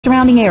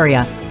surrounding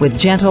area with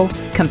gentle,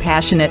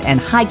 compassionate,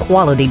 and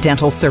high-quality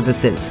dental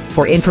services.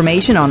 For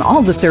information on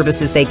all the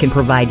services they can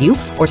provide you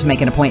or to make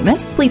an appointment,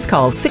 please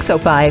call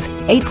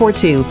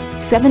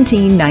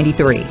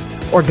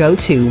 605-842-1793 or go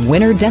to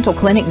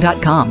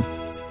winterdentalclinic.com.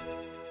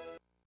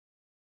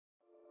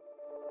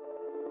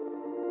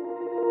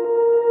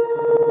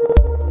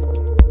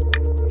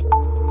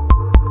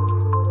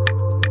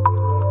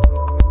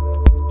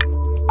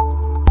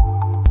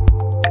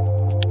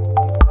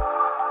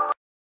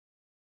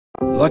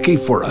 Lucky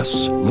for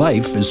us,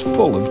 life is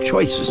full of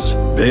choices,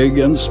 big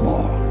and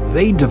small.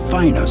 They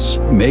define us,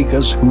 make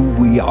us who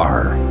we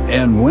are.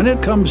 And when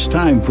it comes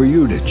time for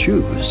you to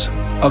choose,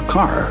 a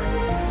car,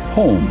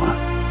 home,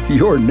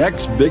 your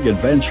next big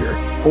adventure,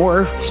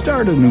 or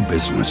start a new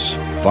business,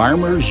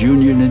 Farmers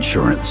Union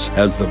Insurance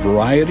has the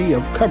variety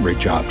of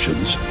coverage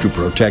options to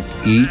protect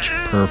each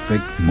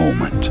perfect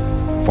moment.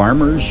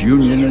 Farmers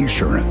Union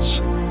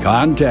Insurance.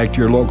 Contact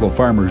your local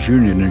Farmers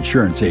Union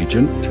Insurance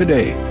agent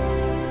today.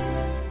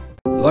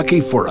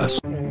 Lucky for us.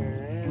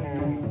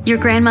 Your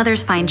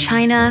grandmother's fine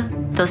china,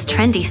 those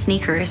trendy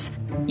sneakers,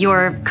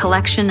 your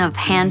collection of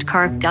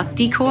hand-carved duck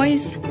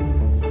decoys.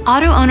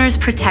 Auto Owners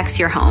protects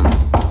your home.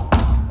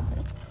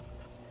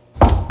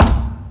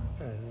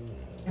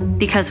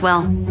 Because,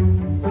 well,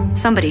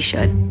 somebody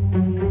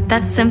should.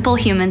 That's simple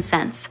human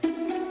sense.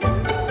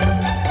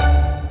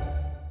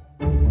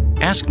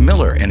 Ask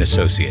Miller and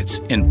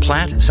Associates in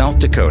Platte, South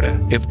Dakota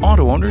if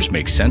auto owners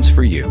make sense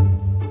for you.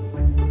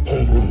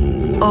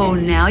 Oh,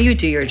 now you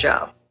do your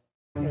job.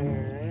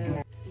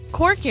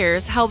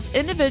 CoreCares helps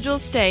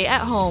individuals stay at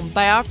home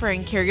by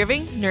offering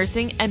caregiving,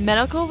 nursing, and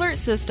medical alert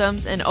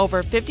systems in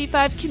over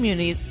 55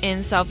 communities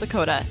in South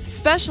Dakota.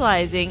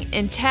 Specializing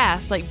in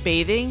tasks like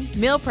bathing,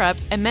 meal prep,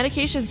 and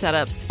medication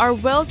setups, our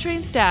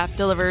well-trained staff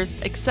delivers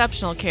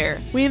exceptional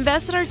care. We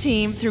invest in our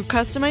team through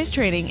customized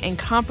training and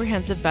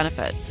comprehensive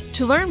benefits.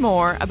 To learn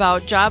more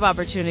about job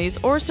opportunities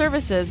or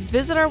services,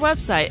 visit our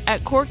website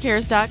at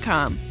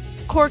corecares.com.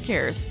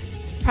 CoreCares,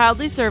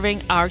 proudly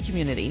serving our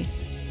community.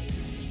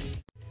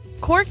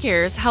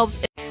 CoreCares helps.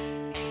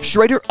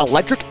 Schrader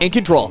Electric and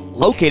Control,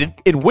 located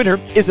in Winter,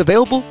 is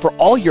available for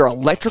all your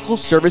electrical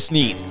service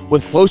needs.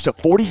 With close to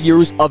 40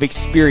 years of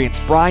experience,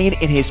 Brian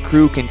and his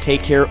crew can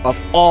take care of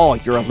all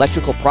your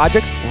electrical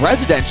projects,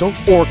 residential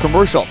or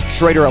commercial.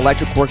 Schrader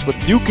Electric works with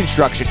new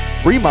construction,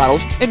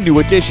 remodels, and new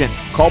additions.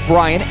 Call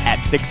Brian at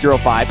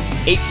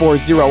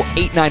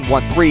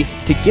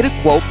 605-840-8913 to get a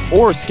quote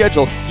or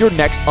schedule your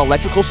next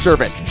electrical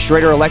service.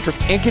 Schrader Electric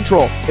and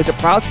Control is a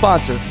proud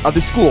sponsor of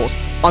the schools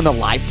on the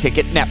Live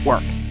Ticket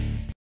Network.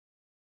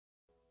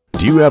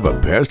 Do you have a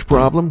pest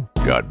problem?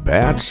 Got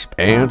bats,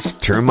 ants,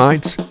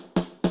 termites?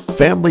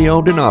 Family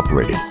owned and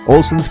operated,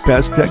 Olson's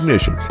Pest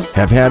Technicians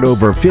have had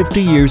over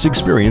 50 years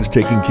experience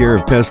taking care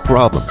of pest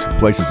problems in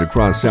places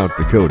across South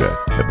Dakota,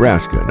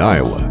 Nebraska, and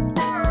Iowa.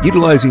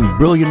 Utilizing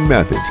brilliant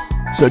methods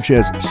such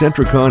as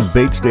Centricon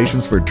bait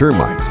stations for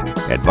termites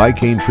and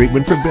Vicane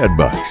treatment for bed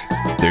bugs.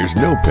 There's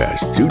no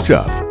pest too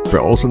tough for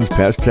Olson's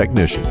Pest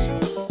Technicians.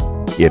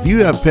 If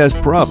you have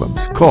pest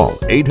problems, call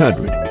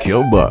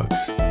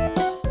 800-KILL-BUGS.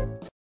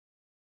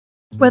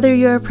 Whether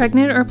you're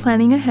pregnant or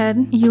planning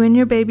ahead, you and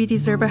your baby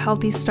deserve a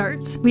healthy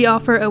start. We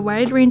offer a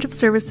wide range of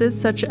services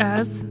such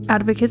as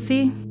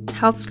advocacy,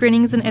 health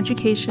screenings and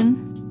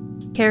education,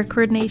 care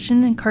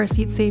coordination and car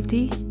seat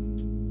safety,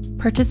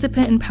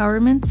 participant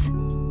empowerment,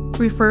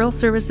 referral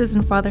services,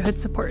 and fatherhood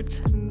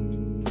support.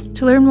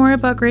 To learn more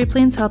about Great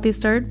Plains Healthy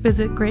Start,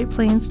 visit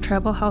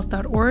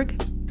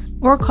greatplainstravelhealth.org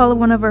or call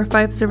one of our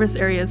 5 service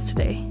areas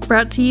today.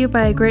 Brought to you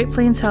by Great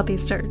Plains Healthy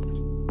Start,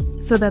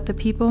 so that the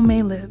people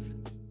may live.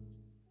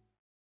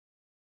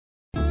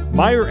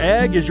 Meyer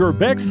Ag is your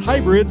Beck's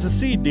Hybrids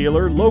seed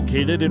dealer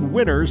located in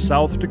Winters,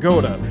 South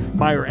Dakota.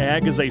 Meyer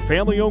Ag is a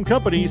family-owned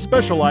company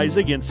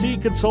specializing in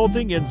seed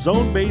consulting and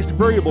zone-based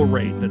variable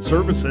rate that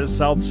services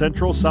South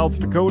Central South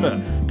Dakota.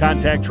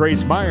 Contact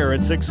Trace Meyer at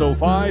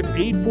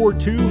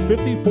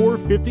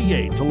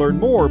 605-842-5458 to learn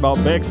more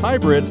about Beck's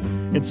Hybrids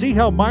and see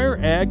how Meyer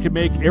Ag can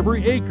make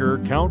every acre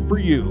count for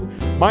you.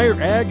 Meyer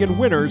Ag in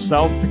Winters,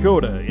 South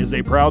Dakota is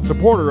a proud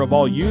supporter of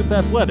all youth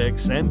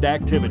athletics and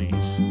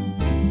activities.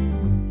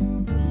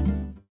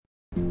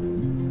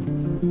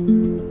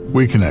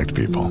 We connect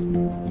people.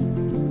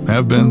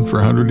 Have been for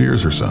 100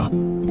 years or so.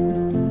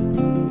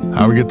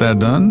 How we get that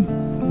done?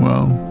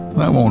 Well,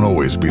 that won't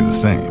always be the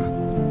same.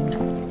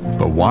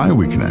 But why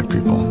we connect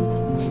people?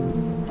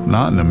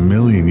 Not in a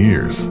million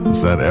years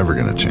is that ever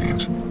going to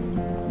change.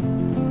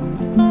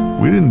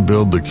 We didn't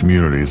build the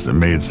communities that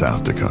made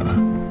South Dakota.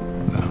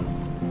 No.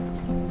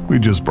 We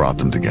just brought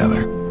them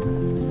together.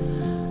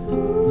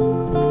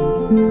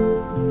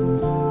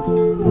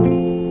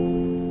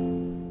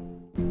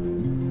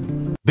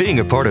 Being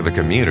a part of a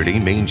community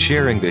means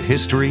sharing the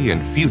history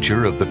and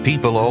future of the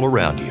people all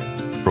around you.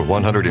 For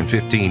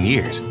 115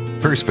 years,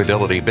 First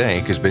Fidelity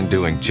Bank has been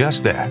doing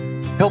just that,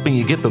 helping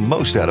you get the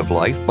most out of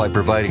life by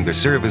providing the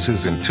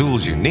services and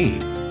tools you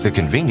need, the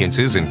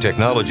conveniences and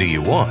technology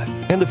you want,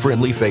 and the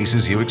friendly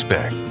faces you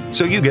expect.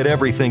 So you get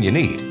everything you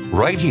need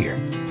right here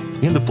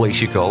in the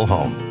place you call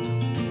home.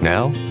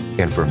 now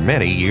and for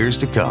many years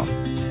to come.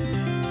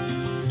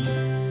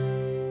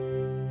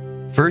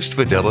 First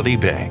Fidelity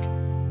Bank.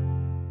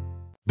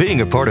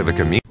 Being a part of a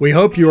community. We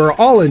hope you are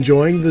all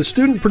enjoying the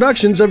student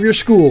productions of your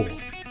school.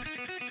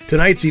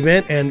 Tonight's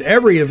event and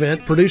every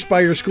event produced by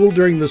your school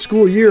during the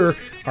school year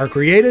are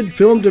created,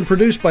 filmed, and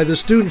produced by the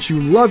students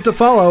you love to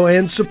follow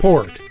and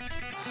support.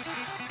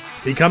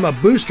 Become a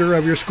booster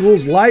of your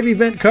school's live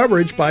event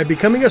coverage by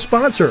becoming a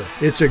sponsor.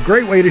 It's a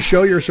great way to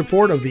show your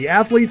support of the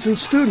athletes and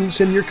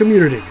students in your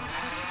community.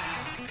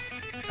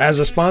 As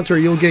a sponsor,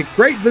 you'll get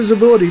great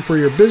visibility for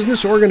your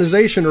business,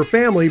 organization, or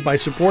family by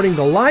supporting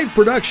the live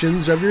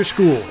productions of your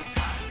school.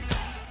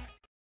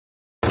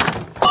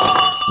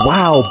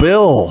 Wow,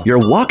 Bill,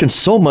 you're walking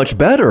so much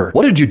better.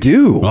 What did you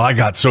do? Well, I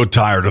got so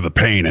tired of the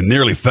pain and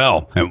nearly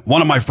fell. And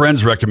one of my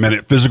friends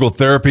recommended physical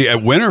therapy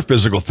at Winter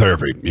Physical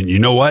Therapy. And you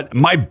know what?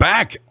 My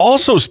back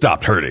also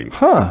stopped hurting.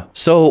 Huh.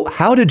 So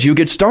how did you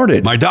get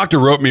started? My doctor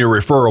wrote me a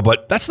referral,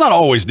 but that's not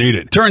always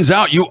needed. Turns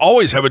out you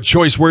always have a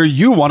choice where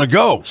you want to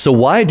go. So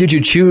why did you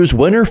choose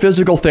Winter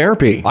Physical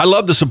Therapy? I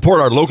love to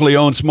support our locally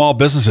owned small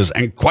businesses,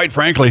 and quite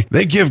frankly,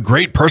 they give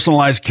great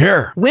personalized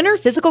care. Winter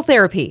Physical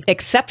Therapy.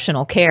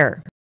 Exceptional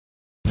care.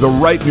 The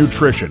right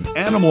nutrition,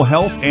 animal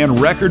health, and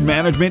record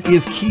management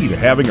is key to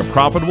having a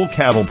profitable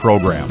cattle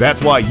program.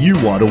 That's why you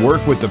want to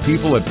work with the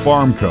people at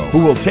Farmco,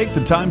 who will take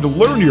the time to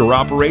learn your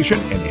operation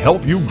and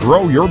help you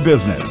grow your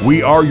business.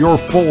 We are your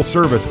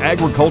full-service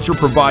agriculture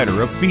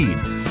provider of feed,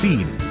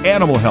 seed,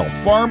 animal health,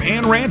 farm,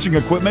 and ranching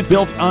equipment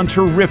built on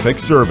terrific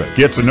service.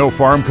 Get to know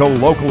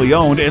Farmco locally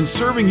owned and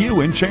serving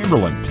you in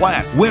Chamberlain,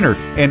 Platte, Winter,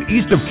 and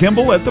east of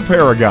Kimball at the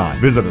Paragon.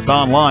 Visit us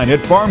online at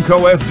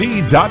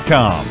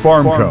farmcosd.com.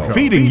 Farmco,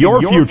 feeding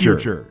your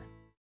future.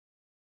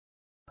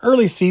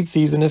 Early seed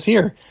season is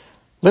here.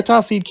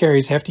 Littow Seed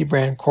carries Hefty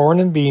brand corn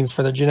and beans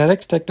for their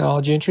genetics,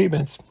 technology, and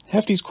treatments.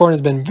 Hefty's corn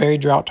has been very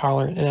drought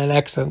tolerant and an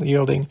excellent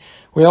yielding.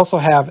 We also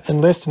have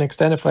Enlist and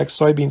XtendFlex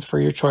soybeans for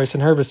your choice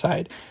in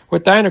herbicide.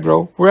 With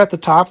Dynagrow, we're at the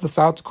top of the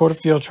South Dakota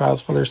field trials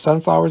for their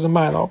sunflowers and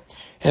milo.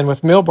 And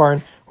with Mill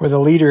Barn, we're the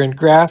leader in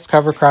grass,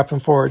 cover crop,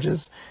 and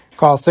forages.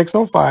 Call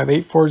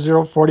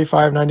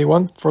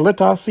 605-840-4591 for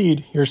Littow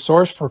Seed, your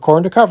source for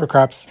corn to cover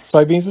crops,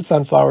 soybeans to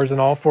sunflowers, and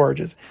all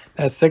forages.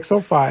 That's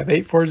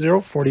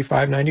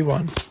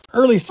 605-840-4591.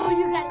 Early.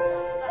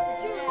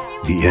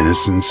 The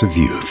innocence of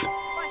youth.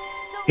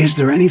 Is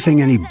there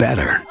anything any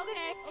better?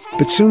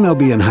 But soon they'll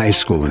be in high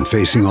school and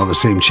facing all the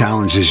same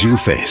challenges you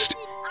faced.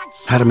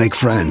 How to make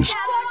friends,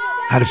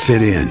 how to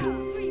fit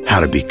in, how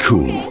to be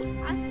cool.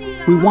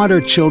 We want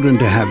our children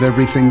to have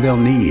everything they'll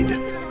need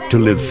to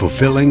live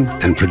fulfilling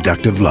and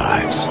productive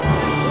lives.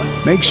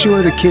 Make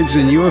sure the kids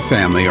in your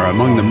family are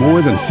among the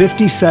more than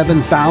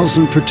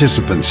 57,000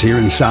 participants here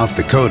in South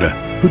Dakota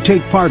who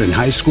take part in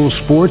high school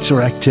sports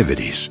or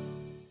activities.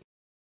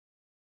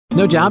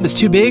 No job is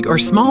too big or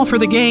small for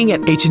the gang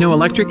at H&O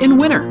Electric in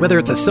winter. Whether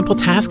it's a simple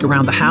task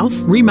around the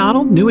house,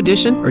 remodel, new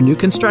addition, or new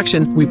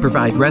construction, we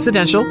provide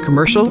residential,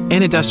 commercial,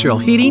 and industrial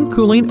heating,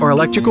 cooling, or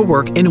electrical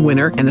work in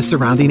winter and the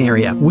surrounding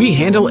area. We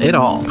handle it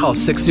all. Call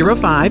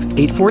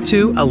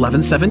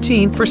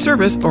 605-842-1117 for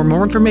service or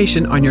more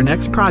information on your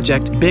next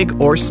project,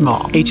 big or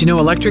small. H&O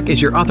Electric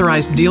is your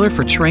authorized dealer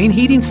for Train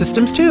heating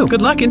systems too.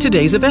 Good luck in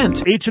today's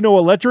event. H&O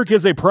Electric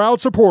is a proud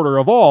supporter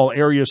of all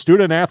area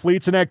student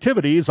athletes and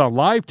activities on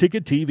Live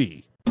Ticket TV.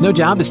 No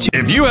job is too...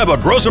 If you have a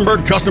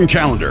Grosenberg custom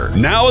calendar,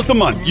 now is the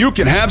month you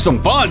can have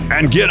some fun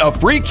and get a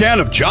free can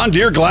of John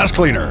Deere glass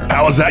cleaner.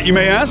 How is that, you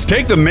may ask?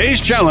 Take the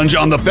Maze Challenge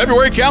on the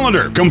February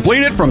calendar,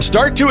 complete it from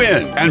start to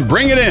end, and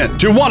bring it in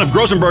to one of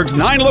Grosenberg's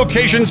 9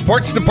 locations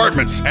ports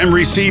departments and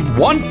receive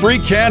 1 free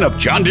can of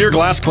John Deere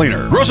glass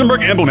cleaner.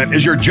 Grosenberg Implement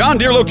is your John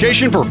Deere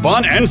location for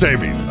fun and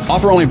savings.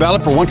 Offer only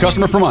valid for 1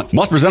 customer per month.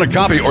 Must present a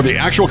copy or the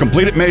actual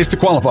completed maze to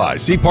qualify.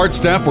 See parts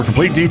staff for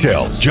complete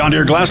details. John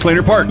Deere glass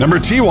cleaner part number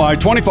TY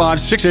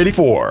 25684.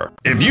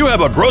 If you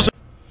have a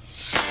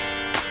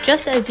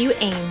Just as you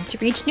aim to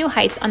reach new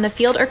heights on the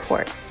field or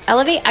court,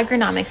 Elevate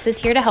Agronomics is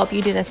here to help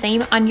you do the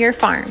same on your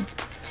farm.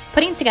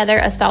 Putting together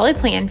a solid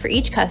plan for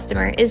each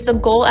customer is the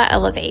goal at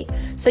Elevate,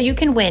 so you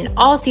can win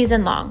all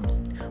season long.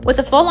 With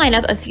a full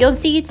lineup of field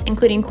seeds,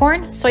 including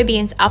corn,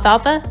 soybeans,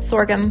 alfalfa,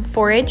 sorghum,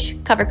 forage,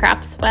 cover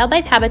crops,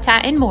 wildlife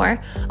habitat, and more,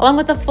 along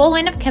with a full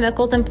line of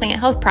chemicals and plant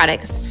health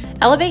products,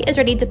 Elevate is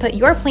ready to put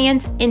your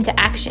plans into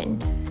action.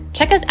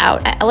 Check us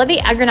out at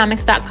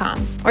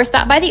elevateagronomics.com or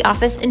stop by the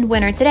office in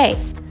Winter today.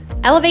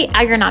 Elevate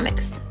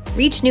Agronomics.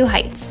 Reach new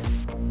heights.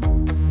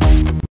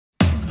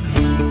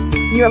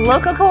 Your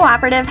local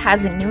cooperative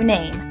has a new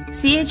name.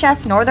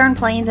 CHS Northern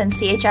Plains and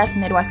CHS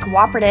Midwest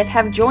Cooperative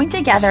have joined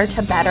together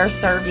to better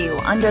serve you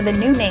under the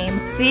new name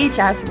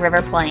CHS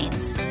River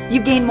Plains. You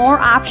gain more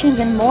options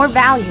and more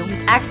value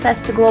with access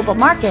to global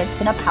markets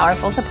and a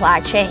powerful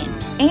supply chain.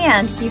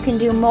 And you can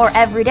do more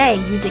every day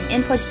using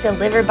inputs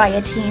delivered by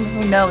a team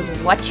who knows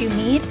what you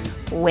need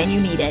when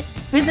you need it.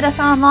 Visit us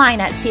online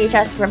at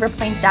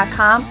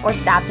chsriverplains.com or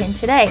stop in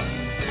today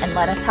and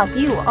let us help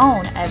you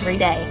own every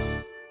day.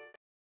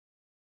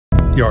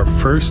 Your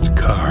first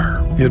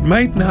car. It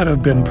might not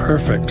have been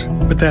perfect,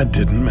 but that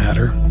didn't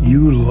matter.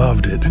 You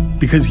loved it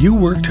because you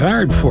worked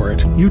hard for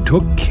it. You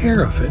took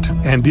care of it,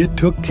 and it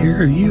took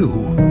care of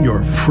you,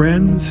 your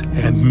friends,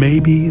 and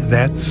maybe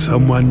that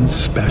someone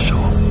special.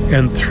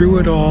 And through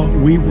it all,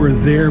 we were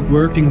there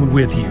working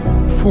with you,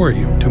 for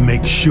you, to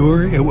make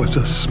sure it was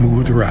a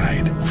smooth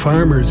ride.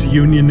 Farmers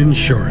Union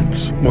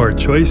Insurance. More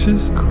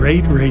choices,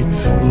 great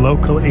rates,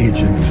 local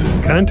agents.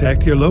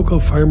 Contact your local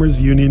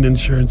Farmers Union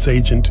Insurance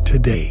agent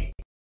today.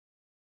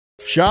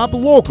 Shop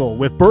local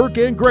with Burke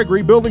and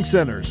Gregory Building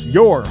Centers,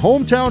 your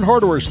hometown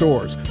hardware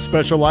stores,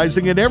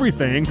 specializing in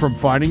everything from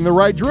finding the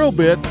right drill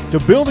bit to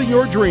building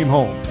your dream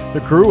home.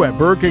 The crew at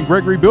Burke and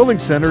Gregory Building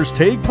Centers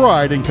take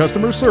pride in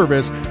customer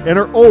service and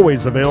are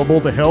always available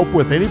to help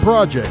with any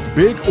project,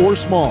 big or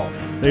small.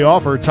 They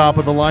offer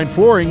top-of-the-line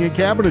flooring and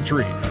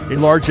cabinetry, a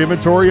large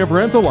inventory of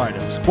rental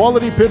items,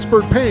 quality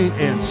Pittsburgh paint,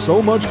 and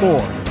so much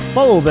more.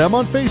 Follow them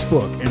on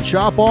Facebook and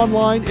shop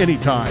online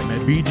anytime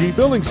at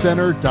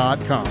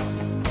bgbuildingcenter.com.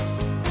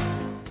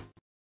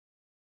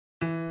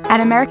 At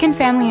American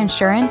Family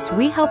Insurance,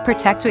 we help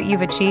protect what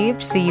you've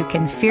achieved so you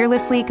can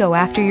fearlessly go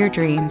after your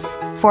dreams.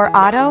 For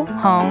auto,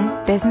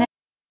 home, business.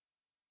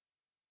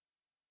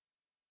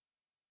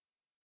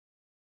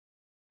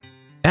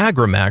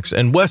 Agrimax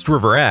and West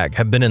River Ag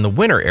have been in the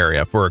winter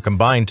area for a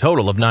combined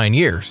total of 9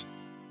 years.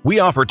 We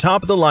offer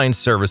top-of-the-line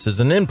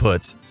services and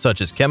inputs such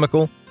as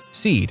chemical,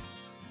 seed,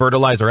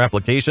 fertilizer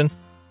application,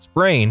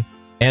 spraying,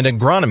 and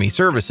agronomy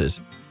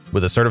services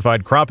with a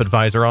certified crop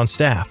advisor on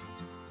staff.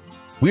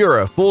 We are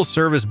a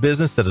full-service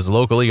business that is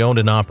locally owned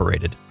and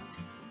operated.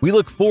 We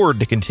look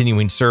forward to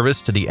continuing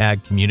service to the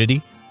ag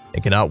community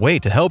and cannot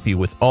wait to help you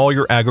with all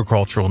your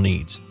agricultural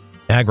needs.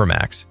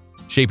 Agrimax,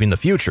 shaping the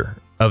future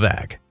of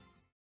ag.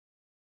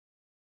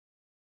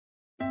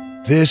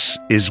 This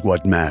is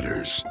what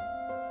matters.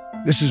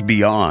 This is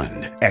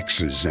beyond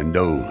X's and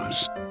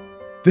O's.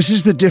 This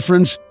is the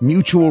difference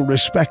mutual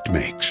respect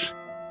makes.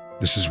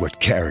 This is what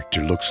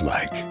character looks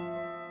like.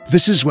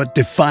 This is what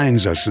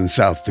defines us in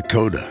South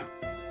Dakota.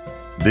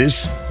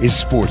 This is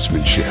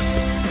sportsmanship.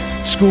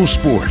 School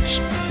sports.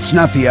 It's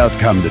not the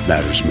outcome that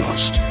matters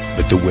most,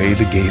 but the way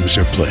the games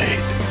are played.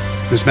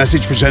 This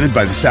message presented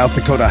by the South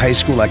Dakota High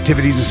School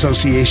Activities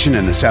Association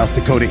and the South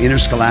Dakota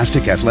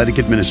Interscholastic Athletic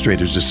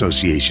Administrators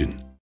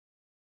Association.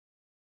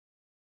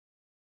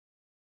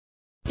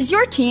 Is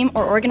your team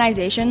or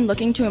organization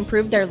looking to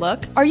improve their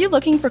look? Are you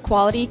looking for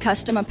quality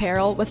custom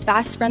apparel with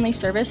fast, friendly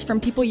service from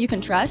people you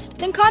can trust?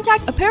 Then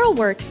contact Apparel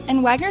Works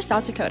in Wagner,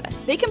 South Dakota.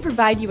 They can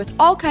provide you with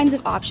all kinds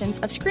of options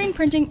of screen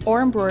printing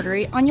or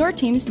embroidery on your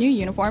team's new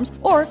uniforms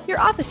or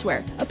your office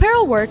wear.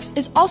 Apparel Works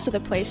is also the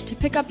place to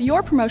pick up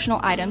your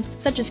promotional items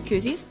such as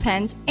koozies,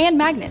 pens, and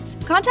magnets.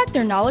 Contact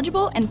their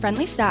knowledgeable and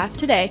friendly staff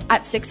today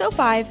at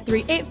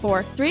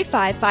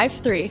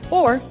 605-384-3553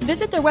 or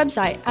visit their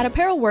website at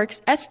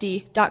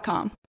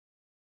apparelworkssd.com.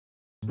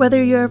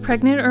 Whether you're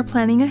pregnant or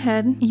planning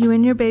ahead, you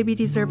and your baby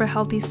deserve a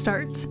healthy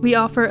start. We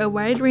offer a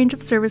wide range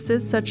of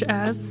services such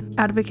as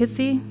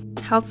advocacy,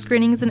 health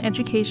screenings and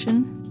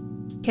education,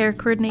 care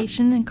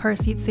coordination and car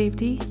seat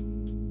safety,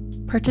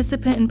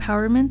 participant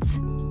empowerment,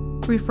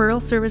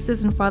 referral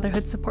services, and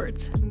fatherhood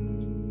support.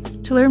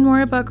 To learn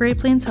more about Great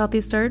Plains Healthy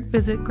Start,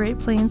 visit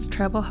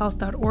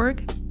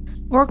greatplainstravelhealth.org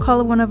or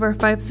call one of our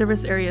 5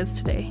 service areas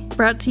today.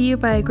 Brought to you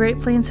by Great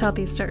Plains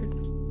Healthy Start,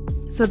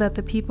 so that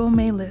the people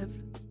may live.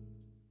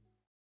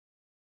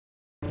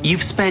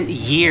 You've spent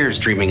years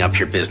dreaming up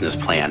your business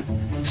plan,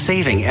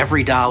 saving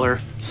every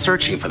dollar,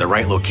 searching for the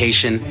right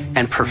location,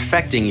 and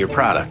perfecting your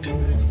product.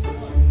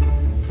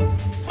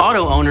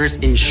 Auto Owners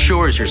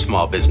insures your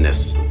small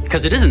business,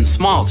 because it isn't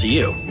small to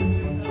you.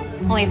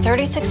 Only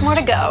 36 more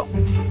to go.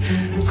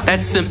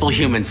 That's simple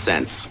human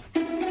sense.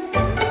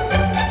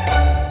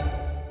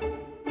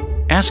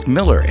 Ask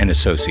Miller and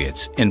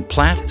Associates in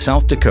Platte,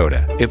 South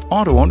Dakota if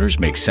auto owners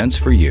make sense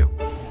for you.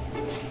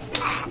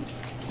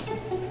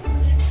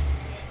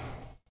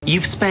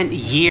 You've spent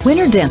years.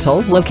 Winter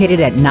Dental, located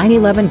at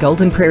 911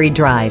 Golden Prairie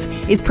Drive,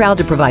 is proud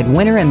to provide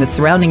Winter and the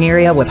surrounding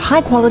area with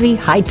high-quality,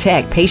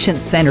 high-tech,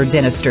 patient-centered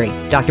dentistry.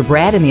 Dr.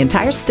 Brad and the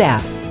entire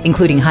staff,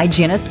 including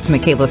hygienists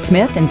Michaela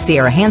Smith and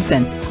Sierra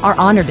Hansen, are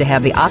honored to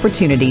have the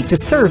opportunity to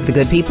serve the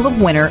good people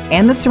of Winter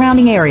and the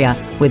surrounding area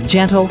with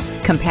gentle,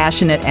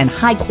 compassionate, and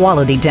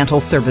high-quality dental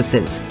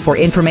services. For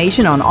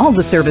information on all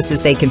the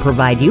services they can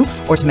provide you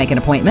or to make an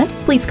appointment,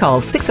 please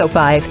call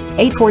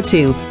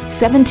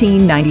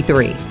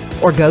 605-842-1793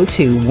 or go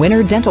to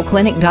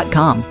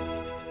winterdentalclinic.com.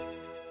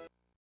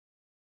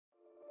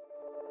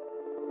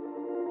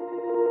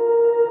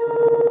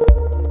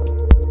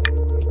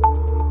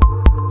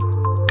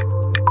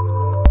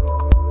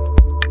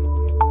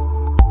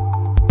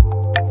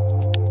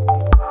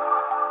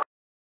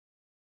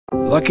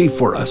 Lucky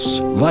for us,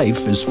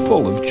 life is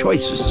full of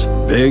choices,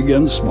 big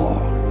and small.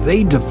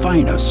 They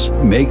define us,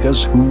 make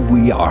us who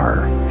we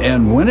are.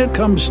 And when it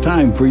comes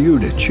time for you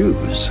to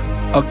choose,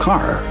 a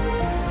car,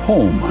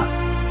 home,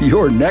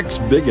 your next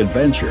big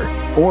adventure,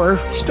 or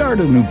start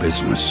a new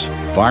business.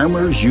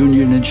 Farmers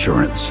Union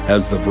Insurance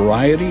has the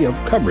variety of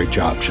coverage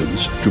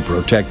options to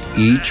protect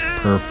each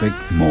perfect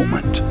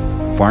moment.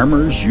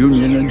 Farmers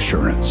Union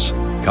Insurance.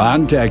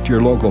 Contact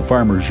your local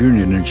Farmers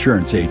Union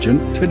Insurance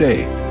agent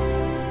today.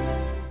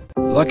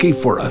 Lucky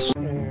for us.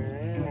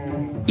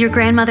 Your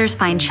grandmother's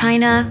fine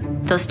china,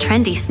 those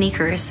trendy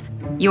sneakers,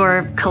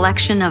 your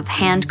collection of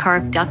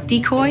hand-carved duck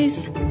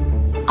decoys.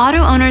 Auto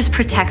Owners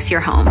protects your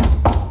home.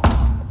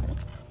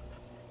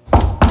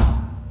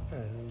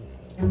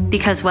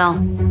 Because, well,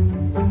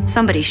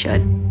 somebody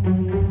should.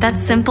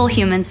 That's simple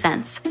human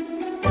sense.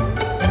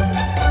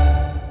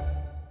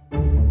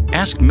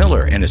 Ask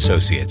Miller and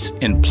Associates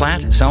in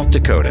Platte, South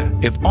Dakota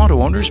if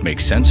auto owners make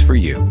sense for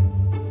you.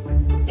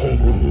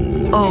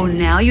 Oh,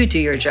 now you do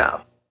your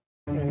job.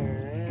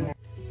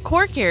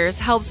 CoreCares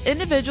helps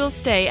individuals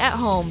stay at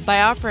home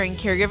by offering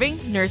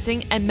caregiving,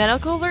 nursing, and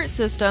medical alert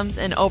systems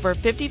in over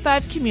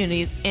 55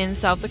 communities in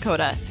South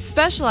Dakota.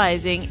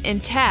 Specializing in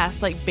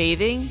tasks like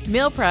bathing,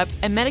 meal prep,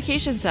 and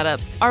medication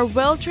setups, our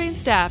well-trained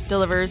staff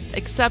delivers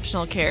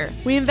exceptional care.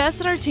 We invest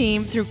in our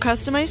team through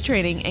customized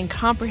training and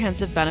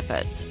comprehensive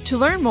benefits. To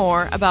learn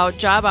more about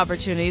job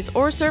opportunities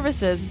or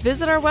services,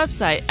 visit our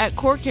website at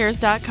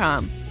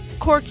corecares.com.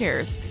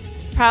 CoreCares,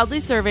 proudly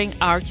serving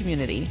our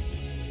community.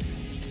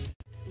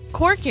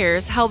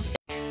 CoreCares helps.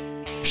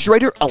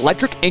 Schrader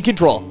Electric and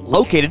Control,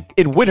 located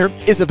in Winter,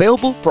 is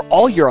available for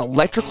all your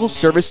electrical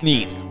service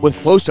needs. With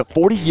close to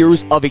 40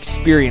 years of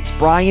experience,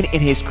 Brian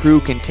and his crew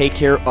can take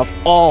care of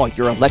all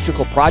your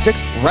electrical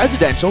projects,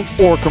 residential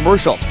or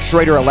commercial.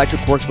 Schrader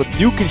Electric works with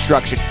new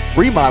construction,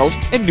 remodels,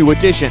 and new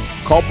additions.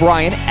 Call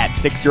Brian at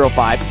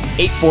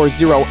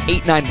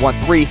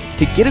 605-840-8913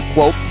 to get a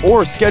quote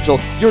or schedule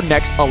your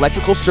next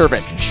electrical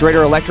service.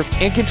 Schrader Electric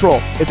and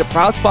Control is a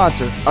proud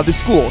sponsor of the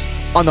schools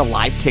on the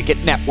Live Ticket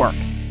Network.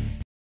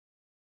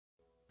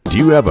 Do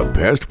you have a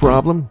pest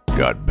problem?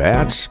 Got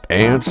bats,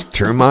 ants,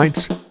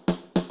 termites?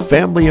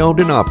 Family owned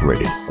and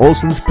operated,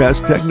 Olson's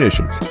Pest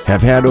Technicians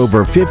have had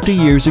over 50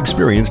 years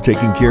experience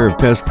taking care of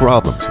pest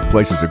problems in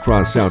places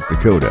across South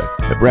Dakota,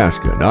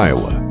 Nebraska, and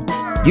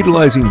Iowa.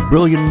 Utilizing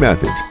brilliant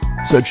methods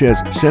such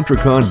as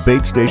Centricon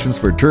bait stations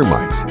for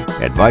termites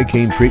and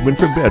Vicane treatment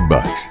for bed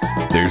bugs.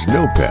 There's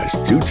no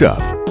pest too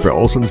tough for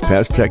Olson's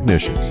Pest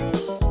Technicians.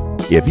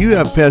 If you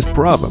have pest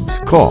problems,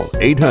 call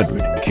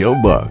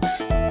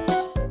 800-KILL-BUGS.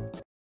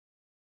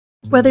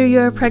 Whether you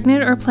are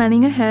pregnant or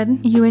planning ahead,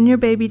 you and your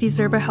baby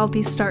deserve a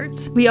healthy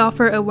start. We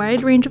offer a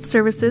wide range of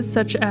services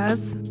such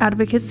as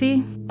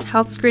advocacy,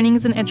 health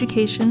screenings and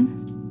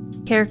education,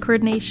 care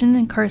coordination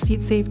and car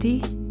seat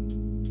safety,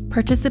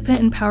 participant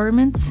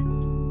empowerment,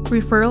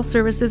 referral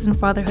services, and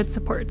fatherhood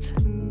support.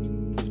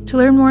 To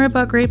learn more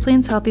about Great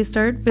Plains Healthy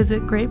Start,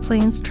 visit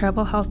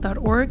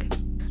greatplainstravelhealth.org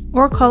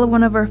or call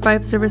one of our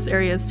 5 service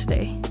areas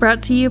today.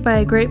 Brought to you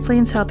by Great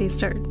Plains Healthy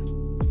Start,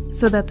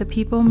 so that the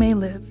people may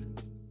live.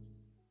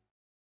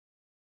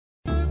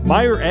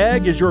 Meyer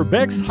Ag is your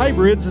Beck's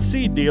Hybrids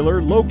seed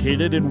dealer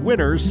located in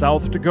Winters,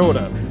 South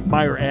Dakota.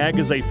 Meyer Ag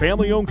is a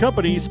family-owned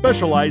company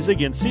specializing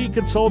in seed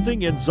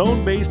consulting and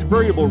zone-based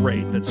variable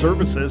rate that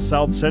services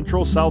South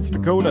Central South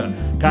Dakota.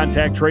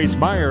 Contact Trace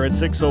Meyer at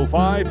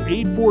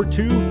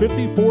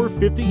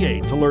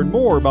 605-842-5458 to learn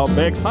more about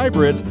Beck's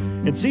Hybrids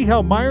and see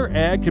how Meyer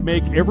Ag can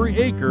make every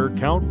acre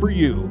count for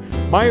you.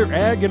 Meyer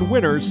Ag in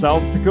Winters,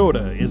 South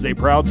Dakota is a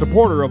proud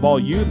supporter of all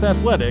youth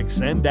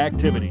athletics and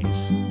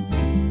activities.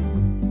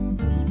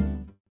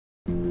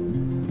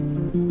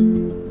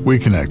 We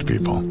connect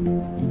people.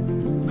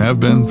 Have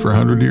been for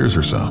 100 years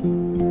or so.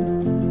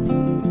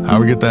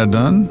 How we get that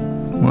done?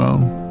 Well,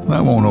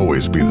 that won't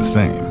always be the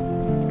same.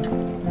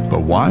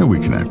 But why we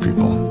connect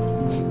people?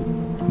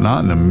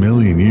 Not in a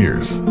million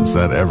years is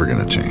that ever going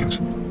to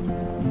change.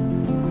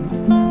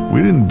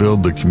 We didn't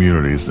build the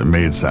communities that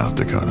made South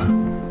Dakota.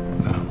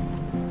 No.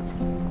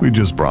 We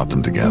just brought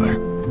them together.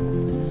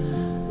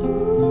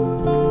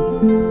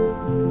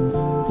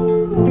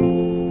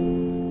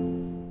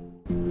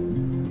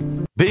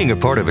 Being a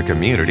part of a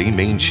community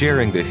means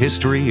sharing the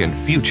history and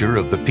future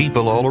of the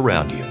people all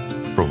around you.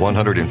 For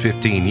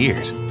 115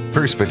 years,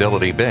 First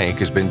Fidelity Bank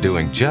has been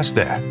doing just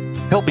that,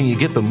 helping you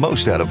get the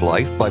most out of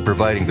life by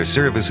providing the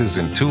services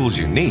and tools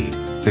you need,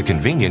 the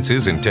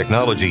conveniences and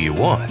technology you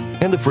want,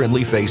 and the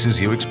friendly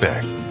faces you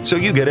expect. So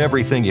you get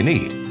everything you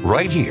need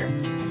right here,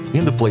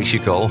 in the place you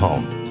call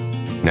home.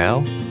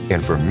 Now,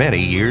 and for many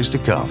years to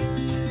come.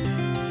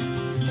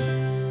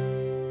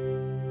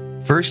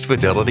 First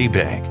Fidelity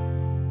Bank.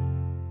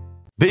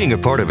 Being a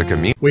part of a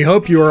community. We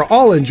hope you are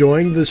all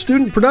enjoying the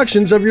student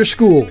productions of your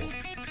school.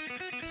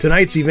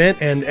 Tonight's event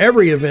and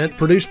every event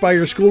produced by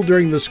your school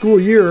during the school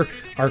year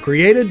are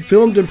created,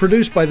 filmed, and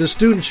produced by the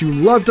students you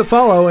love to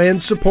follow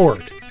and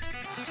support.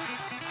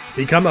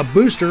 Become a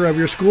booster of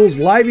your school's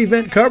live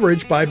event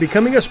coverage by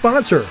becoming a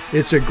sponsor.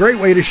 It's a great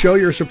way to show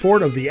your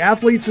support of the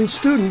athletes and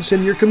students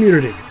in your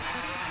community.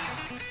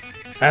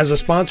 As a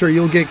sponsor,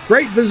 you'll get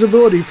great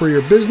visibility for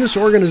your business,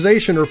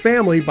 organization, or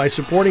family by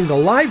supporting the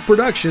live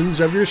productions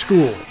of your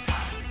school.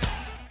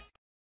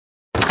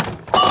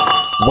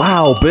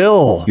 Wow,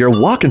 Bill, you're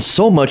walking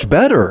so much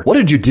better. What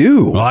did you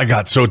do? Well, I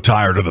got so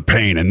tired of the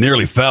pain and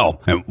nearly fell.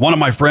 And one of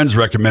my friends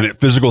recommended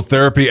physical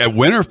therapy at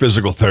Winter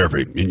Physical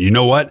Therapy. And you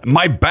know what?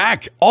 My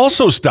back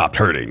also stopped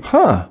hurting.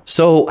 Huh.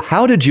 So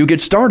how did you get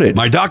started?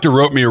 My doctor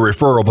wrote me a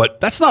referral, but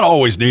that's not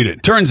always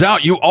needed. Turns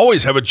out you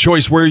always have a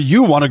choice where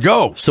you want to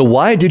go. So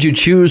why did you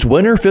choose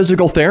Winter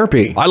Physical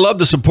Therapy? I love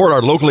to support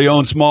our locally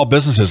owned small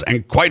businesses,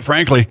 and quite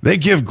frankly, they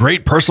give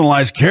great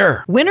personalized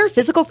care. Winter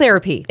Physical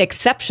Therapy.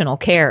 Exceptional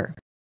care.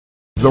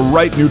 The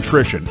right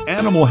nutrition,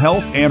 animal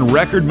health, and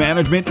record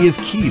management is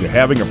key to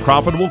having a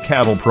profitable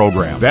cattle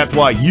program. That's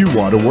why you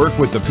want to work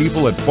with the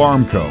people at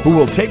Farmco, who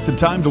will take the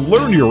time to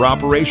learn your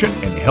operation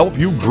and help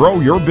you grow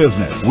your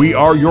business. We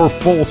are your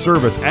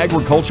full-service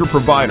agriculture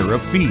provider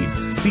of feed,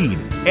 seed,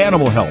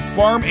 animal health,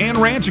 farm, and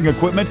ranching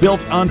equipment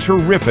built on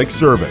terrific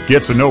service.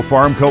 Get to know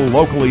Farmco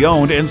locally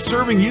owned and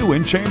serving you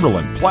in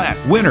Chamberlain, Platte,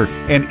 Winter,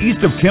 and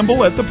east of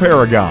Kimball at the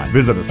Paragon.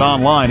 Visit us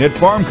online at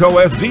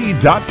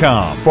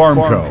farmcosd.com.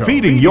 Farmco,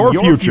 feeding your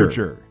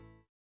future.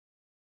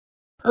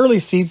 Early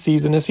seed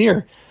season is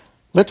here.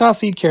 Littow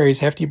Seed carries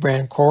Hefty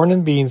brand corn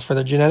and beans for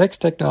their genetics,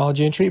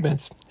 technology, and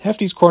treatments.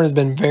 Hefty's corn has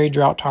been very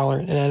drought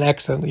tolerant and an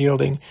excellent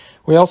yielding.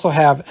 We also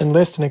have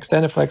Enlist and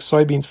XtendFlex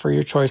soybeans for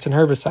your choice in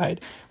herbicide.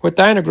 With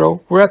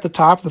Dynagrow, we're at the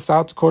top of the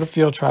South Dakota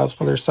field trials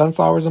for their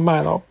sunflowers and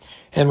milo.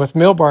 And with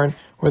Mill Barn,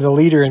 we're the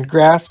leader in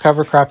grass,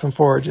 cover crop, and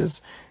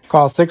forages.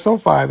 Call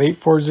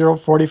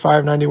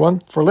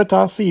 605-840-4591 for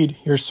Littow Seed,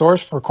 your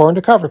source for corn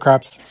to cover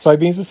crops,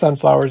 soybeans to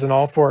sunflowers, and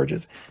all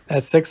forages.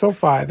 That's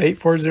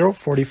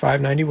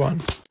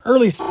 605-840-4591.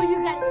 Early.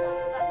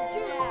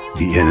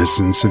 The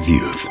innocence of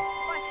youth.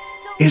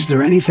 Is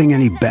there anything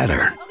any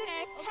better?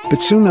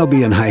 But soon they'll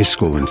be in high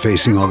school and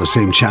facing all the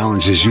same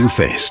challenges you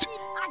faced.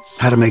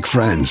 How to make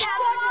friends,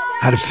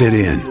 how to fit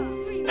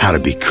in, how to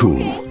be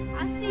cool.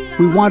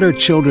 We want our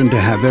children to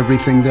have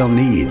everything they'll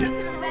need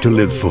to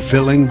live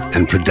fulfilling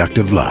and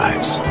productive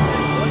lives.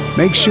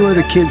 Make sure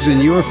the kids in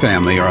your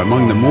family are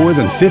among the more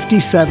than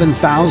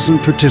 57,000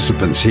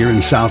 participants here in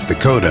South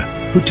Dakota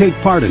who take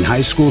part in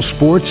high school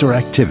sports or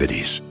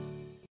activities.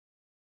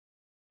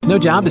 No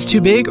job is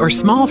too big or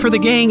small for the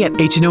gang at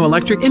H&O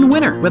Electric in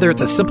Winter. Whether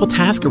it's a simple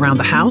task around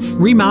the house,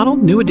 remodel,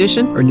 new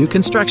addition, or new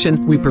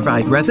construction, we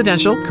provide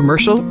residential,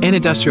 commercial, and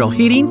industrial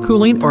heating,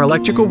 cooling, or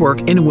electrical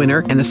work in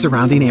Winter and the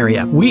surrounding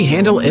area. We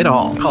handle it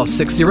all. Call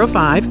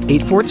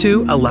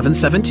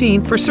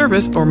 605-842-1117 for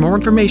service or more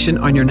information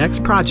on your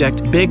next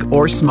project, big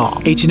or small.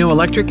 H&O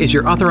Electric is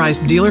your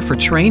authorized dealer for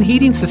Trane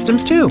heating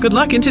systems too. Good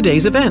luck in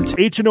today's event.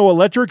 H&O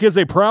Electric is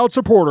a proud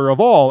supporter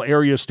of all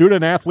area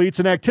student athletes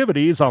and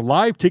activities on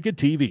Live Ticket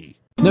TV.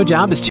 No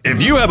job is too...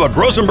 If you have a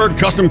Grosenberg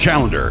custom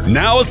calendar,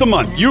 now is the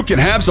month you can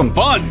have some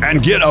fun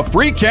and get a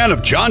free can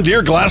of John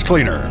Deere glass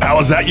cleaner. How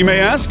is that, you may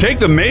ask? Take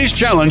the Maze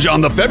Challenge on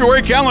the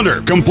February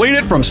calendar, complete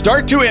it from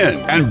start to end,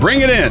 and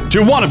bring it in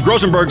to one of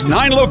Grosenberg's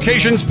 9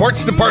 locations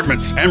parts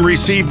departments and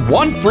receive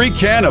 1 free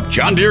can of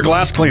John Deere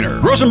glass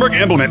cleaner. Grosenberg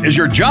Implement is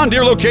your John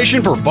Deere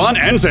location for fun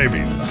and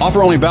savings.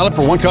 Offer only valid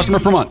for 1 customer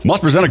per month.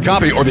 Must present a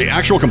copy or the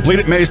actual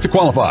completed maze to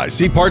qualify.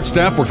 See parts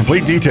staff for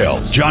complete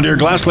details. John Deere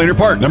glass cleaner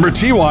part number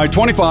TY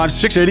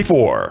 25684.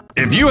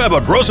 If you have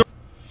a grocery...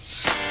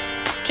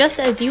 Just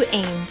as you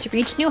aim to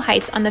reach new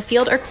heights on the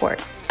field or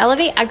court,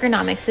 Elevate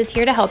Agronomics is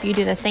here to help you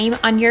do the same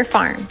on your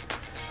farm.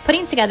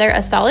 Putting together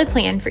a solid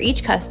plan for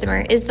each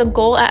customer is the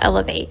goal at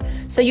Elevate,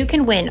 so you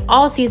can win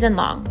all season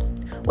long.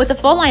 With a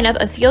full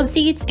lineup of field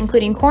seeds,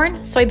 including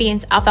corn,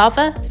 soybeans,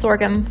 alfalfa,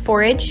 sorghum,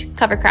 forage,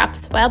 cover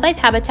crops, wildlife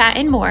habitat,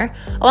 and more,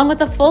 along with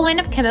a full line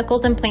of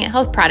chemicals and plant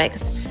health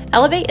products,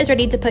 Elevate is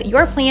ready to put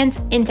your plans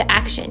into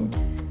action.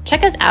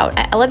 Check us out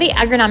at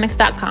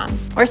elevateagronomics.com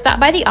or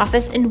stop by the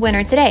office in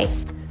Winter today.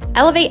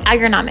 Elevate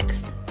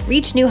Agronomics.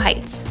 Reach new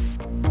heights.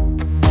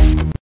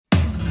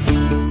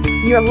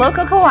 Your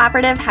local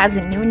cooperative has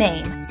a new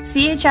name.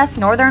 CHS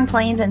Northern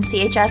Plains and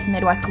CHS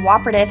Midwest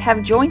Cooperative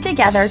have joined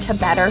together to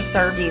better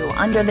serve you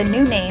under the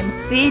new name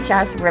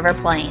CHS River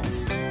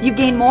Plains. You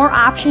gain more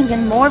options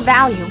and more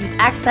value with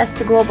access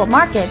to global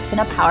markets and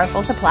a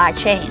powerful supply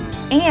chain.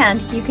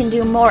 And you can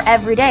do more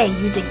every day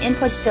using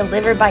inputs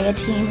delivered by a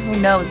team who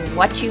knows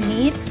what you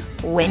need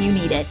when you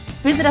need it.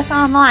 Visit us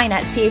online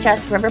at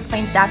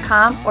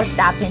chsriverplains.com or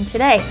stop in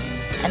today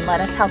and let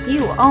us help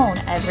you own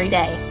every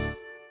day.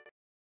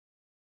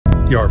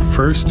 Your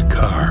first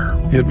car.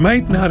 It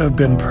might not have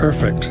been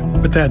perfect,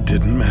 but that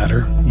didn't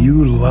matter.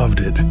 You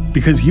loved it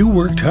because you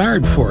worked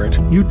hard for it.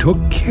 You took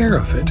care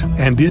of it,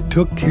 and it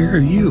took care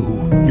of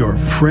you, your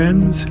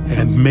friends,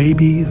 and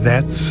maybe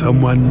that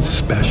someone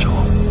special.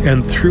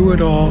 And through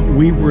it all,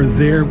 we were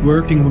there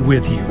working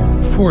with you,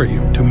 for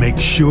you, to make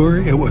sure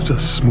it was a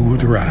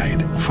smooth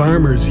ride.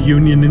 Farmers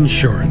Union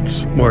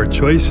Insurance. More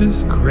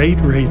choices, great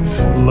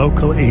rates,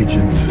 local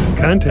agents.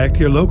 Contact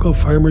your local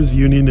Farmers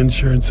Union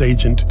Insurance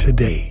agent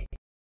today.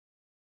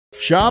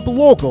 Shop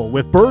local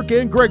with Burke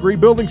and Gregory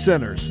Building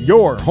Centers,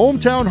 your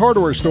hometown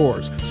hardware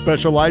stores,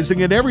 specializing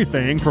in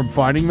everything from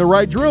finding the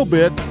right drill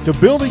bit to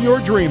building your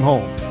dream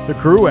home. The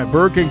crew at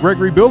Burke and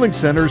Gregory Building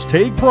Centers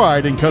take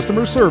pride in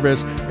customer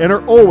service and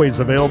are always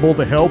available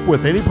to help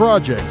with any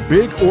project,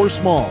 big or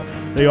small.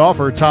 They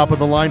offer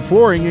top-of-the-line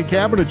flooring and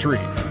cabinetry,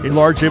 a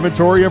large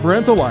inventory of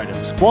rental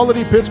items,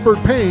 quality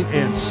Pittsburgh paint,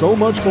 and so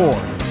much more.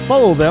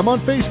 Follow them on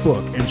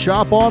Facebook and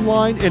shop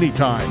online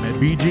anytime at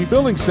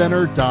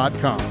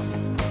bgbuildingcenter.com.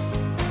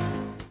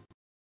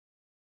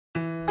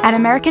 At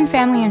American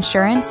Family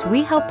Insurance,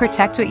 we help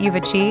protect what you've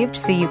achieved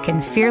so you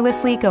can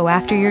fearlessly go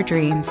after your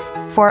dreams.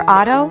 For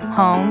auto,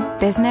 home,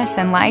 business,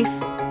 and life,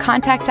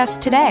 contact us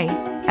today.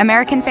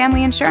 American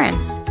Family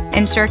Insurance.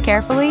 Insure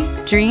carefully,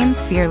 dream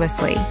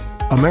fearlessly.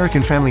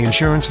 American Family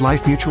Insurance,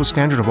 Life Mutual,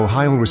 Standard of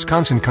Ohio and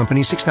Wisconsin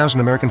Company, 6000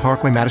 American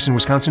Parkway, Madison,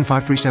 Wisconsin,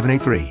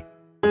 53783.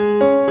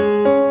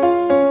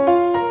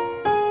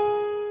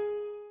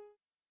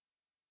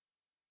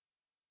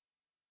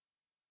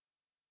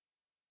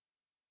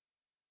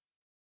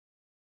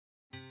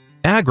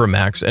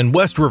 Agrimax and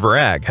West River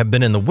Ag have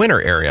been in the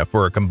winter area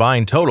for a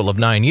combined total of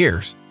 9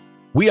 years.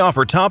 We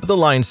offer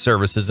top-of-the-line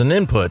services and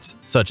inputs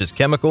such as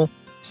chemical,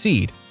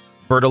 seed,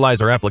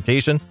 fertilizer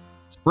application,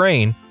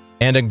 spraying,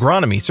 and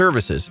agronomy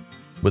services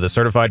with a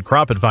certified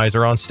crop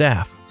advisor on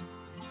staff.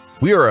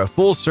 We are a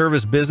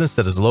full-service business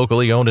that is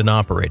locally owned and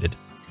operated.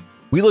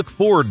 We look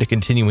forward to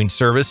continuing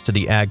service to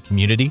the ag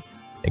community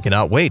and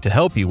cannot wait to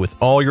help you with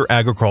all your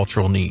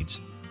agricultural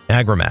needs.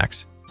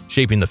 Agrimax,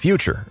 shaping the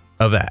future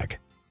of ag.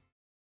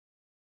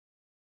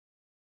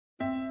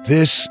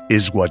 This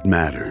is what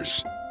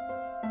matters.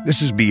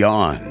 This is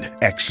beyond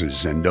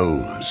X's and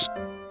O's.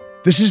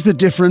 This is the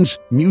difference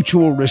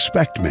mutual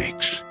respect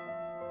makes.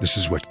 This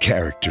is what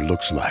character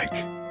looks like.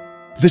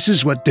 This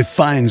is what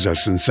defines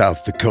us in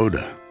South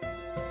Dakota.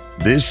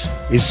 This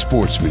is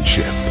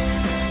sportsmanship.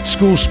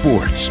 School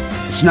sports,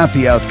 it's not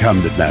the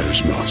outcome that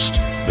matters most,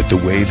 but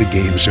the way the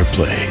games are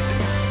played.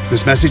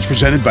 This message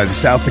presented by the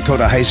South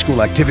Dakota High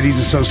School Activities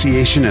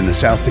Association and the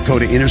South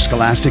Dakota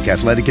Interscholastic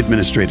Athletic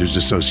Administrators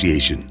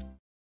Association.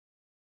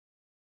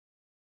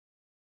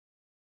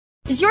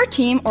 Is your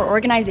team or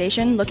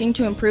organization looking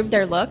to improve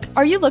their look?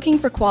 Are you looking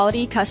for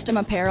quality custom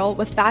apparel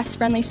with fast,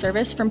 friendly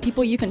service from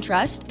people you can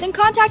trust? Then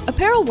contact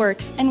Apparel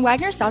Works in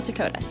Wagner, South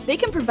Dakota. They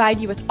can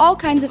provide you with all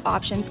kinds of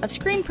options of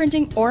screen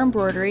printing or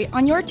embroidery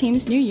on your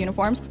team's new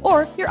uniforms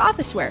or your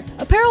office wear.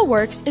 Apparel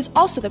Works is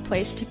also the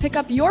place to pick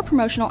up your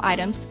promotional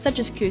items such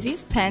as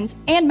koozies, pens,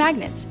 and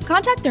magnets.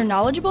 Contact their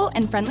knowledgeable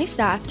and friendly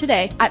staff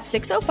today at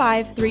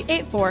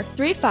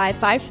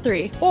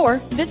 605-384-3553 or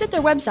visit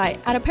their website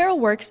at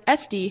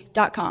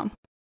apparelworkssd.com.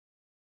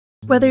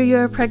 Whether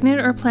you're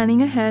pregnant or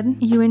planning ahead,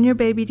 you and your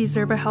baby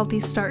deserve a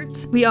healthy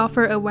start. We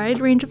offer a wide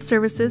range of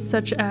services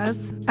such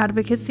as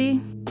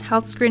advocacy,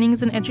 health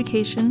screenings and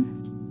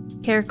education,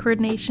 care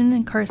coordination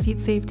and car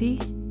seat safety,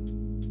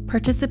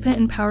 participant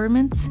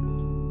empowerment,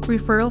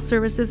 referral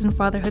services, and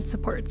fatherhood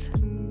support.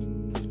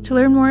 To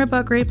learn more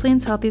about Great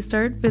Plains Healthy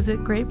Start, visit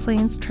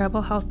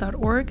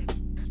greatplainstravelhealth.org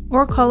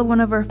or call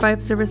one of our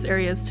 5 service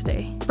areas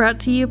today. Brought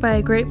to you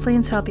by Great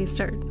Plains Healthy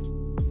Start,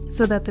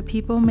 so that the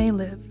people may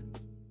live.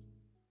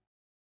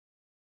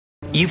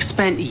 You've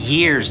spent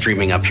years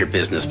dreaming up your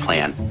business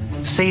plan,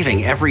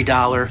 saving every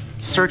dollar,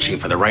 searching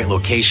for the right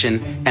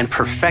location, and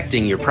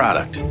perfecting your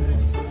product.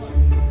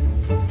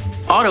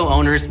 Auto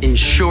Owners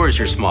insures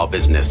your small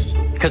business,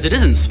 because it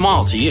isn't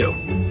small to you.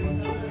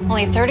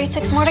 Only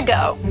 36 more to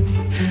go.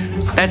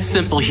 That's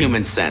simple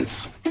human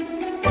sense.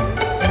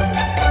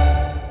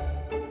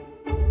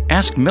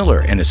 Ask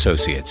Miller and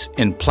Associates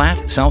in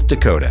Platte, South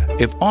Dakota,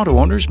 if auto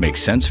owners make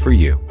sense for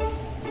you.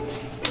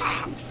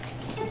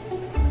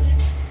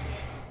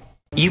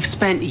 You've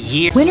spent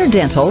years. Winter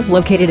Dental,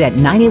 located at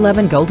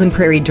 911 Golden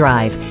Prairie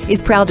Drive,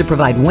 is proud to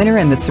provide Winter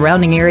and the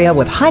surrounding area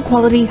with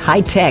high-quality,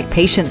 high-tech,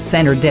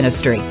 patient-centered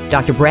dentistry.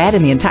 Dr. Brad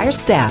and the entire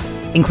staff,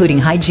 including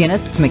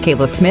hygienists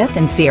Michaela Smith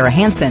and Sierra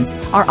Hansen,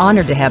 are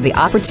honored to have the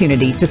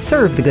opportunity to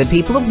serve the good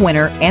people of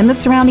Winter and the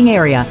surrounding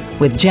area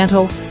with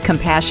gentle,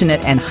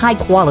 compassionate, and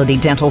high-quality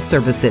dental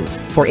services.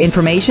 For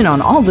information on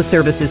all the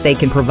services they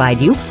can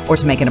provide you or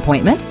to make an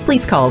appointment,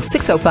 please call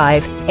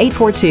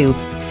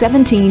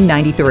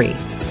 605-842-1793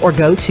 or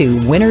go to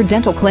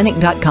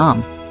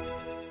winterdentalclinic.com.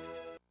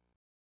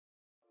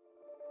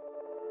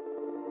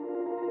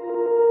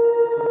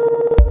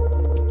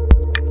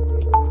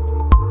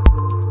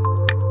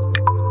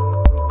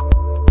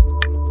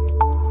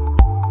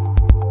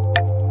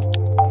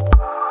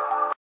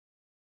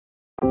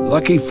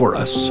 Lucky for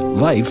us,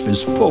 life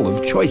is full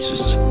of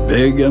choices,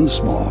 big and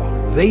small.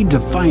 They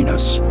define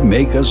us,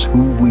 make us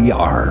who we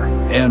are.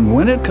 And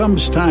when it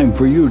comes time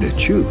for you to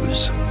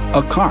choose,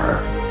 a car,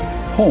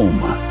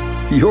 home,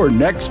 your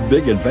next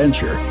big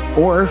adventure,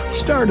 or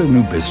start a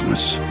new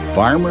business,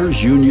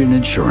 Farmers Union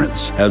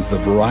Insurance has the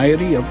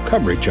variety of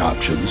coverage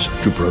options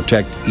to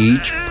protect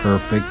each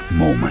perfect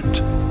moment.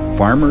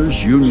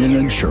 Farmers Union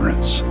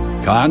Insurance.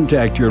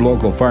 Contact your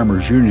local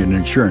Farmers Union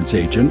Insurance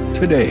agent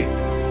today.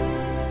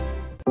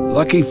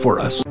 Lucky for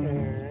us.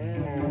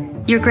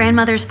 Your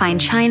grandmother's fine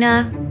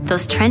china,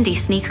 those trendy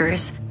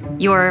sneakers,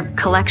 your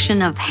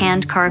collection of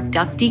hand-carved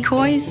duck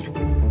decoys.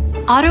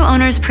 Auto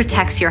Owners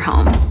protects your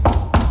home.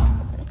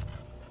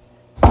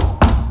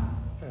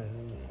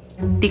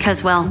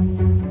 Because, well,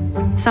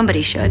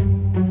 somebody should.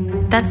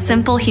 That's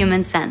simple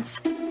human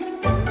sense.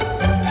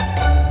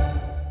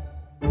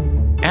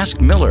 Ask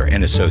Miller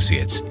and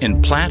Associates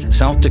in Platte,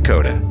 South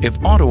Dakota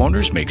if auto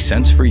owners make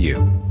sense for you.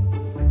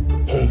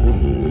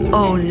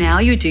 Oh, now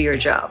you do your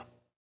job.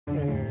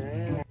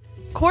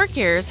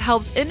 CoreCares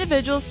helps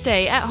individuals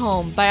stay at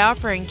home by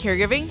offering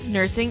caregiving,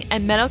 nursing,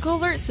 and medical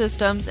alert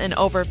systems in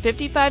over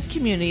 55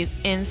 communities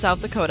in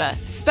South Dakota.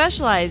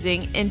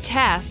 Specializing in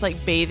tasks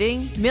like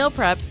bathing, meal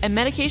prep, and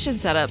medication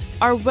setups,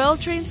 our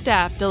well-trained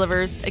staff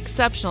delivers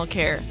exceptional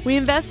care. We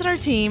invest in our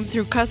team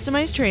through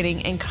customized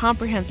training and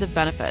comprehensive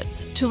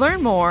benefits. To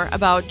learn more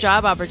about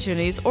job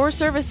opportunities or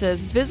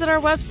services, visit our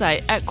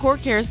website at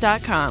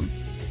corecares.com.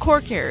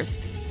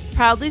 CoreCares,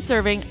 proudly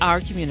serving our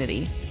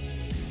community.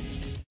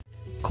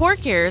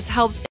 CoreCares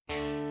helps.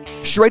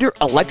 Schrader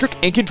Electric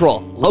and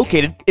Control,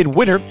 located in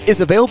Winter,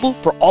 is available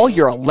for all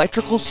your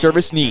electrical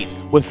service needs.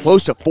 With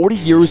close to 40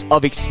 years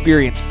of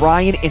experience,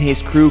 Brian and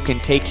his crew can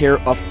take care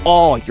of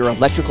all your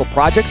electrical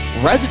projects,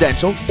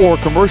 residential or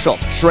commercial.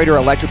 Schrader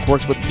Electric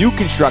works with new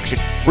construction,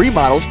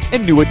 remodels,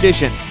 and new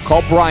additions.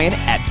 Call Brian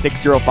at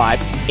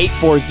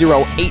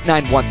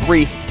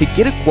 605-840-8913 to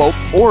get a quote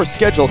or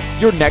schedule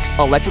your next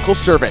electrical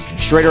service.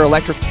 Schrader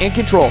Electric and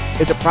Control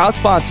is a proud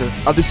sponsor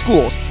of the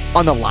schools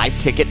on the Live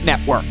Ticket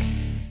Network.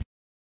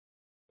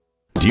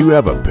 Do you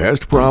have a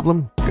pest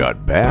problem?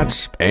 Got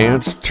bats,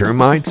 ants,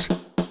 termites?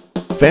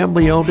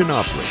 Family owned and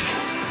operated.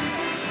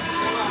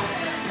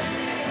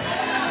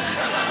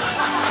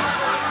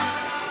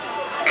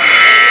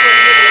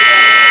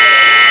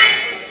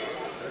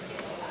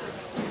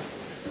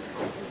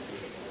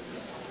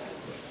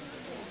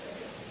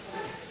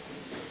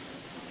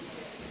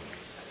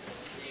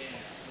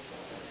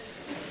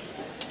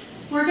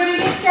 We're going to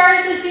get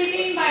started this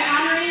evening by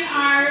honoring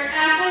our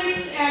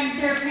athletes and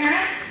their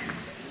parents.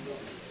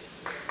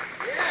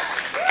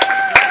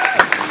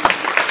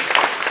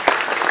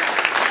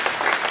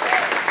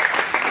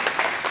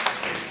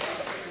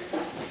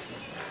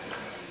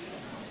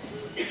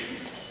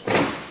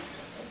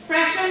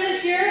 Freshman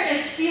this year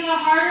is Tila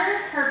Harder.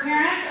 Her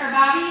parents are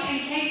Bobby and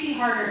Casey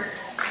Harder.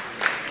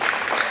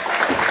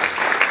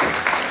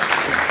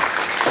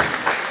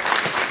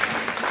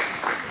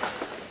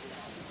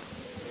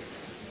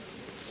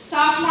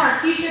 Sophomore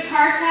Keisha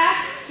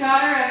Kartak,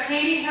 daughter of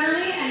Katie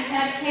Hurley and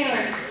Ted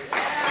Taylor.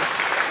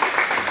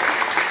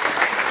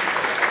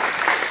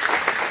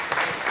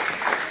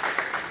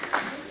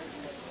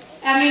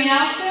 Emmy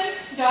Nelson,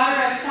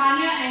 daughter of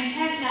Sonia and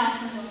Kent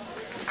Nelson.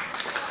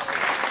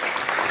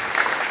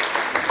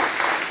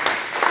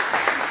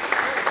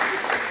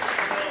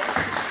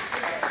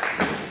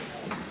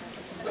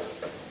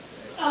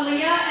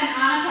 Aaliyah and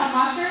Annika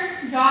Musser,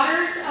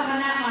 daughters of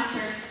Annette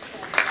Musser.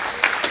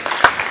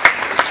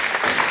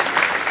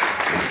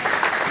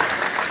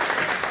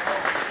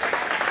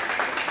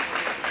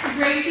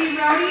 Gracie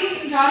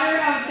Rhodey, daughter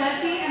of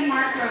Betsy and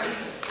Mark Rhodey.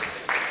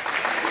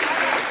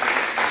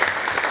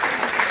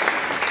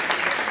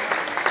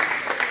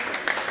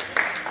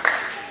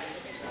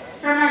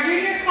 From our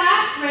junior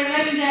class,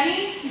 Raylyn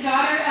Denny,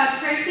 daughter of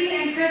Tracy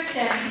and Chris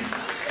Denny.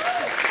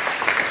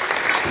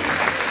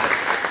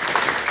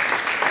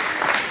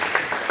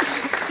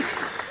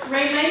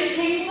 Raylyn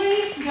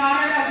Kingsley,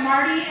 daughter of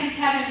Marty and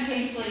Kevin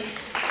Kingsley.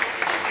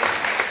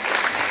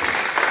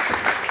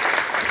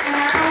 And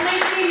our only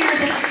senior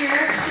this year,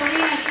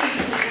 Shalina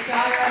Kingsley,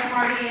 daughter of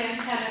Marty and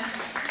Kevin.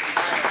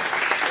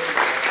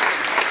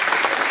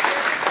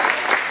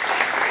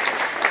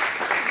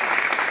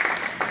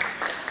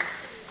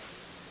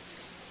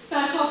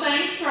 Special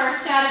thanks to our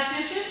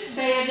statisticians,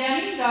 Bea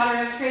Denny,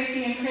 daughter of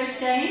Tracy and Chris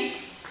Denny.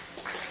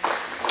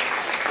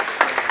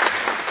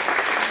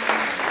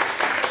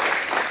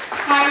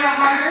 Kyra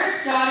Harder,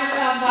 daughter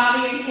of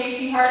Bobby and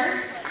Casey Harder.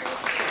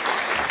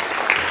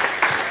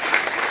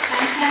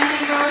 And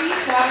Kenley Rhodey,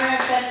 daughter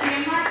of Betsy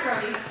and Mark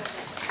Rhodey.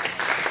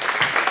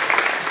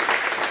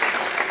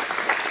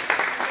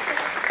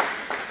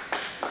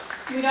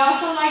 We'd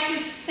also like to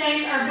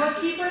thank our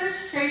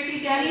bookkeepers,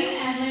 Tracy Denny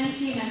and Lynn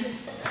Tiemann.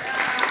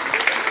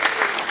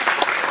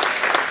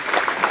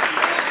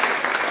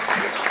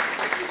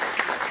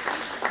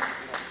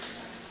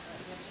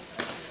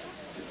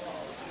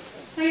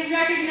 Please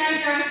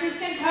recognize our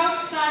assistant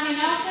coach, Sonia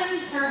Nelson,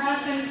 her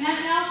husband,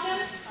 Kent Nelson,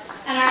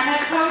 and our head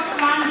coach,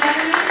 Ron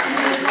Deverman, and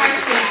his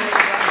wife, Janet.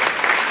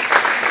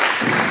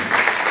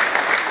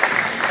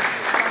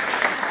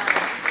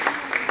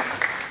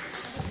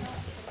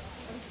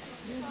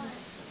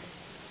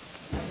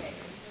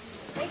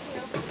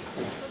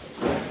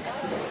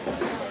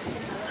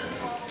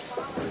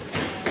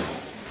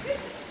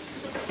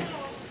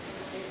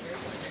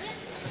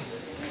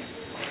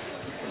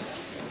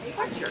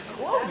 Put your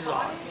clothes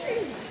on.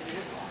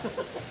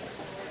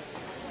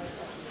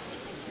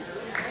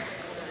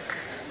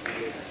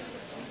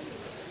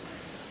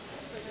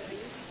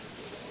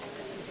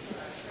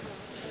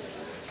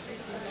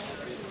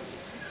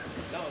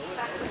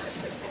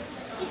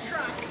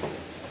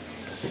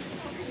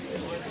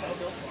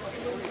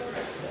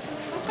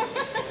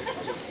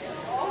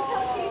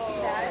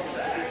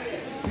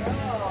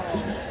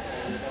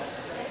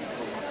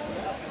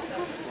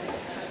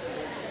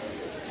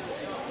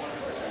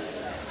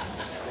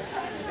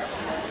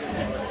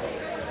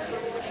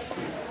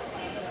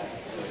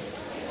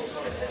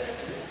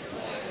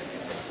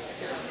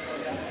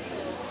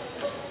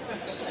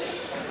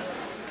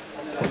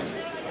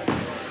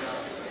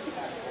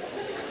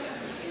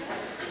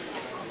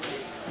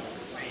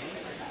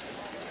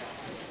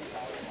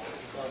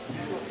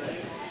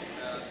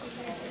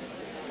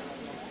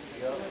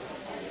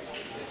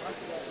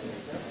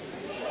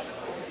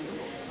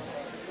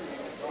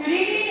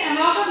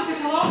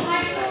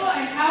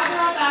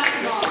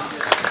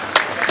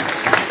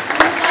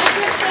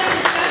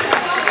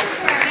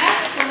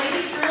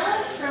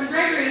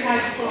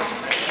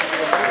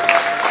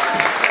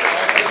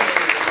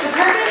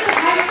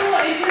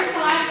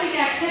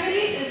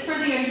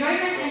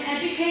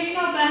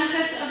 educational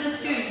benefits of the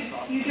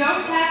students. You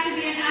don't have to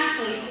be an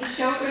athlete to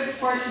show good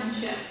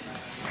sportsmanship.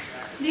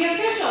 The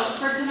officials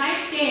for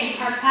tonight's game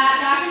are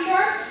Pat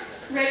Dockendorf,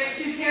 Rich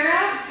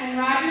Sutera, and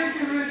Roger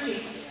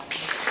Derucci.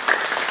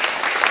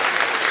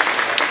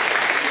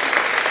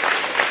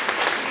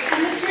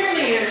 And the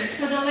cheerleaders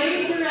for the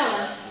Lady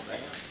Gorillas: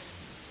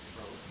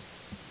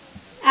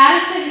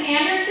 Addison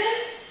Anderson,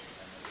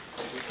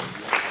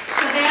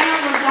 Savannah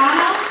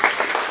Lozano,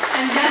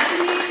 and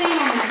Destiny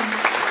Singleman.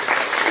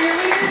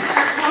 Cheerleaders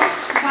are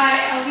coached by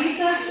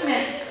Elisa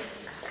Schmitz.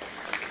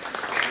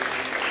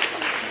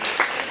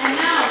 And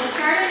now, the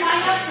starting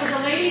lineup for the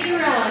Lady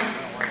Gorillas.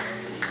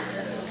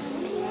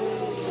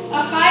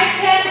 A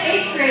 5'10"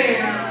 8th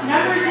grader,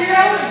 number 0,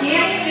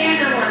 Danny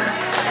Vanderwerf.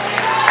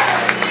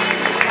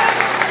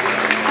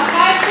 A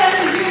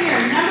 5'7" junior,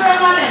 number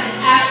 11,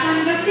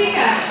 Ashlyn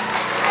Basica.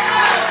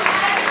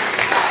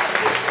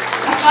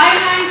 A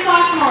 5'9"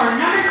 sophomore,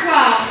 number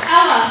 12,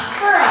 Ella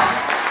Spurl.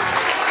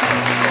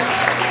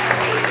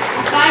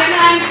 A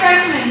 5'9"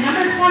 freshman,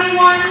 number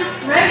 21,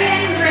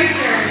 Reagan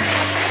Gracer.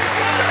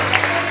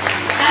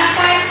 And a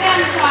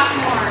 5'10"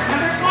 sophomore,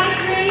 number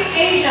 23,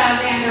 Asia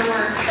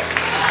Vanderwerf.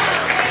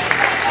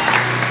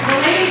 The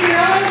Lady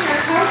Gorillas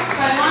are coached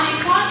by Lonnie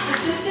Plunk,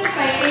 assisted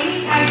by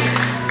Amy Kaiser.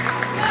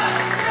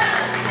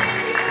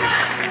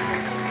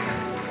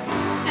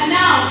 And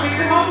now for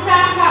your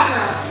hometown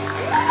Cowgirls.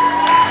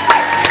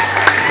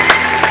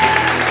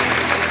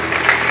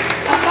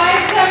 A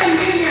 5'7"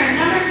 junior,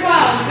 number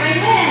 12,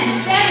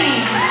 Raylyn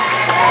Denny.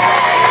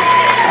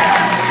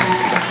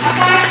 A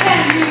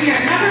 5'10" junior,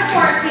 number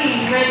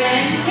 14,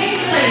 Raylyn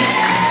Kingsley.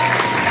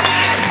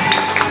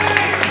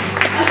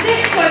 A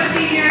 6-foot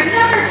senior,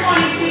 number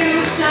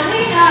 22,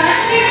 Shalina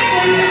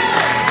Kingsley.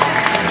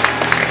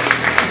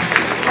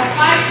 A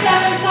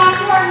 5'7"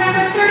 sophomore,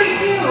 number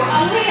 32,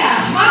 Aaliyah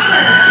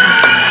Musser.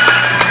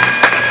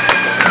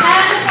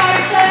 And a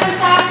 5'7"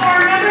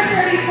 sophomore, number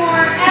 34,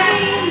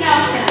 Emmy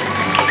Nelson.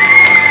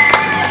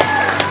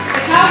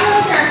 The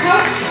Cowgirls are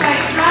coached by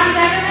Ron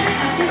Deverman,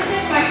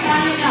 assisted by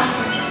Sonia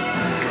Nelson.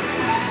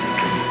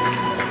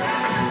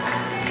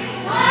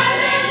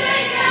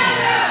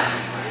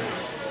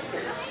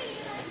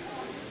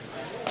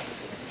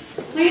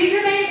 Please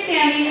remain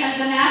standing as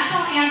the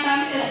national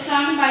anthem is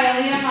sung by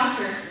Aaliyah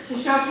Musser. To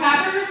show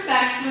proper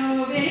respect,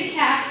 remove any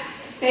caps,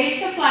 face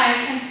the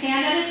flag, and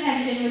stand at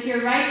attention with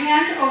your right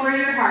hand over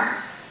your heart.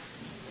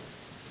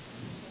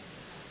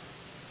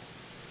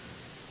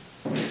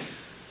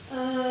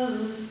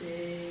 Oh,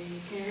 say,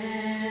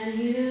 can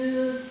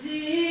you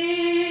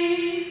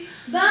see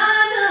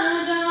by the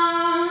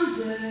dawn's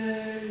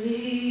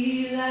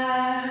early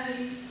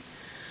light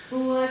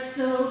what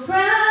so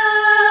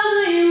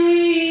proudly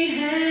we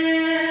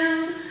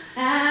hailed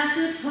at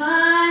the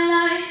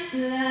twilight's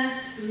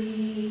last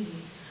gleam,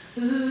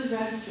 whose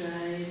dark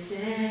stripes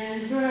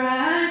and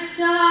bright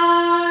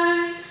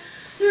stars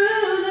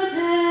through the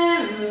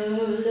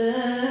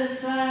perilous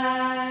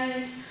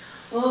fight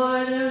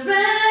o'er the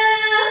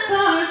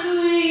ramparts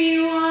we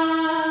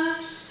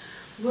watched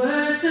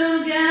were so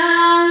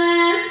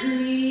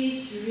gallantly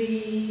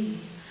streamed,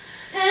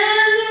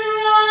 and the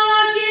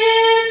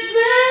rocket's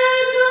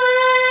red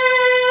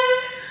glare,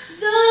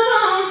 the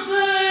bombs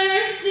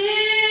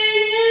bursting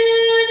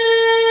in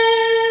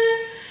air,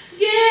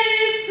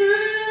 gave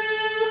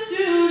proof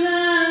through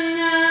the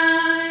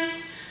night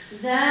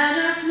that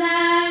our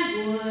flag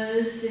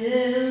was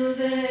still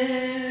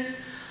there.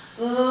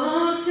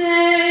 Oh,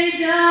 say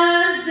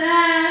does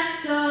that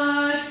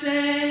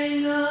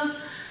star-spangled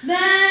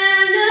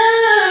banner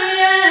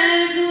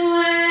yet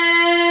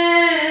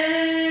wave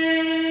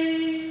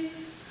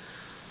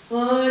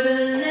o'er the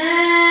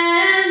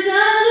land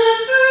of the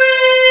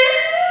free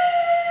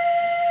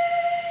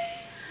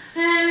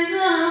and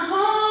the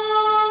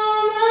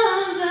home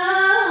of the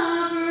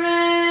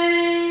brave?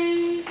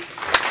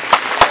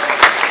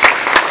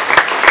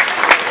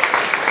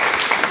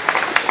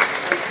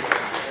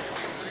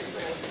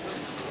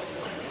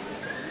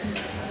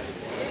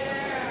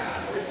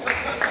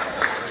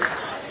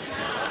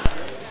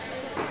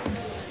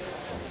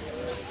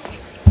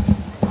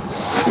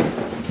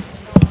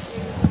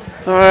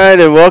 All right,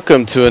 and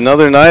welcome to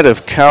another night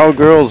of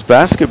Cowgirls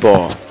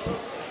basketball.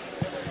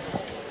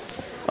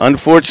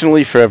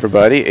 Unfortunately for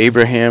everybody,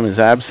 Abraham is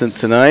absent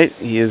tonight.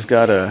 He has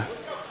got a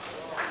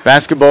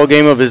basketball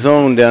game of his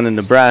own down in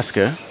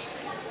Nebraska.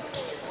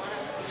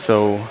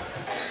 So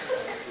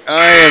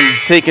I am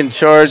taking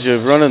charge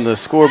of running the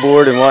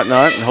scoreboard and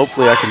whatnot, and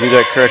hopefully I can do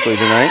that correctly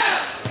tonight.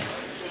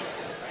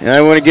 And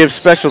I want to give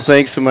special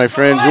thanks to my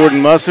friend Jordan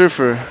Musser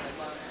for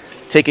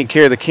taking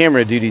care of the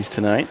camera duties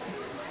tonight.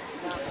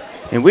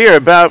 And we are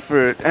about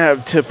to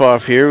have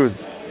tip-off here with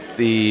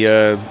the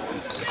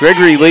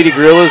Gregory Lady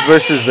Gorillas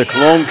versus the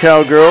Colome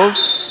Cowgirls.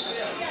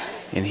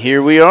 And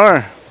here we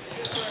are.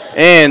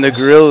 And the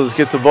Gorillas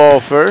get the ball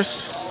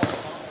first.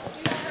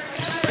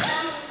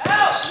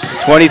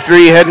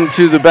 23 heading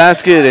to the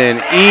basket, and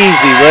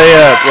easy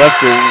layup,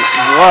 left her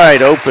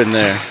wide open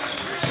there.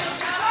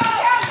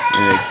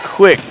 And a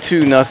quick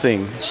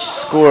 2-0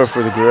 score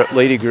for the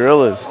Lady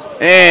Gorillas.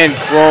 And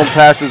Colome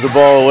passes the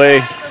ball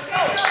away.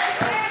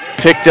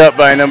 Picked up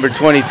by number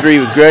 23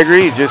 with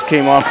Gregory. He just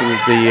came off the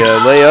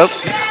layup.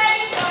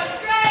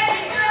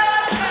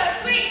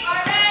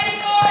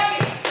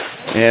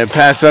 And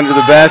pass under the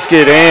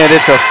basket, and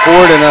it's a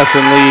 4-0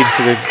 lead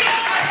for the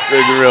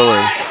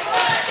Gorillas.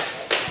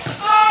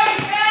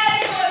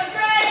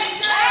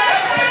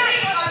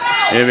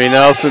 Amy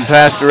Nelson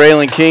pass to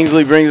Raylan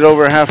Kingsley, brings it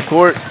over half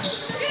court.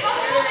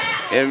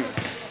 And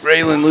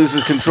Raylan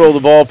loses control of the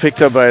ball,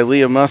 picked up by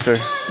Aaliyah Musser.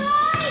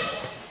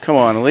 Come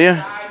on,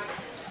 Aaliyah.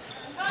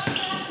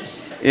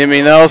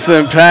 Amy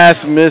Nelson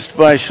pass missed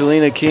by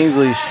Shalina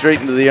Kingsley, straight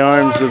into the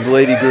arms of the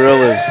Lady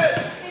Gorillas.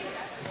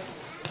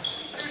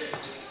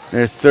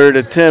 Their third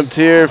attempt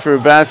here for a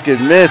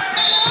basket miss,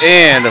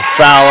 and a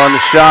foul on the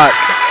shot.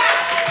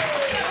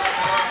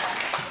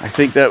 I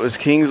think that was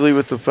Kingsley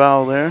with the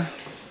foul there.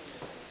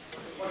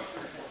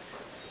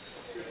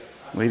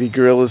 Lady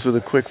Gorillas with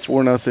a quick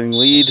 4-0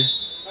 lead.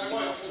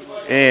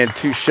 And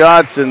 2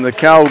 shots, and the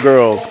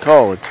Cowgirls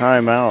call a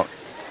timeout.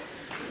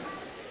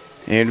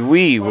 And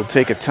we will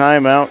take a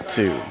timeout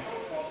too.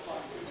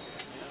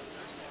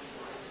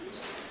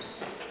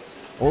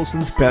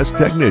 Olson's Pest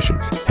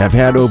Technicians have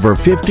had over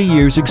 50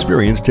 years'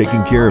 experience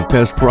taking care of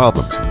pest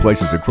problems in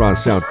places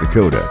across South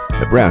Dakota,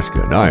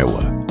 Nebraska, and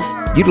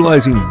Iowa.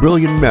 Utilizing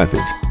brilliant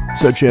methods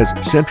such as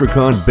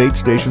Centricon bait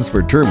stations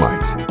for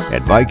termites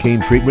and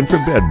Vicane treatment for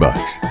bed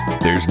bugs.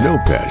 There's no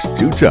pest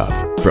too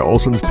tough for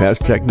Olson's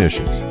Pest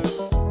Technicians.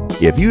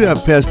 If you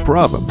have pest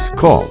problems,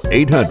 call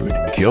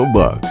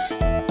 800-KILL-BUGS.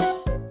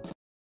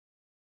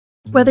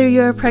 Whether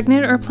you are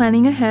pregnant or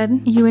planning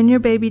ahead, you and your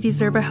baby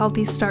deserve a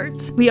healthy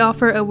start. We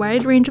offer a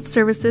wide range of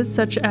services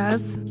such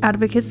as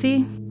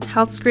advocacy,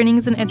 health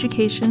screenings and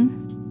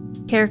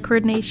education, care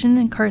coordination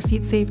and car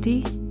seat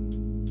safety,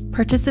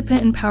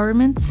 participant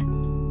empowerment,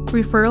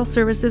 referral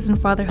services, and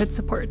fatherhood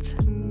support.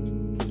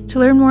 To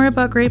learn more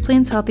about Great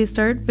Plains Healthy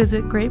Start,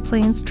 visit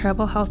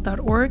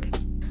greatplainstravelhealth.org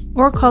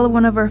or call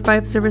one of our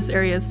 5 service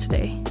areas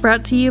today.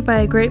 Brought to you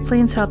by Great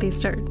Plains Healthy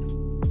Start,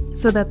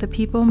 so that the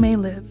people may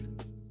live.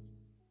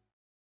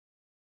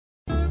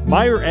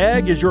 Meyer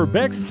Ag is your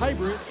Beck's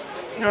hybrid.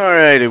 All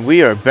right, and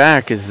we are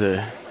back as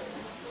the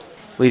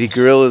Lady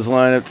Gorillas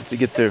line up to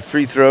get their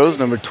free throws.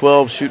 Number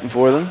 12 shooting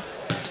for them.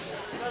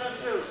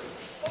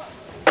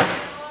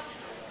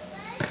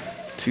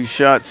 2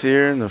 shots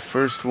here, and the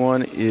first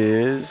one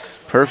is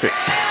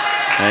perfect.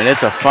 And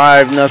it's a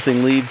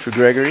 5-0 lead for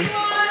Gregory.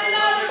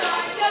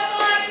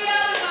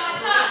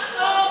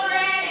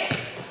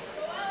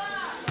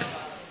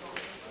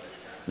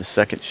 The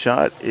second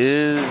shot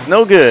is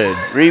no good.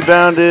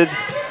 Rebounded.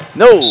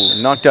 No,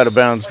 knocked out of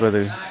bounds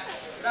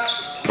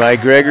by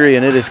Gregory,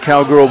 and it is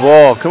Cowgirl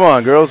ball. Come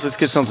on, girls, let's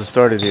get something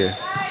started here.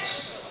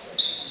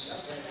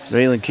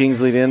 Raylan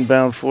Kingsley to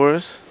inbound for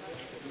us.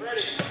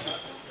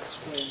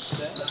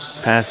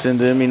 Pass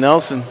into Emmy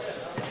Nelson.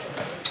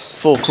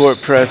 Full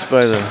court press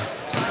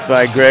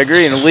by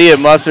Gregory, and Aaliyah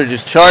Musser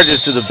just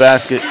charges to the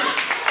basket.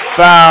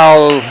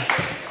 Foul,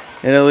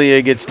 and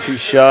Aaliyah gets 2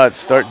 shots,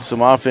 starting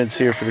some offense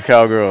here for the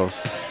Cowgirls.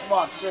 Come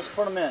on, sis,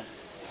 put them in.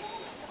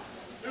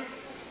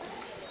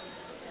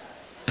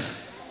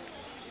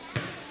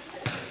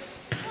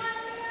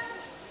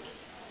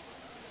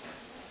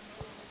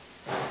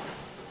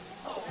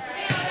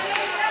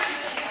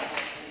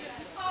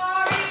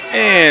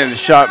 And the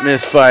shot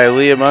missed by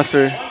Aaliyah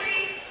Musser.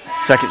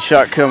 Second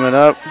shot coming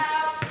up.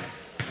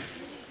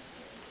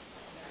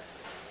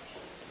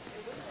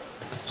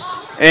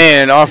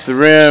 And off the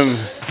rim,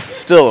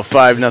 still a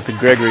 5-0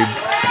 Gregory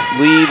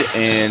lead,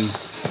 and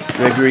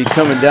Gregory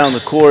coming down the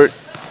court.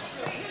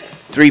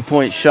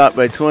 3-point shot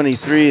by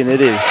 23, and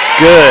it is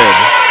good.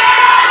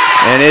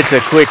 And it's a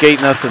quick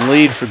 8-0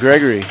 lead for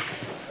Gregory.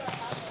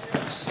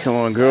 Come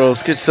on,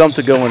 girls, get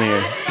something going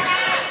here.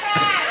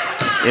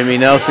 Emmy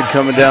Nelson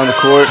coming down the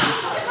court.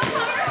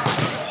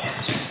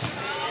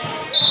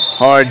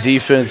 Hard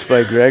defense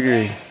by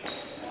Gregory.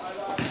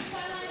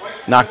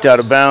 Knocked out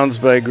of bounds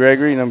by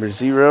Gregory, number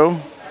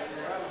 0.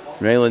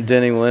 Raylan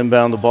Denning will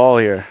inbound the ball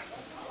here.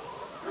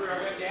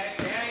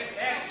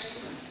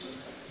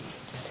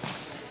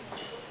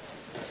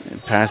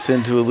 And pass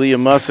into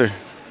Aaliyah Musser.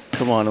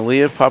 Come on,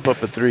 Aaliyah, pop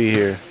up a 3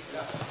 here.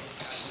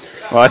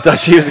 Well, I thought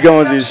she was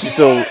going to. She's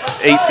still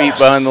 8 feet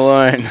behind the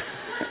line.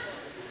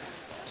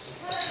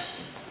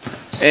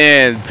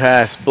 And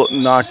pass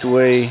knocked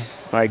away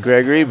by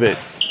Gregory, but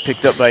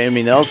picked up by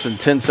Emmy Nelson.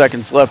 10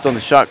 seconds left on the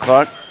shot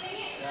clock.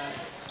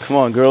 Come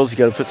on, girls, you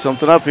got to put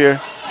something up here.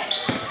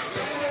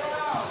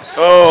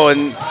 Oh,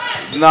 and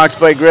knocked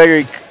by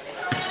Gregory.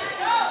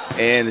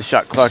 And the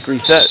shot clock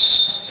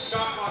resets.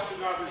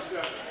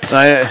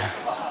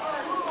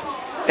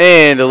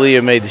 And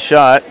Aaliyah made the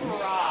shot.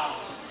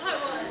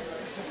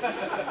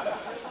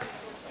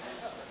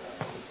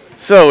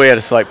 So we had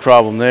a slight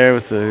problem there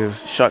with the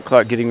shot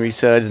clock getting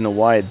reset. I didn't know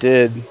why it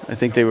did. I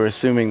think they were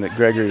assuming that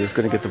Gregory was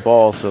going to get the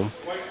ball. So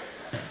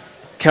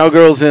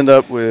Cowgirls end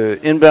up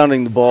with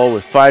inbounding the ball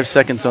with 5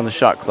 seconds on the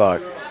shot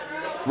clock,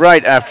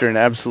 right after an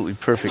absolutely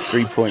perfect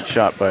 3-point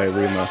shot by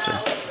Aaliyah Musser.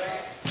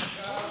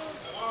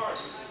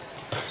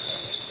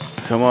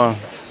 Come on.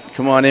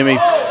 Come on, Emmy.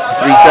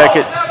 3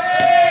 seconds.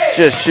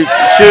 Just shoot,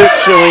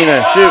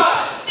 Shalina, shoot.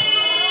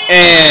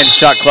 And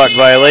shot clock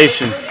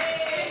violation.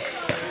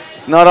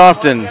 It's not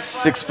often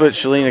 6-foot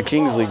Shalina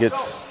Kingsley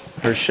gets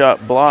her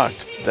shot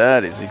blocked.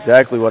 That is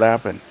exactly what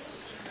happened.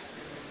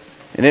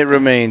 And it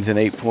remains an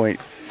 8-point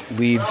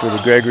lead for the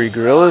Gregory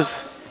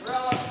Gorillas.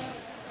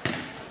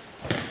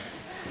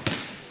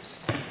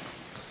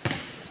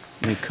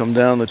 They come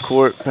down the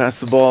court, pass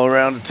the ball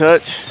around a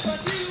touch.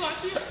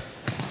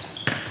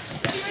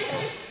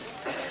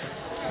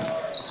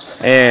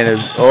 And,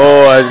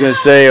 I was going to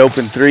say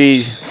open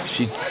three.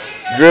 She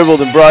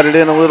dribbled and brought it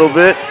in a little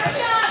bit.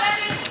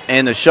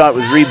 And the shot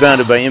was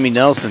rebounded by Emmy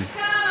Nelson.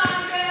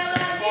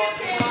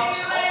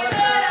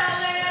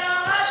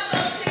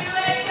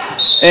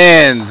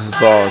 And the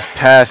ball is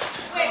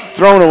passed,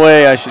 thrown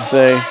away, I should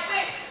say.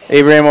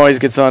 Abraham always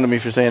gets on to me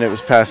for saying it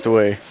was passed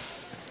away.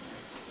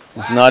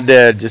 It's not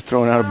dead, just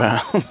thrown out of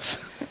bounds.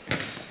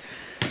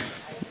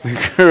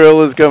 The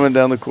Gorillas coming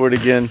down the court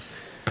again.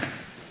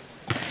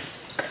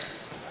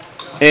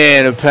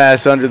 And a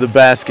pass under the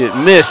basket,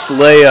 missed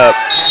layup,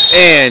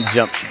 and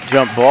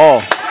jump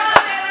ball.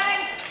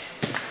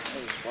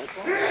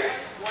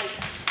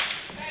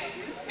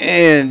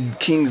 And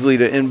Kingsley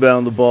to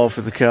inbound the ball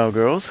for the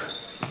Cowgirls.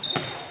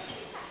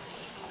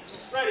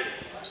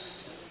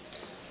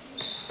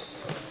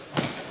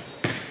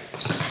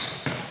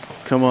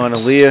 Come on,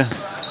 Aaliyah.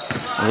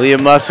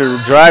 Aaliyah Musser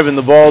driving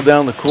the ball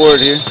down the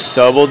court here.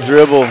 Double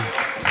dribble.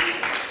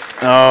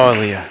 Oh,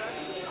 Aaliyah.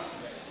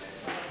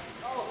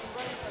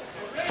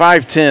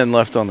 5:10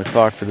 left on the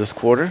clock for this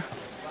quarter.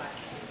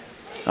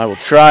 I will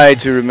try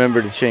to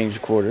remember to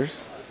change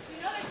quarters.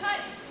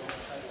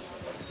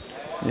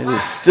 It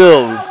is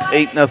still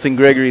 8-0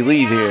 Gregory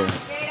lead here.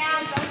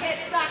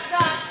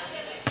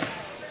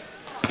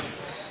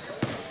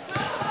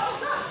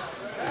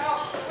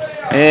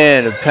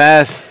 And a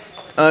pass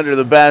under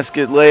the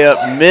basket,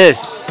 layup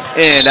missed,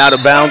 and out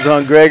of bounds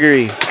on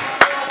Gregory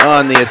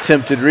on the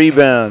attempted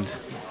rebound.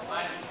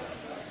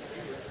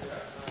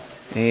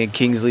 And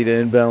Kingsley to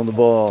inbound the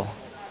ball.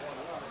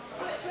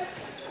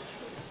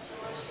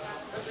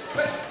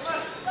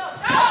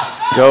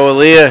 Go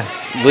Aaliyah.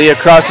 Aaliyah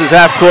crosses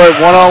half court,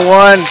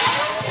 one-on-one.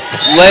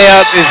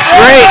 Layup is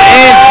great,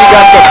 and she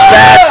got the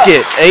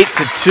basket.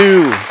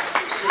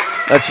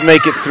 8-2. Let's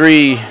make it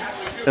 3.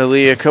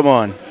 Aaliyah, come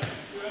on.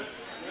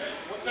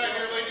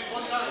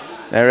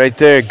 That right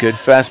there, good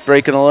fast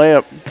break and a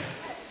layup.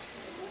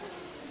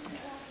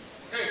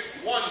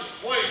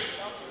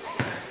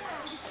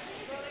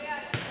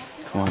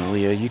 Come on,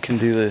 Aaliyah, you can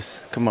do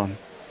this. Come on.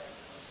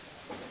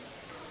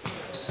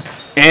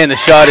 And the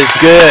shot is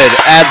good.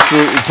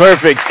 Absolutely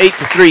perfect.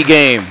 8-3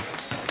 game.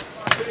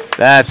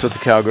 That's what the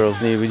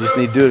Cowgirls need. We just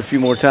need to do it a few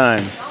more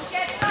times.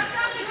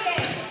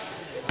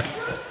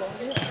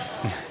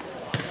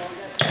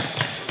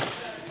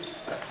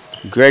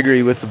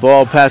 Gregory with the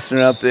ball, passing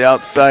it up the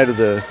outside of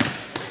the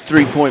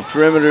three-point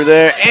perimeter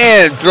there,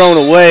 and thrown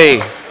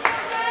away.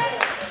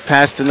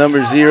 Pass to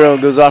number 0,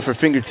 goes off her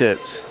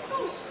fingertips.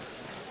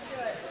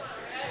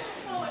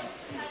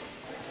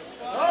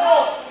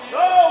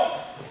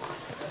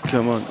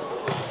 Come on.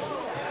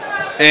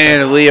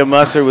 And Aaliyah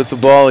Musser with the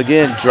ball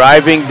again,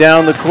 driving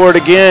down the court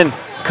again.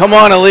 Come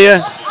on,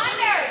 Aaliyah.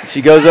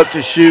 She goes up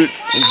to shoot.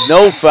 There's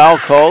no foul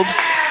called.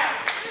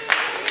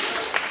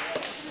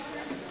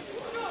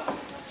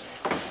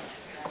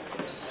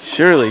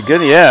 Surely,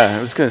 good, yeah,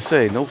 I was going to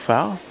say, no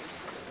foul.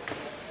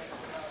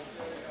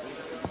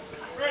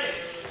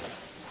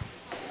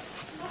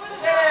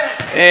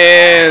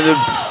 And the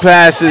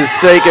pass is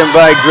taken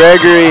by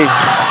Gregory.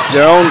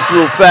 Their own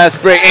little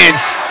fast break, and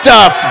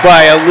stuffed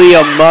by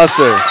Aaliyah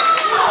Musser.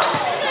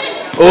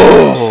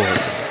 Oh.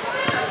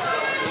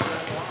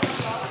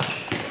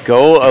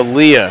 Go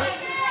Aaliyah.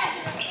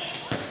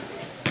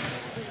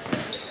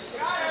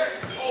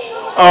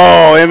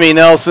 Oh, Emmy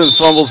Nelson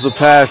fumbles the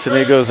pass, and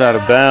it goes out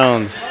of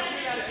bounds.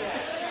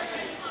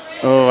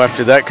 Oh,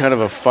 after that kind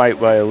of a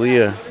fight by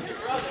Aaliyah.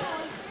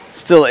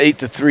 Still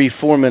 8-3,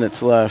 4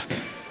 minutes left.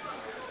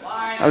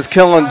 I was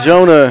calling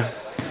Jonah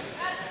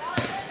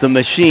the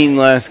machine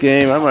last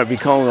game. I might be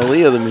calling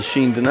Aaliyah the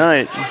machine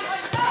tonight.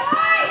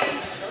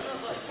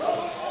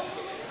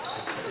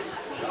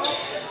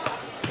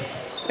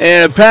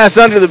 And a pass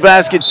under the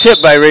basket,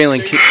 tipped by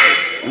Raylan.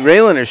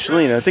 Raylan or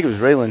Shalina? I think it was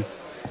Raylan.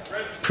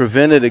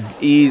 Prevented an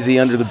easy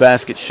under the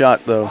basket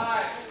shot, though.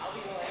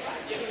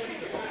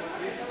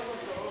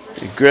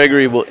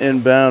 Gregory will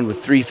inbound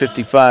with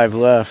 3:55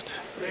 left.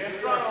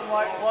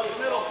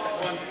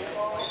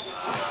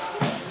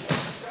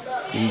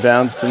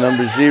 Inbounds to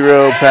number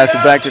 0, pass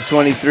it back to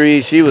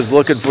 23. She was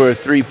looking for a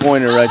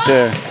three-pointer right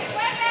there.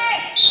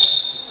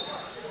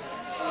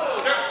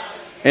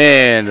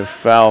 And a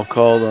foul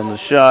called on the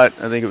shot.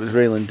 I think it was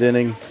Raylan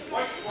Denning.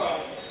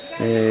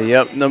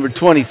 Yep, number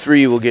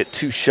 23 will get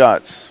 2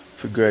 shots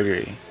for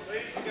Gregory.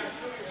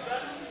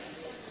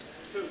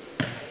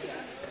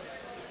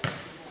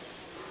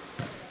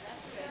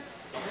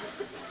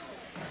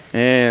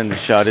 And the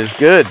shot is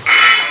good.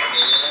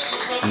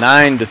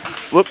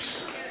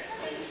 9-3.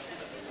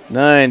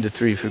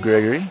 9-3 for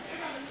Gregory.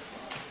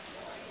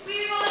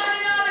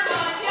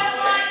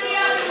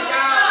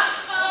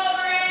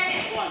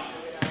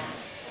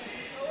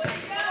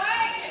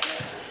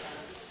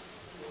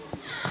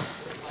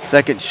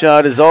 Second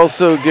shot is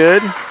also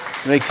good.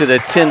 Makes it a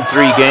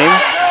 10-3 game.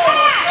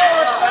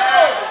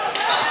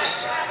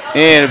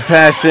 And a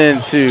pass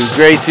into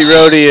Gracie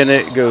Rohde, and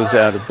it goes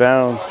out of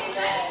bounds.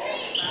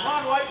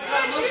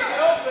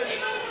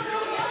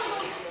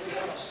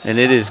 And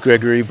it is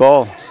Gregory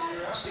ball.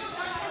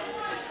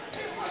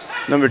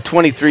 Number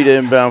 23 to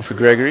inbound for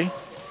Gregory.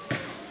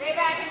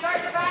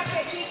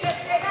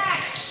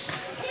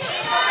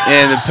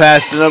 And the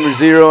pass to number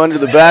 0 under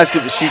the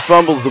basket, but she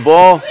fumbles the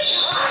ball.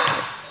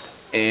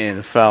 And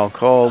a foul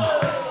called.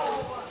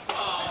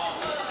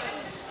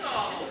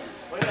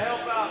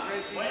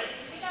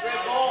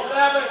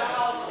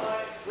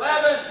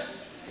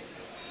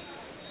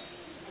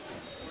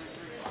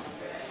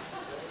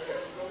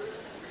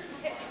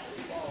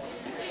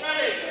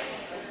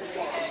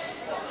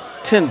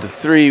 Ten to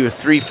 3 with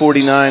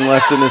 3:49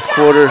 left in this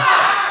quarter.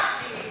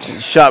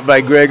 Shot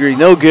by Gregory,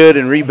 no good,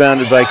 and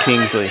rebounded by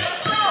Kingsley.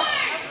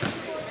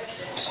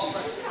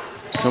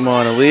 Come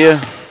on,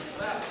 Aaliyah.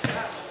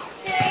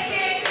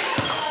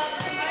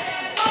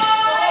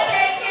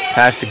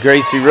 Pass to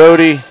Gracie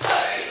Rohde.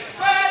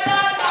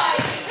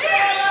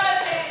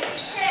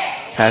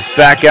 Pass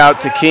back out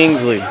to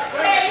Kingsley.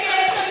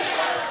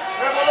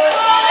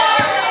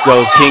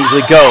 Go,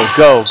 Kingsley, go,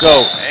 go,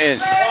 go.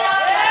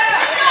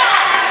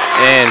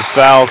 And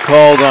foul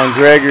called on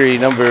Gregory,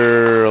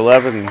 number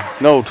 11.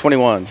 No,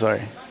 21,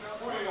 sorry.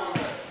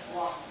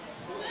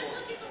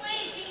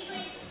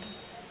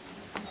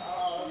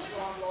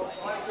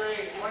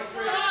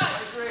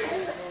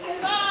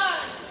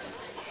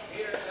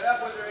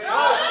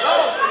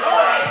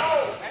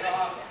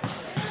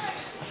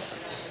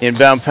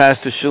 Inbound pass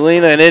to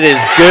Shalina, and it is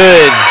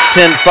good.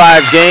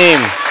 10-5 game.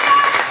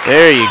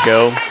 There you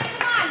go.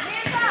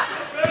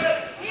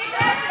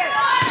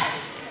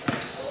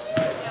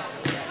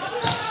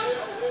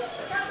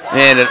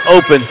 And an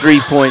open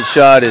three-point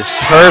shot is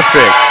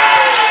perfect.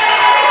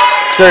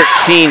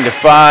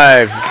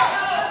 13-5.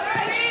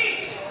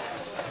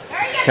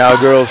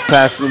 Cowgirls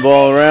passing the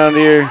ball around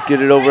here. Get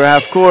it over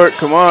half court.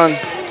 Come on.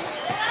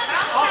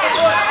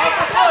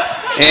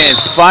 And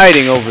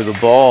fighting over the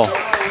ball.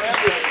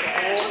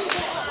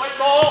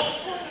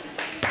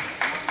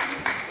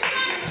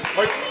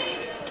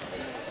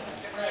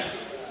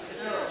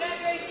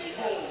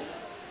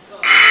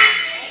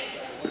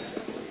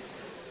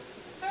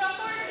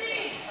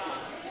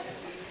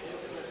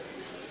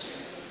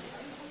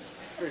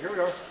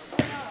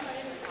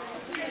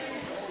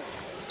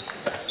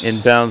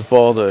 Inbounds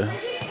ball to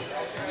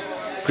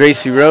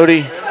Gracie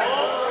Rohde.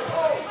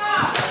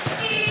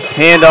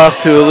 Handoff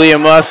to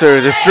Aaliyah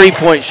Musser. The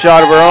three-point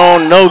shot of her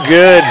own, no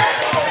good.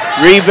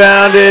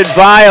 Rebounded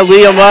by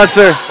Aaliyah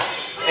Musser.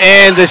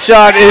 And the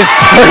shot is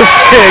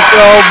perfect.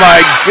 Oh my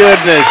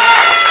goodness.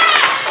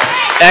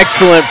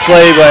 Excellent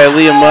play by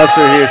Aaliyah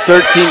Musser here.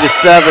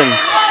 13-7.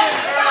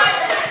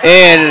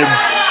 And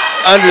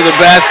under the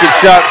basket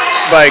shot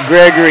by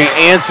Gregory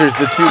answers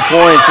the 2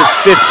 points. It's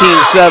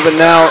 15-7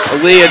 now.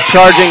 Aaliyah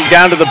charging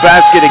down to the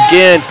basket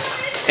again.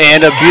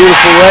 And a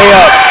beautiful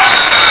layup.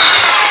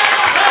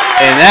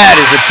 And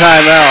that is a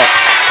timeout.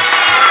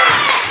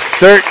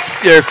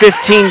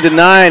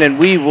 15-9, and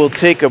we will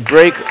take a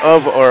break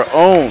of our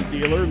own.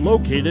 Dealer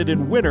located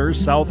in Winters,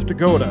 South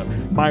Dakota.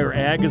 Meyer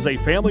Ag is a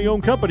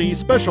family-owned company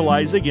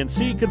specializing in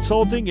seed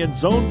consulting and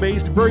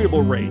zone-based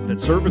variable rate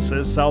that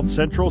services South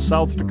Central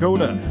South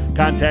Dakota.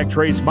 Contact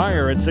Trace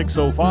Meyer at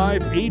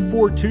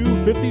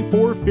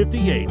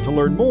 605-842-5458 to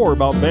learn more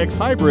about Beck's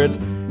hybrids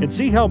and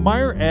see how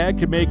Meyer Ag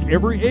can make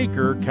every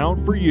acre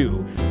count for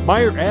you.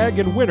 Meyer Ag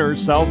in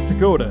Winters, South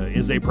Dakota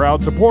is a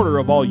proud supporter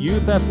of all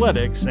youth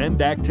athletics and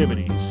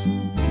activities.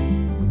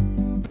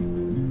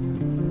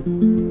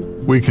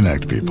 We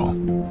connect people.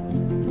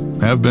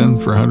 Have been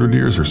for 100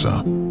 years or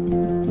so.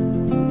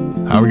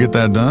 How we get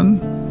that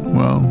done?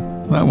 Well,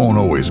 that won't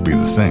always be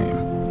the same.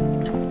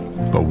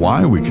 But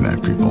why we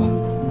connect people?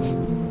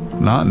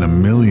 Not in a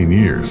million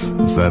years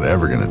is that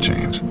ever going to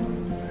change.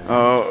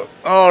 Oh,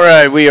 all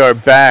right, we are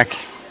back.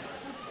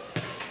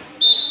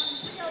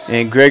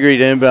 And Gregory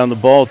to inbound the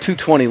ball.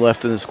 2:20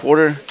 left in this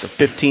quarter. It's a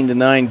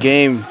 15-9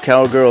 game.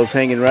 Cowgirls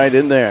hanging right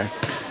in there.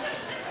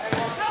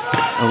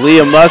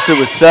 Aaliyah Musser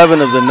with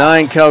 7 of the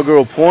 9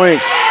 Cowgirl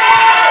points.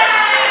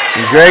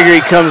 And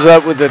Gregory comes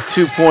up with a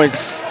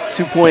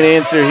 2-point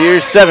answer here.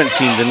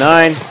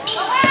 17-9.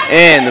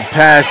 And the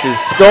pass is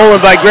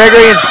stolen by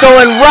Gregory and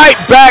stolen right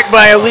back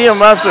by Aaliyah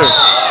Musser.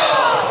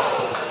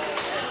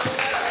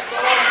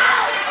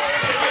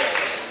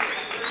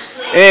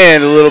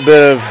 And a little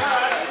bit of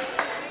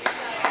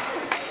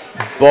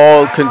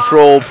ball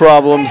control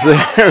problems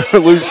there.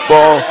 Loose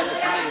ball.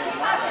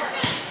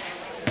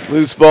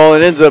 Loose ball,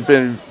 and ends up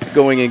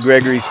going in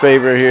Gregory's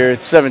favor here.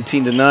 It's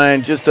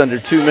 17-9, just under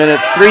 2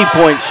 minutes.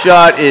 3-point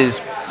shot is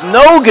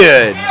no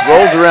good.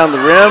 Rolls around the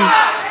rim.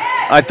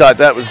 I thought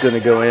that was going to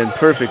go in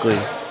perfectly.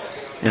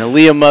 And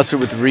Aaliyah Musser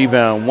with the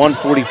rebound.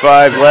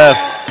 1:45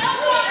 left.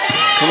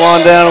 Come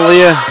on down,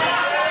 Aaliyah.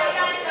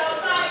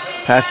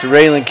 Pass to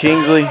Raylan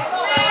Kingsley.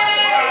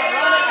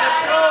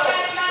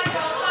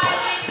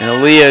 And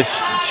Aaliyah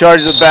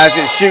charges the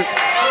basket, shoot.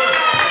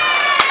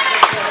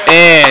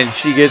 And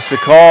she gets the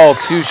call,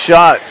 2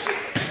 shots.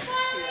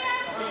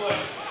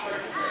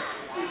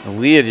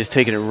 Aaliyah just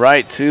taking it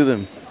right to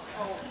them.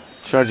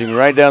 Charging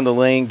right down the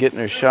lane, getting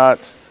her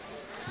shots.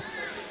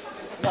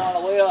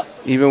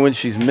 Even when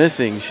she's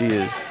missing, she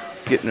is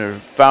getting her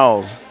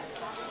fouls.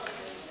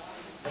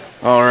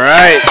 All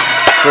right,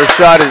 first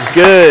shot is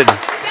good.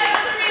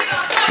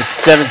 It's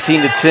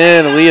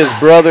 17-10. Aaliyah's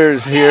brother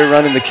is here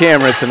running the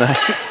camera tonight.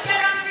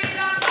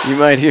 You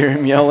might hear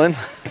him yelling.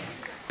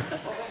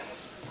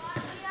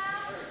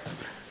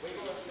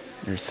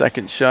 Your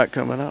second shot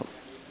coming up.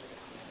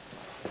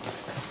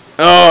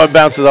 Oh, it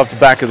bounces off the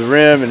back of the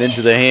rim and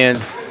into the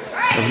hands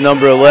of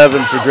number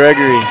 11 for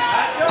Gregory.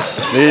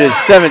 It is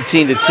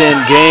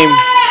 17-10 game.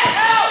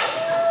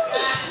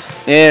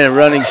 And a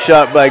running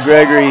shot by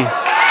Gregory.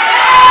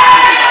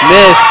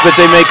 Missed, but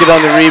they make it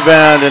on the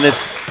rebound, and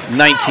it's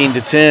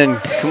 19-10.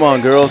 Come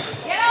on,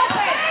 girls.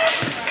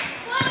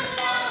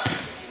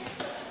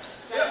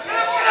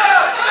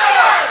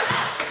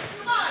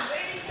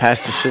 Pass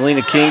to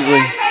Shalina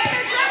Kingsley.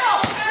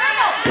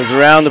 Goes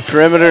around the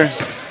perimeter,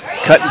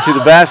 cutting to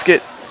the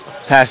basket.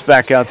 Pass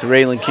back out to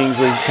Raylan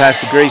Kingsley. Pass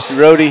to Gracie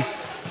Rohde.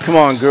 Come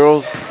on,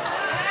 girls.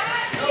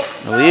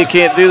 Aaliyah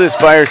can't do this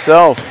by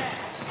herself.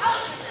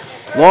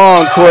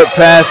 Long court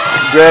pass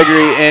to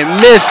Gregory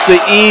and missed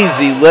the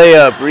easy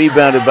layup.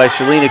 Rebounded by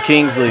Shalina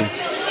Kingsley.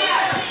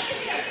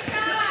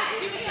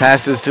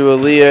 Passes to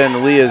Aaliyah, and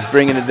Aaliyah is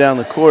bringing it down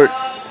the court.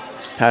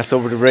 Pass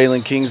over to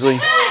Raylan Kingsley.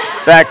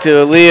 Back to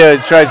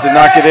Aaliyah, tries to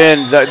knock it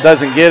in,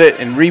 doesn't get it,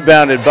 and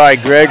rebounded by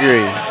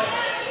Gregory.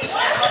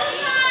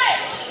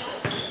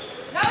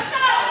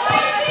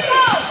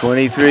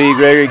 23,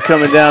 Gregory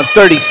coming down,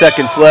 30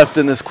 seconds left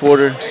in this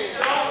quarter.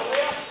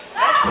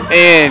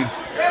 And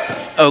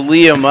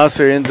Aaliyah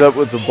Musser ends up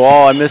with the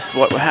ball. I missed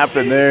what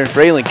happened there.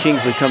 Raylan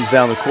Kingsley comes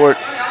down the court.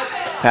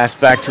 Pass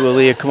back to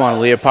Aaliyah. Come on,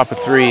 Aaliyah, pop a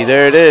 3.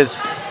 There it is.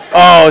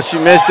 Oh, she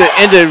missed it.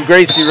 Into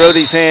Gracie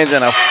Rohde's hands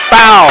and a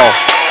foul.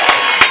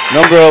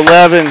 Number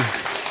 11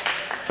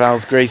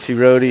 fouls Gracie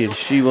Rohde, and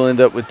she will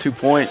end up with 2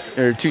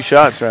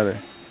 shots rather.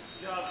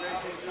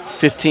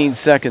 15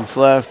 seconds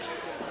left.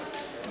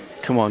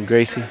 Come on,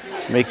 Gracie.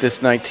 Make this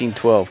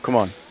 19-12. Come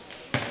on.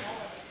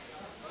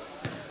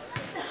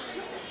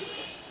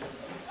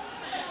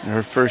 And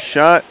her first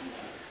shot.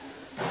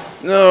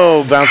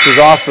 No, bounces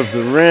off of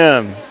the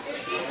rim.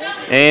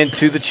 And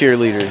to the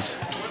cheerleaders.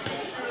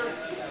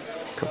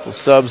 Couple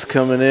subs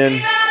coming in.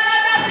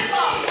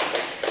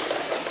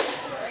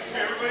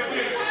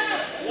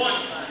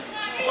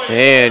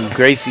 And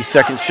Gracie's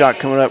second shot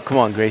coming up. Come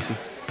on, Gracie.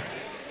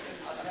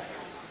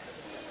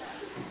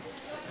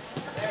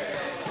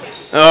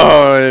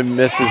 Oh, it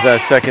misses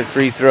that second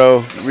free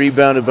throw.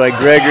 Rebounded by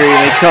Gregory,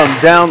 and they come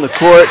down the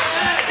court.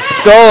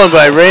 Stolen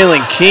by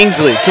Raylan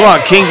Kingsley. Come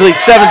on, Kingsley,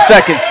 7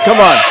 seconds. Come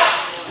on.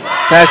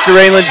 Pass to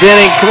Raylan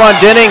Denning. Come on,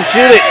 Denning,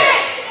 shoot it.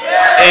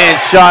 And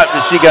shot,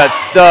 but she got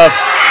stuffed.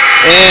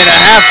 And a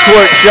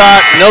half-court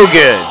shot, no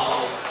good.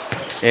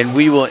 And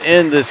we will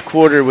end this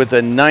quarter with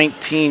a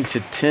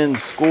 19-10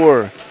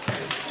 score.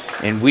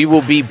 And we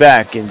will be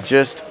back in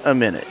just a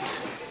minute.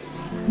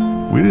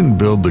 We didn't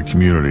build the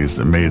communities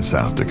that made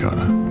South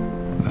Dakota.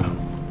 No.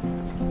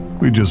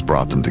 We just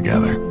brought them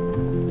together.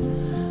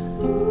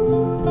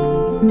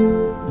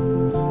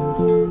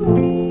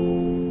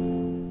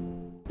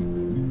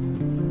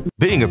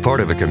 Being a part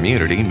of a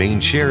community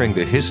means sharing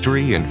the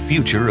history and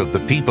future of the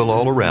people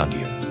all around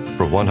you.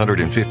 For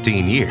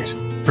 115 years,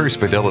 First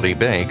Fidelity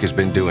Bank has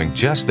been doing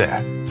just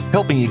that,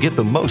 helping you get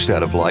the most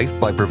out of life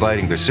by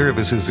providing the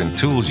services and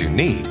tools you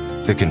need,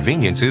 the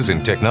conveniences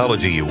and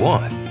technology you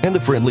want, and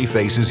the friendly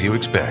faces you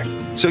expect.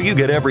 So you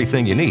get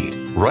everything you need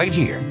right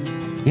here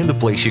in the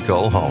place you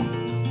call home.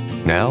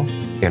 Now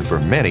and for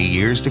many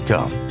years to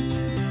come.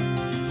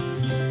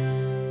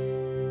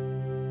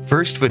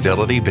 First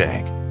Fidelity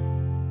Bank.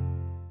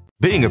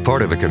 Being a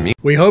part of a community.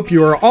 We hope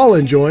you are all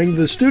enjoying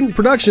the student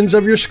productions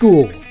of your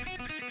school.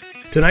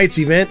 Tonight's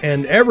event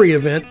and every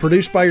event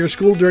produced by your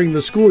school during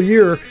the school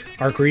year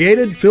are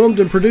created, filmed,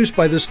 and produced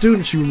by the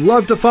students you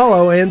love to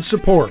follow and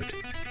support.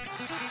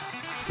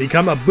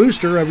 Become a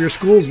booster of your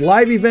school's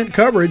live event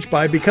coverage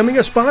by becoming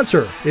a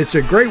sponsor. It's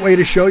a great way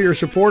to show your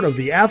support of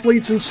the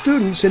athletes and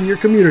students in your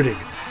community.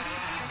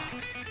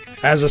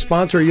 As a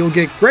sponsor, you'll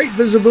get great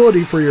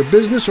visibility for your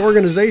business,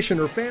 organization,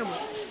 or family.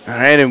 All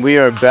right, and we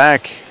are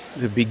back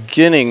at the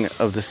beginning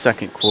of the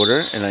second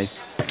quarter, and I'm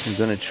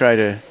going to try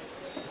to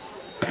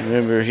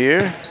remember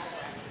here.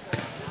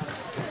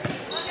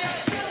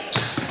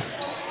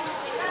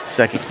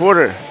 Second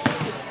quarter.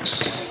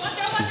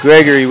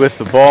 Gregory with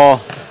the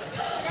ball.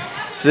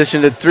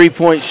 Positioned a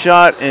three-point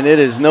shot, and it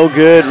is no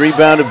good.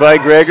 Rebounded by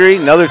Gregory.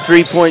 Another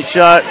three-point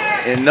shot,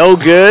 and no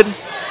good.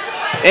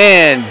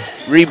 And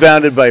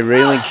rebounded by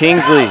Raylan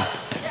Kingsley.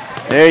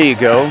 There you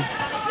go.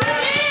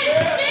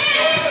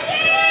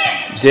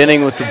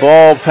 Denning with the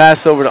ball.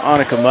 Pass over to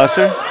Annika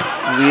Musser,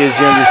 Leah's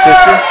younger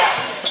sister.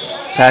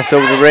 Pass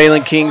over to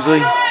Raylan Kingsley.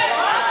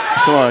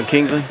 Come on,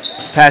 Kingsley.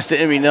 Pass to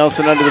Emmy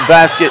Nelson under the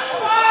basket.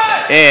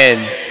 And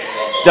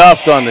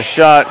stuffed on the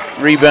shot.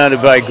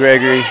 Rebounded by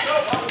Gregory.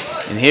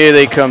 And here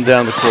they come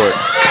down the court.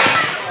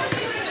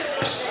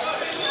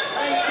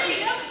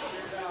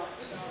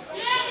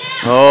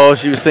 Oh,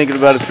 she was thinking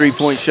about a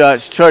three-point shot.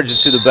 She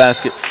charges to the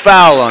basket.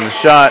 Foul on the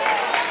shot.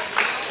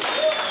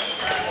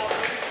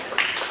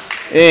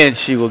 And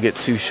she will get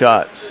 2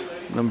 shots.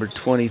 Number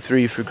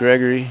 23 for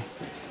Gregory.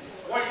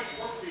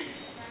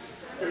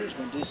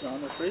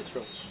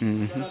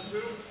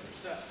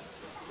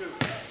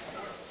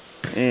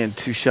 And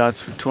 2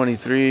 shots for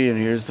 23, and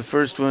here's the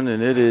first one,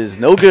 and it is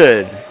no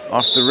good.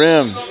 Off the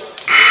rim.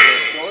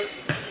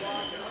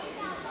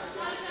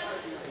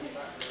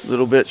 A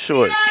little bit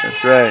short,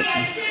 that's right.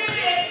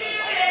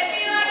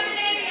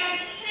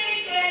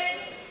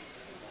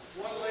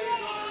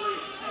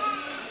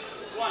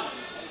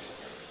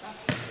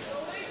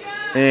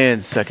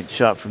 And second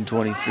shot from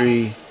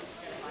 23,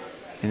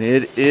 and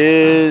it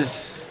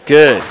is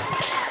good.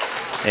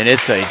 And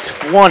it's a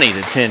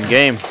 20-10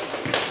 game,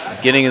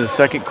 beginning of the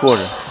second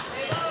quarter.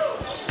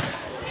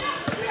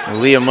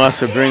 Leah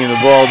Musser bringing the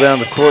ball down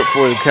the court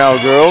for the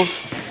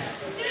Cowgirls.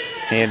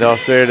 Hand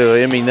off there to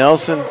Emmy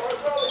Nelson.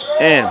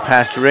 And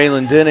pass to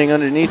Raylan Denning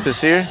underneath us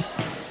here.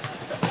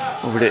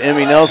 Over to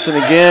Emmy Nelson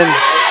again.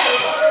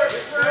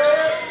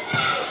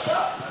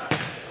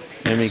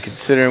 Emmy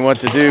considering what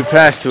to do.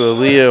 Pass to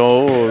Aaliyah.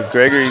 Oh,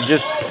 Gregory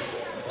just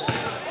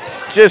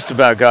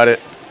about got it.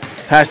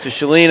 Pass to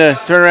Shalina.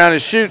 Turn around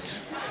and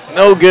shoots.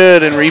 No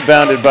good, and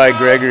rebounded by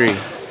Gregory.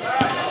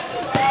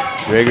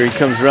 Gregory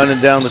comes running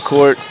down the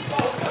court.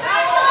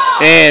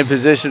 And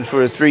positioned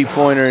for a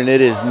three-pointer, and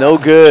it is no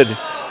good.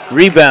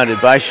 Rebounded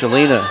by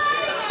Shalina.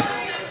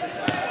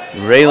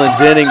 Raylan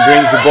Denning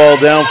brings the ball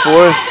down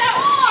for us.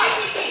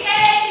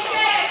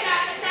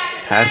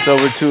 Pass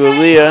over to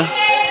Aaliyah.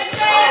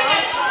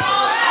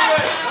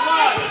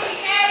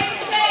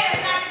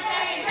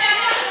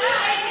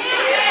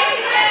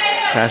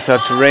 Pass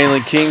out to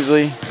Raylan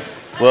Kingsley.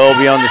 Well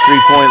beyond the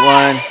three-point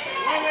line.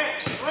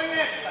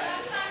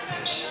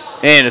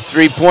 And a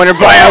three-pointer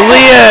by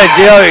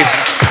Aaliyah. It's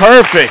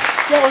perfect.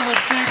 That was a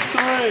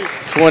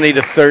deep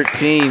 20-13.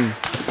 three.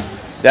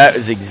 That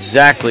is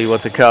exactly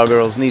what the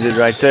Cowgirls needed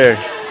right there.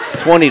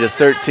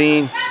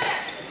 20-13.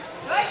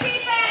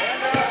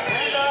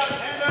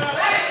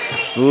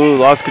 Ooh,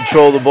 lost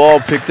control of the ball.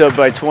 Picked up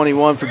by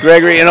 21 for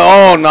Gregory. And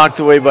oh, knocked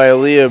away by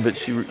Aaliyah, but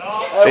she able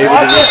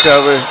to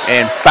recover.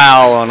 And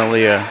foul on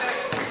Aaliyah.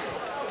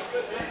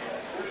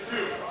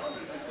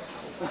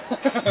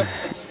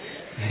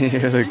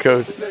 Here the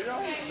coach.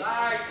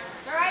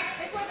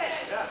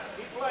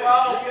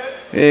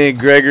 And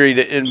Gregory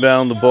to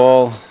inbound the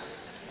ball.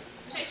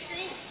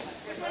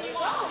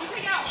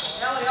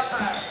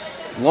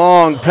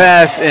 Long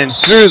pass and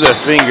through the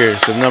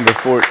fingers of number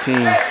 14.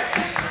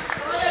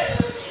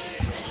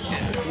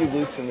 If you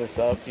loosen this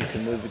up, you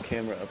can move the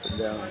camera up and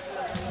down.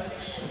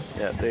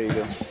 Yeah, there you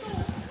go.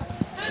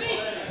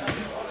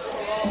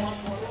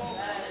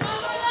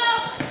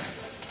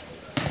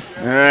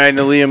 All right,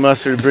 Aaliyah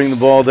Musser to bring the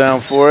ball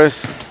down for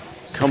us.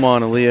 Come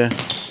on, Aaliyah.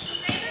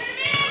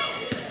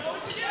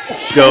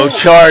 Let's go,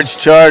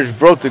 charge.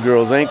 Broke the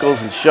girl's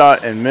ankles and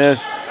shot and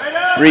missed.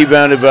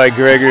 Rebounded by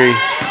Gregory.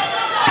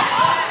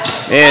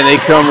 And they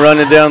come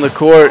running down the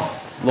court.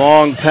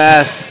 Long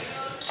pass.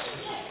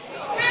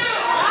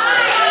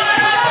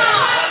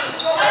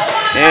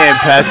 And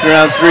pass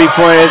around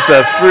three-point. It's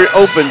a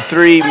open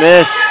three,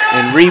 missed,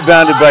 and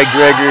rebounded by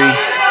Gregory.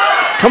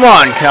 Come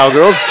on,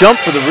 Cowgirls, jump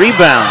for the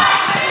rebounds.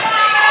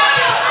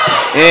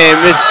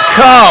 And miss.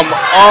 Come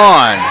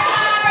on.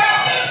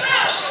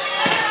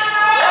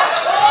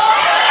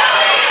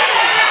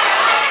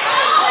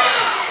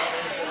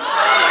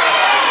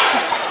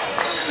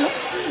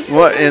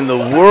 What in the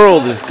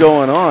world is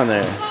going on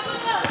there?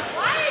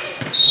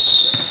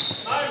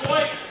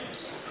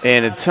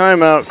 And a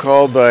timeout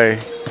called by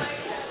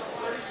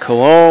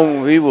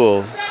Colome. We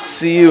will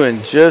see you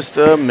in just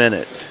a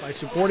minute. By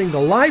supporting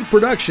the live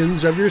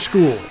productions of your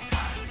school.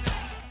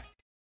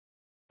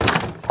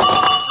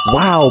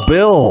 Wow,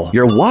 Bill,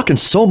 you're walking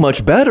so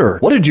much better.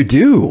 What did you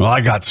do? Well,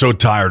 I got so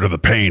tired of the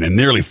pain and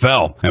nearly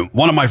fell. And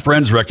one of my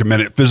friends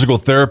recommended physical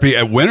therapy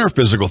at Winter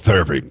Physical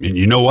Therapy. And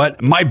you know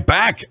what? My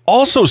back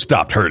also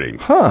stopped hurting.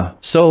 Huh.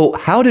 So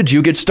how did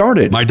you get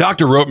started? My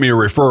doctor wrote me a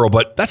referral,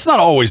 but that's not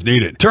always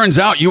needed. Turns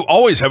out you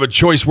always have a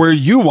choice where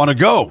you want to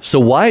go. So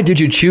why did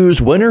you choose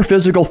Winter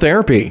Physical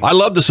Therapy? I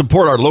love to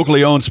support our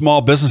locally owned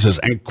small businesses,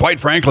 and quite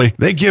frankly,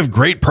 they give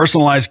great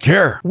personalized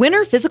care.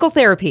 Winter Physical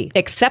Therapy.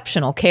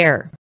 Exceptional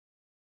care.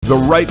 The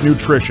right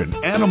nutrition,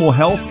 animal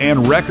health,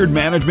 and record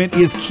management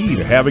is key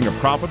to having a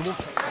profitable...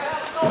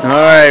 All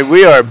right,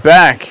 we are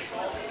back.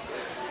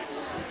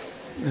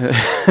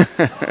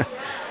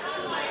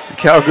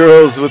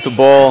 Cowgirls with the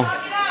ball.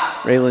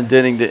 Raylan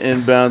Denning to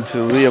inbound to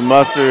Aaliyah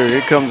Musser. Here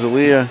comes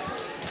Aaliyah.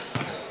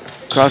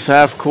 Across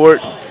half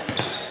court.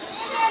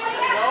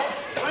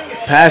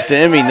 Pass to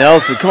Emmy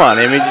Nelson. Come on,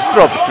 Emmy, just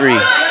throw up a three.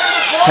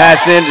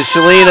 Pass in to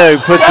Shalina, who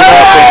puts it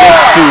up and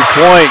gets 2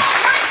 points.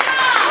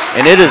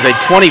 And it is a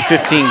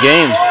 20-15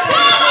 game.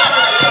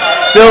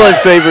 Still in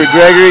favor of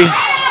Gregory.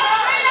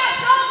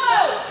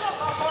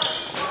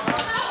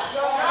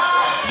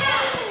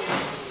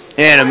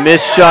 And a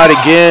missed shot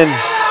again.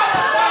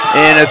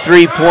 And a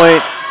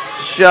 3-point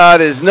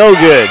shot is no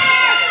good.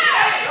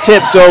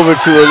 Tipped over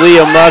to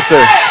Aaliyah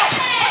Musser.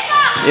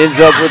 Ends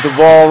up with the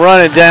ball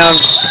running down.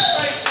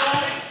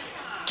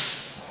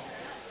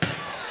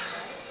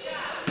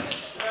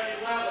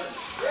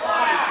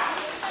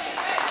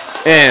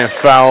 And a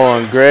foul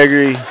on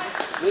Gregory.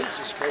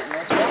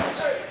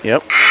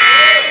 Yep.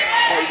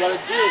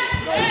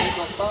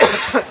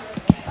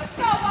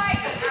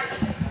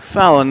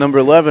 Foul on number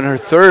 11, her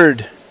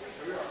third.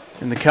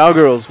 And the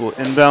Cowgirls will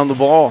inbound the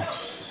ball.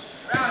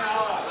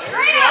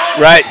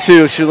 Right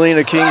to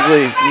Shalina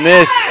Kingsley.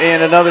 Missed,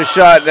 and another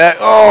shot.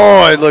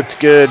 It looked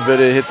good, but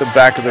it hit the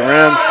back of the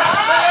rim.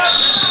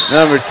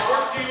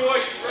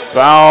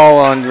 Foul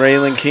on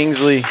Raylan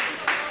Kingsley.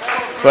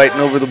 Fighting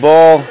over the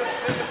ball.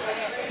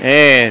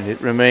 And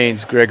it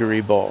remains Gregory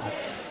ball.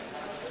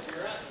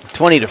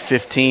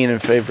 20-15 in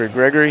favor of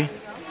Gregory.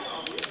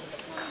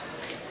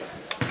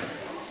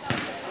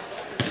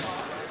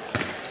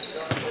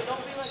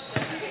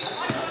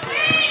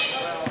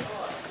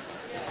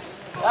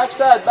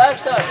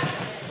 Backside.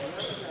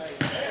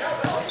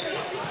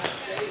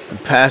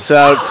 Pass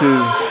out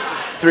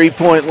to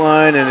three-point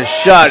line, and a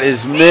shot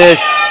is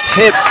missed.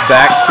 Tipped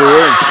back to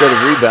her instead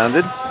of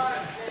rebounded.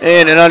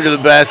 And an under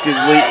the basket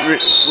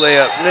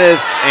layup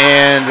missed,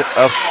 and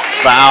a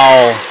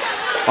foul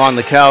on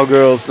the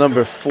Cowgirls.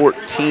 Number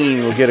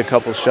 14 will get a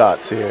couple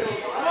shots here.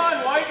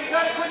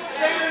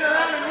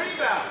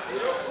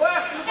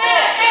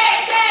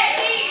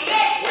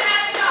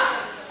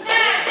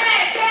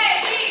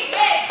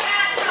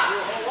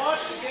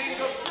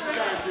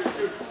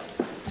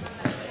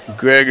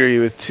 Gregory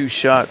with 2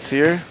 shots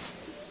here.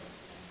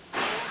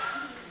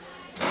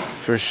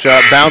 First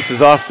shot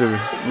bounces off the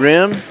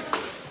rim.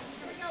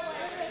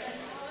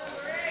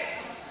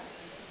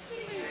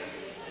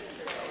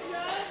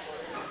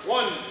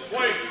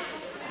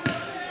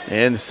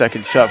 And the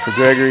second shot for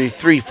Gregory.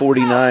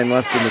 3:49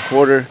 left in the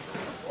quarter,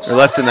 or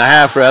left in the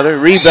half rather.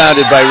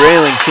 Rebounded by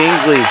Raylan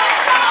Kingsley.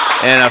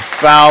 And a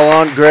foul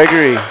on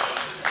Gregory.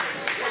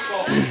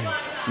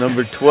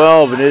 Number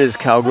 12, and it is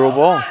Cowgirl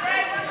ball.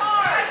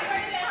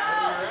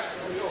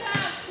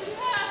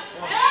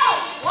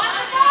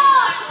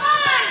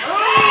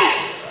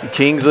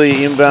 Kingsley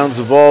inbounds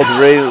the ball to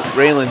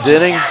Raylan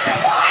Denning.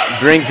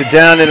 Brings it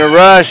down in a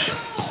rush.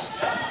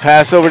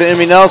 Pass over to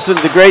Emmy Nelson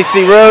to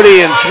Gracie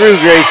Rohde, and through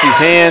Gracie's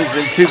hands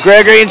and to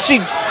Gregory, and she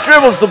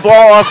dribbles the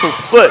ball off her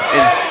foot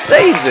and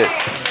saves it.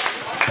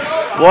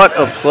 What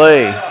a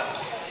play.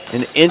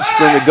 An inch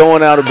from it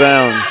going out of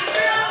bounds.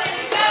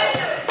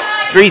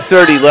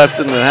 3:30 left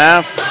in the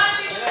half.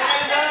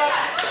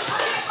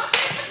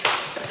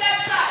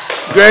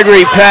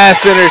 Gregory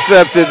pass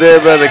intercepted there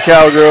by the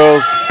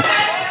Cowgirls.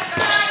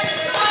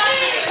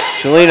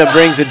 Shalina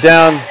brings it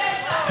down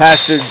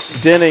past her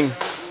Denning.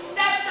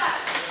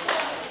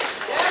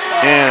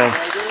 And a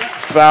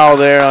foul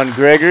there on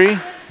Gregory.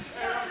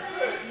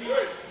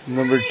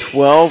 Number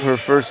 12, her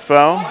first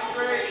foul.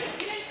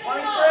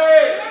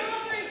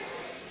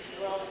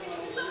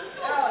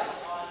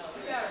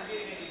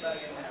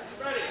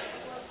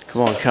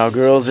 Come on,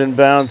 Cowgirls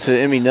inbound to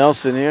Emmy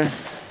Nelson here.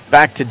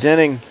 Back to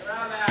Denning.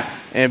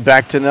 And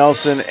back to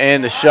Nelson,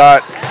 and the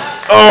shot.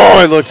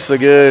 Oh, it looks so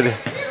good.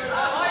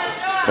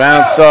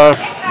 Bounced off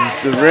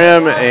the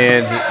rim,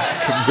 and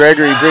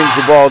Gregory brings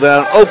the ball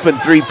down. Open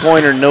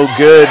three-pointer, no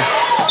good.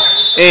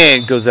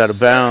 And goes out of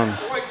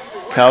bounds.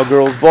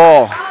 Cowgirls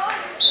ball.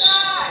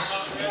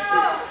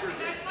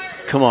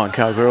 Come on,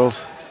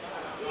 Cowgirls.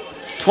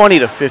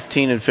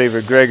 20-15 in favor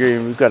of Gregory,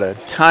 and we've got a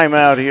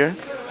timeout here.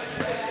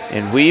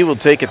 And we will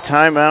take a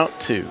timeout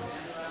too.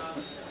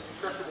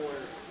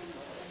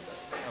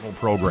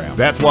 Program.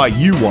 That's why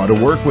you want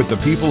to work with the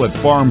people at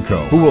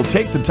Farmco, who will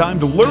take the time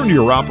to learn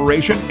your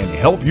operation and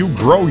help you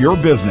grow your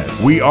business.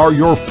 We are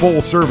your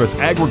full-service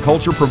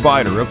agriculture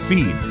provider of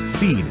feed,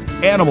 seed,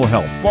 animal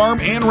health, farm,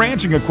 and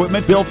ranching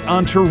equipment built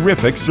on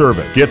terrific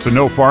service. Get to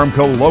know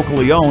Farmco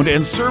locally owned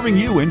and serving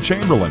you in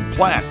Chamberlain,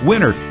 Platte,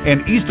 Winter,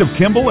 and east of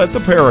Kimball at the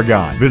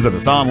Paragon. Visit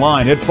us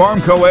online at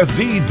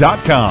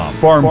farmcosd.com.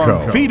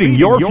 Farmco, feeding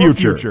your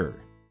future.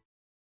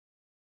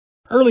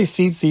 Early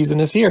seed season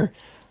is here.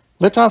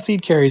 Littow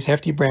Seed carries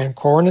Hefty brand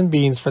corn and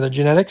beans for their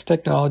genetics,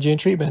 technology, and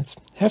treatments.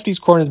 Hefty's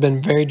corn has been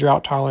very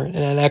drought tolerant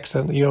and an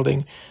excellent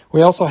yielding.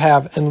 We also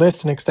have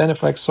Enlist and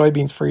XtendFlex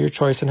soybeans for your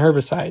choice in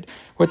herbicide.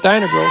 With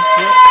Dynagrow.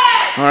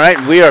 All right,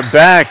 we are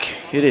back.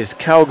 It is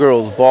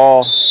Cowgirls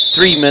ball.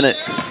 3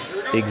 minutes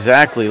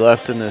exactly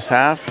left in this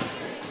half.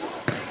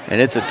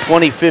 And it's a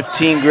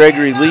 20-15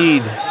 Gregory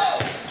lead.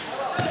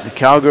 The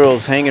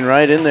Cowgirls hanging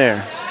right in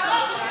there.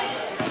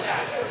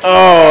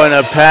 Oh, and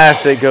a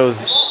pass that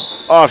goes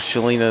off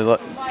Shalina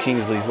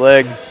Kingsley's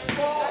leg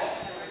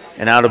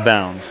and out of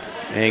bounds.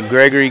 And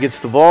Gregory gets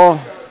the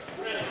ball.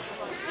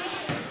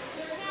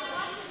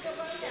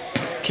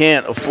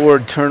 can't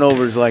afford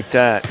turnovers like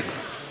that.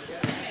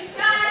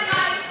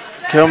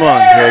 Come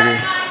on, Gregory.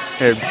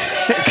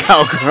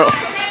 Cowgirls.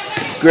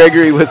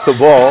 Gregory with the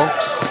ball.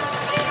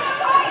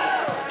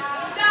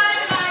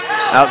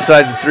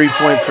 Outside the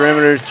three-point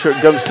perimeter,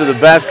 comes to the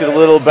basket a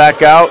little,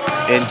 back out,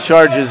 and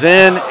charges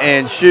in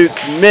and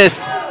shoots,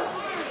 missed,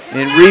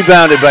 and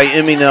rebounded by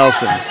Emmy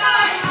Nelson.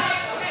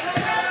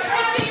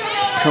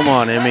 Come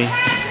on, Emmy.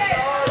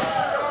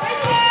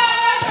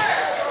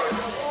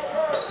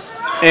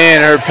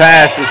 And her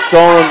pass is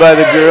stolen by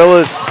the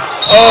Gorillas.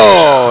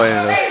 Oh,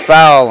 and a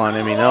foul on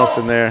Emmy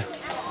Nelson there.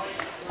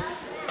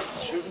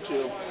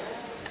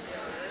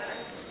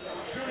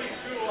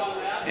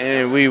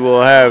 And we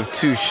will have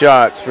 2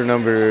 shots for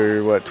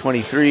number,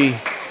 23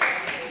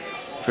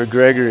 for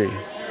Gregory.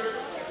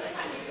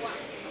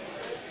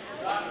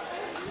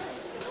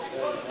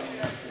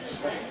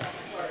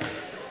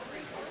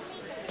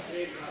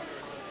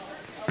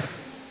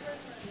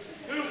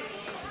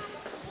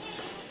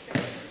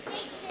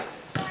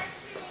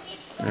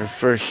 Their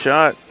first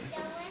shot,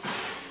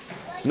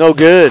 no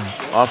good,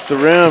 off the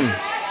rim.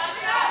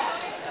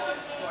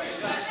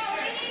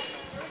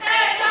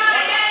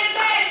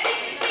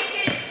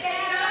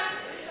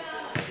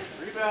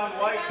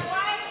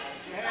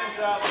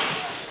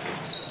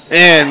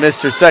 And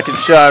Mr. Second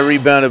shot,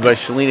 rebounded by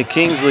Shalina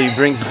Kingsley,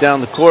 brings it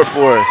down the court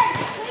for us.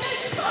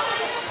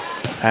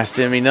 Pass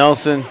to Emmy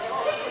Nelson,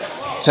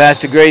 pass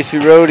to Gracie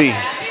Rohde,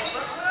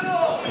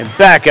 and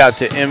back out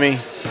to Emmy,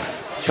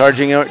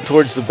 charging out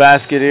towards the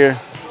basket here.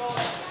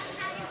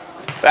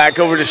 Back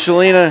over to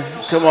Shalina.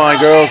 Come on,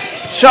 girls.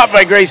 Shot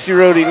by Gracie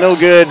Rohde, no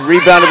good.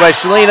 Rebounded by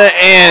Shalina,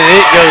 and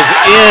it goes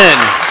in.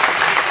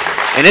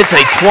 And it's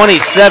a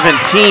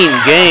 2017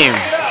 game,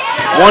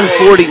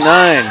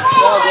 149.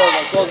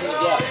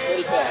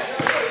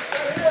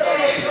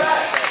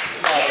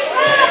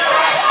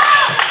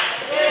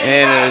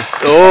 And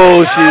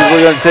she's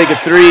going to take a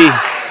 3.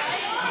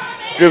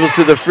 Dribbles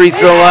to the free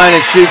throw line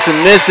and shoots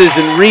and misses,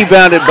 and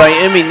rebounded by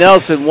Emmy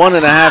Nelson.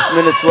 1.5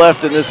 minutes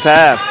left in this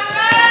half.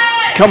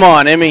 Come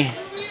on, Emmy.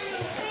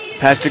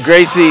 Pass to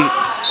Gracie.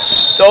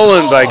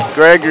 Stolen by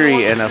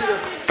Gregory, and a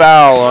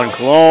foul on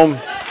Colome.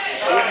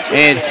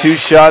 And 2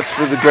 shots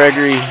for the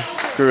Gregory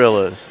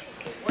Gorillas.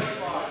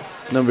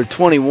 Number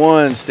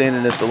 21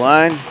 standing at the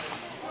line.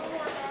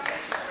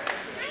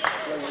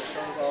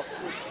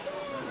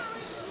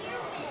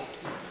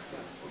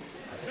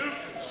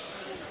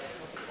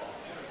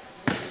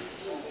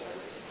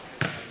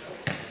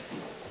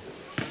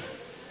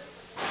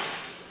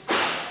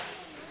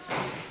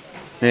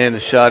 And the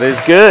shot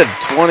is good.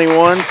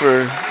 21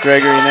 for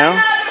Gregory now.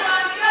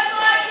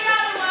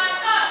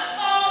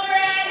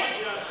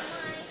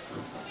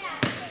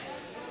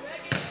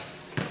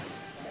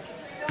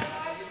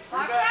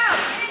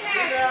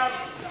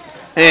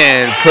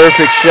 And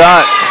perfect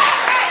shot.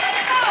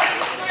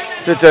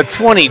 So it's a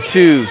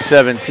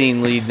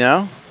 22-17 lead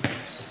now.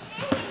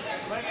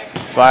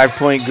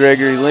 5-point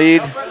Gregory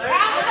lead.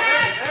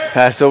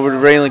 Pass over to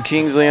Raylan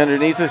Kingsley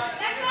underneath us.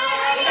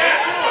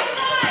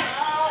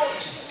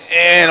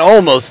 And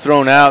almost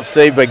thrown out,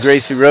 saved by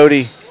Gracie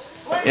Rohde.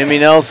 Emmy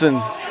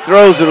Nelson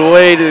throws it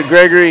away to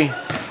Gregory.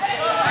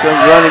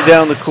 Comes running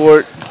down the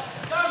court.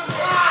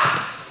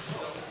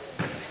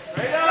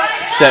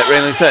 Set,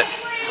 Raylan set.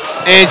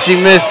 And she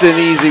missed an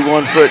easy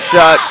 1-foot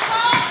shot.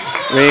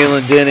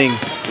 Raylan Denning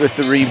with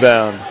the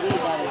rebound.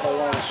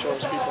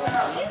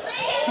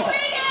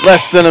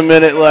 Less than a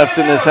minute left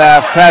in this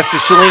half. Pass to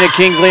Shalina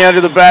Kingsley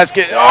under the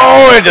basket.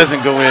 Oh, it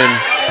doesn't go in.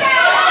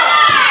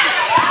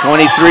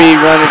 23,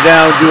 run it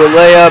down, do a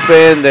layup,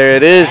 and there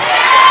it is.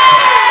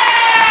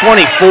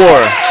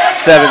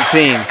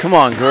 24-17. Come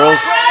on,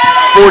 girls.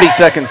 40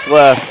 seconds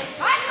left.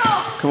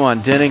 Come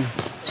on, Denning.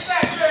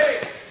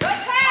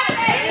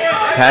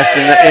 Pass to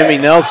Emmy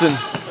Nelson.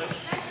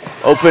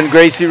 Open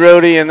Gracie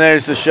Rohde, and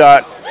there's the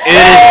shot. It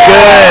is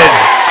good.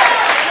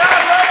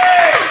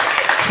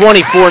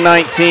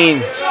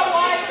 24-19.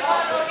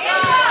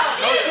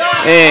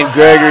 And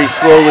Gregory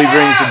slowly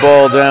brings the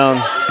ball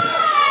down.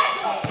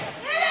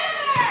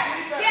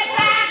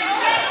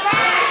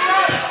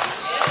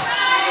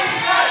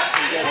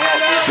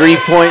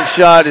 Three-point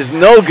shot is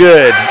no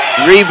good.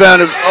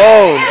 Rebounded,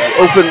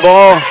 open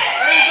ball.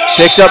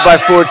 Picked up by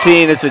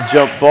 14, it's a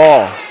jump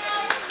ball.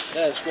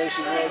 That's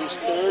Gracie Rohde's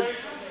third.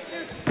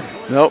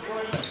 Nope,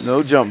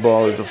 no jump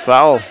ball, it's a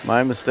foul,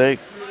 my mistake.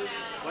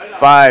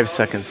 5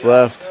 seconds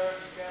left.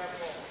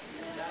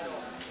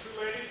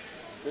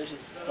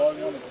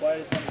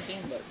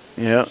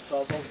 Yeah,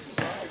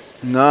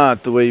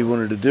 not the way you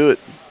wanted to do it.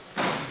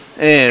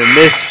 And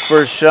missed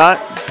first shot.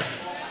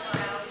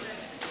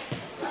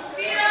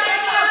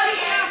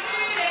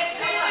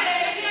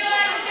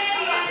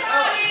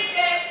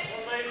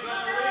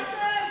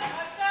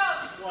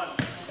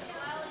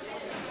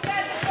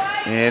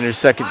 And her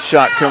second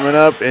shot coming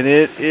up, and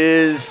it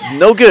is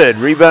no good.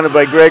 Rebounded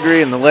by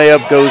Gregory, and the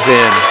layup goes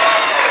in.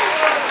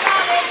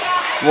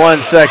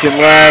 1 second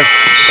left,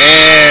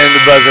 and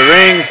the buzzer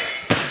rings.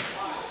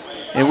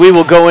 And we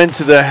will go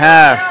into the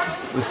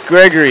half with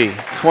Gregory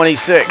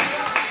 26,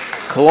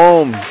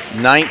 Colome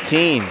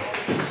 19.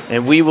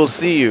 And we will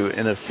see you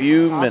in a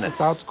few minutes.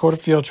 South Dakota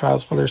field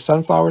trials for their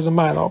sunflowers and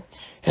milo.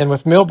 And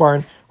with Mill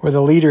Barn, we're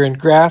the leader in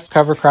grass,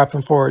 cover crop,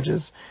 and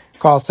forages.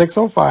 Call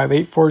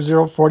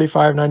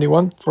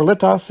 605-840-4591 for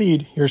Littow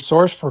Seed, your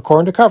source for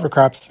corn to cover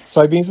crops,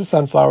 soybeans to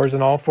sunflowers,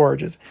 and all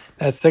forages.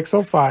 That's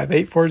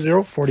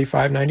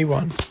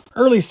 605-840-4591.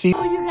 Early seed.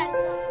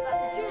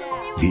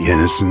 The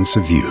innocence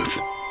of youth.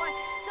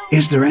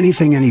 Is there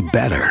anything any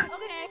better?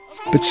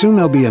 But soon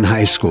they'll be in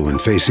high school and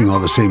facing all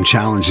the same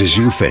challenges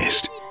you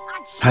faced.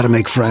 How to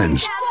make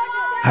friends,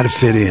 how to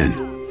fit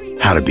in,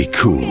 how to be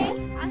cool.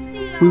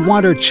 We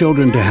want our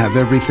children to have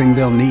everything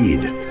they'll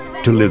need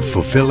to live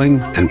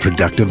fulfilling and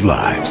productive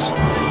lives.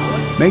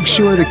 Make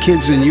sure the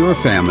kids in your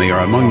family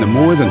are among the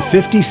more than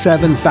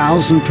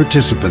 57,000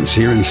 participants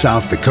here in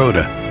South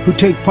Dakota who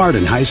take part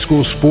in high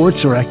school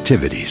sports or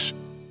activities.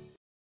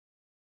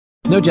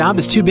 No job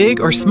is too big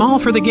or small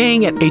for the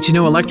gang at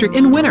H&O Electric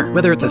in winter.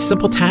 Whether it's a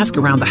simple task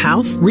around the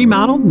house,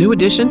 remodel, new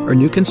addition, or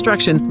new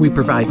construction, we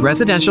provide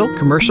residential,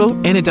 commercial,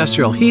 and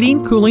industrial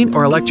heating, cooling,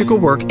 or electrical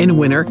work in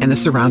winter and the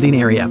surrounding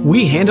area.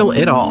 We handle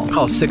it all.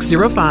 Call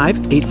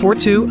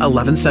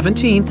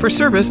 605-842-1117 for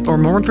service or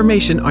more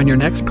information on your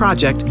next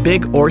project,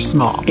 big or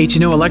small.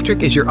 H&O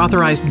Electric is your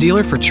authorized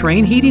dealer for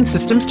Trane heating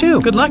systems,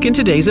 too. Good luck in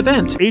today's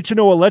event.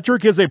 H&O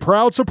Electric is a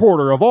proud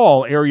supporter of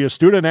all area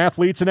student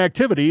athletes and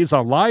activities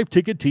on Live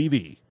Ticket TV.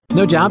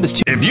 No job is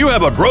too... If you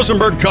have a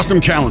Grosenberg custom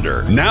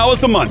calendar, now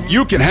is the month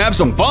you can have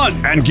some fun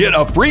and get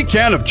a free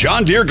can of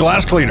John Deere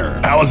glass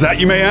cleaner. How is that,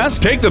 you may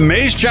ask? Take the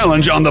Maze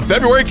Challenge on the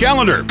February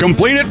calendar,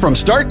 complete it from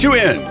start to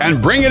end,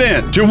 and bring it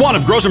in to one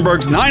of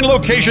Grosenberg's 9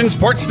 locations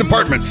parts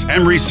departments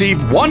and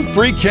receive 1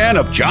 free can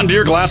of John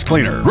Deere glass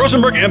cleaner.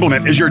 Grosenberg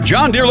Implement is your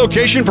John Deere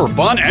location for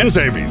fun and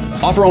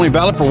savings. Offer only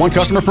valid for 1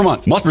 customer per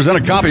month. Must present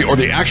a copy or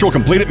the actual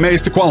completed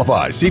maze to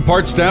qualify. See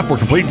parts staff for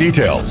complete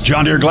details.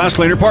 John Deere glass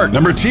cleaner part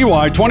number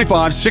TY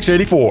 25684.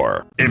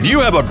 If you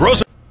have a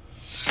gross...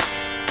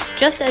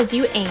 Just as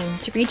you aim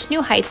to reach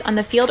new heights on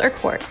the field or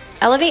court,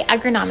 Elevate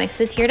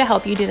Agronomics is here to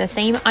help you do the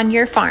same on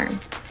your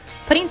farm.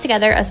 Putting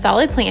together a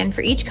solid plan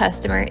for each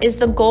customer is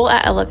the goal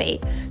at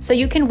Elevate, so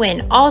you can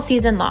win all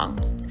season long.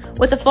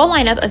 With a full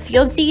lineup of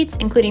field seeds,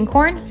 including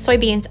corn,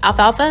 soybeans,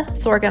 alfalfa,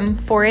 sorghum,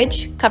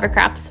 forage, cover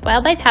crops,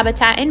 wildlife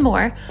habitat, and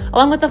more,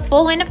 along with a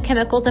full line of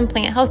chemicals and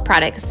plant health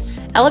products,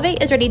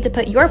 Elevate is ready to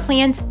put your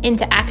plans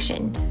into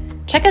action.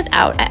 Check us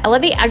out at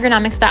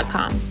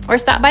elevateagronomics.com or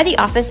stop by the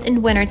office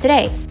in Winter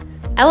today.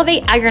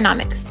 Elevate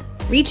Agronomics.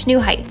 Reach new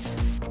heights.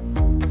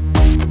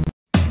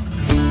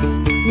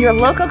 Your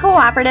local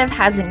cooperative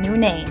has a new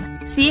name.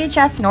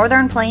 CHS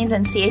Northern Plains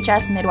and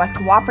CHS Midwest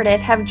Cooperative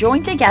have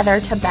joined together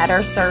to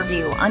better serve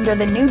you under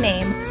the new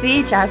name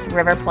CHS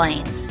River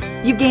Plains.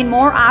 You gain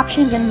more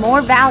options and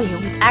more value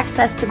with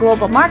access to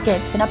global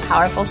markets and a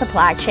powerful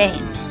supply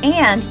chain.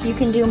 And you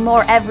can do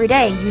more every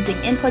day using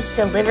inputs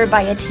delivered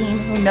by a team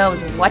who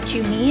knows what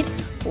you need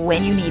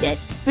when you need it.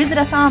 Visit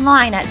us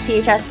online at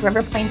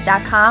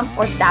chsriverplains.com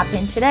or stop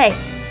in today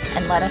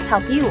and let us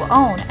help you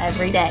own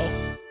every day.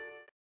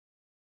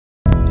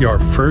 Your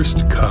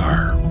first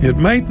car. It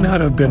might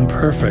not have been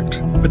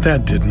perfect, but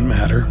that didn't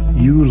matter.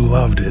 You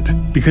loved it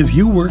because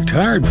you worked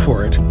hard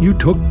for it. You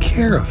took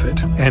care of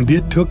it, and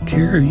it took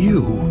care of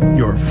you,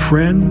 your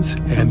friends,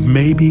 and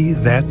maybe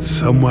that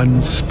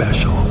someone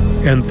special.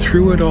 And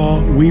through it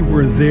all, we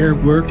were there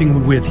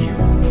working with you,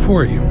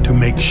 for you, to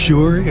make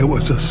sure it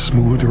was a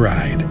smooth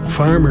ride.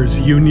 Farmers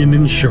Union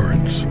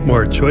Insurance.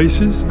 More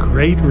choices,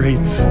 great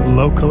rates,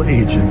 local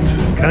agents.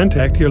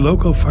 Contact your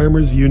local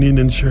Farmers Union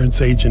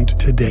Insurance agent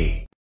today.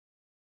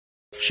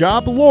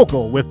 Shop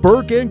local with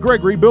Burke and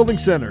Gregory Building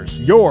Centers,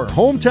 your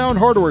hometown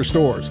hardware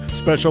stores,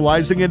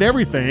 specializing in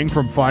everything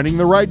from finding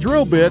the right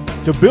drill bit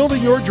to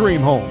building your dream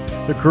home.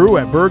 The crew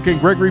at Burke and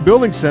Gregory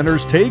Building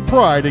Centers take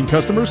pride in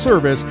customer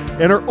service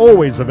and are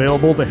always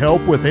available to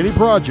help with any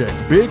project,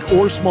 big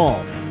or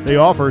small. They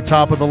offer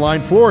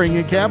top-of-the-line flooring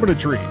and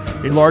cabinetry,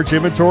 a large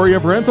inventory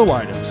of rental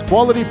items,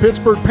 quality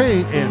Pittsburgh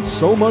paint, and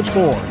so much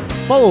more.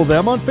 Follow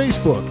them on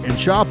Facebook and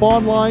shop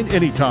online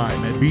anytime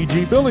at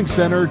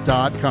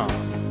bgbuildingcenter.com.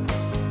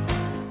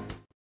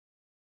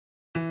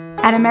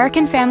 At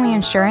American Family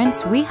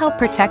Insurance, we help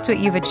protect what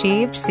you've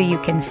achieved so you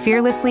can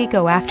fearlessly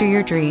go after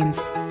your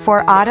dreams.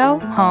 For auto,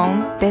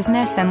 home,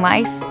 business, and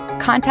life,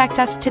 contact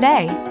us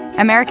today.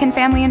 American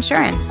Family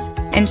Insurance.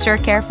 Insure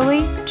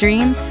carefully,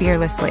 dream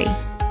fearlessly.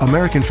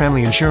 American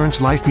Family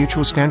Insurance, Life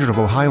Mutual, Standard of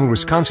Ohio and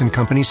Wisconsin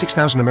Company,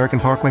 6000 American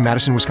Parkway,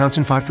 Madison,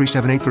 Wisconsin,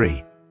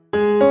 53783.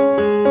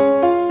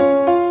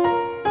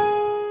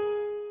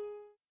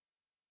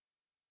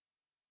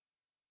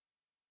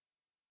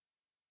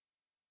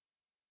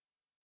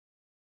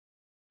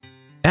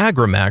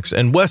 Agrimax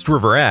and West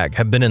River Ag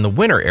have been in the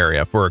winter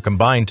area for a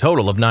combined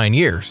total of 9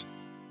 years.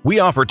 We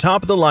offer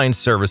top-of-the-line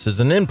services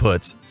and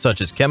inputs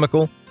such as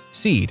chemical,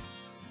 seed,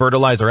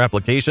 fertilizer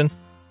application,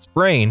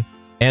 spraying,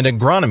 and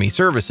agronomy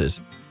services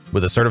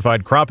with a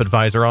certified crop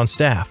advisor on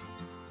staff.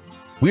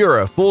 We are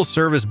a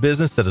full-service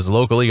business that is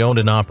locally owned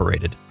and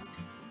operated.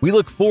 We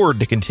look forward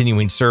to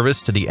continuing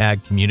service to the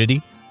ag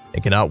community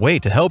and cannot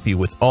wait to help you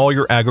with all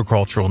your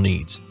agricultural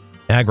needs.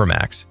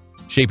 AgriMax,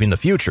 shaping the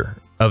future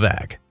of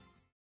ag.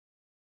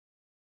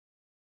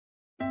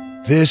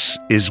 This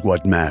is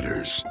what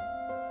matters.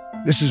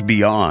 This is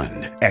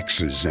beyond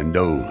X's and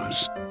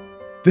O's.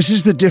 This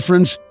is the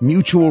difference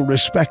mutual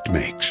respect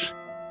makes.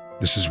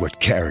 This is what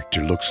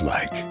character looks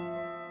like.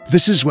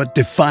 This is what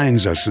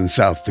defines us in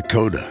South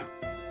Dakota.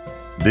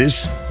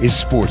 This is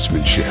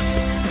sportsmanship.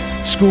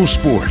 School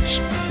sports,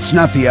 it's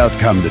not the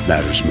outcome that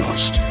matters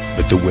most,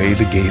 but the way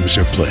the games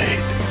are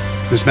played.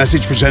 This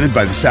message presented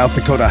by the South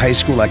Dakota High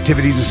School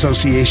Activities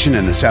Association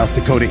and the South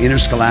Dakota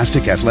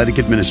Interscholastic Athletic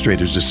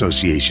Administrators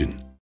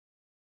Association.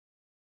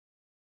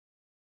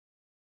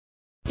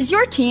 Is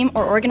your team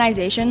or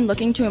organization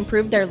looking to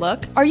improve their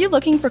look? Are you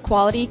looking for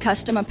quality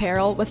custom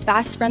apparel with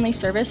fast, friendly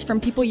service from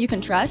people you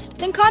can trust?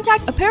 Then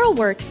contact Apparel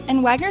Works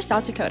in Wagner,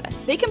 South Dakota.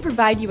 They can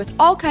provide you with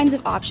all kinds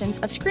of options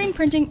of screen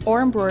printing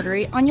or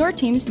embroidery on your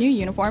team's new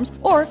uniforms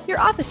or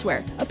your office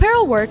wear.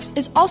 Apparel Works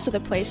is also the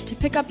place to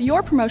pick up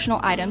your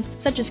promotional items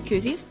such as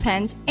koozies,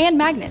 pens, and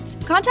magnets.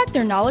 Contact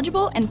their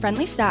knowledgeable and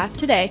friendly staff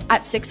today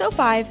at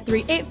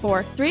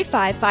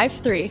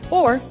 605-384-3553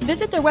 or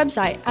visit their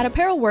website at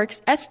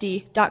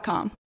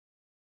apparelworkssd.com.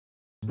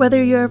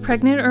 Whether you're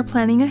pregnant or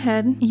planning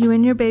ahead, you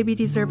and your baby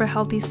deserve a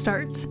healthy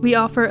start. We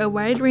offer a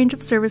wide range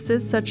of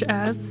services such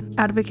as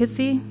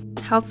advocacy,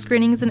 health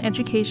screenings and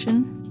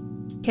education,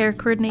 care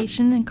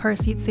coordination and car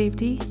seat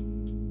safety,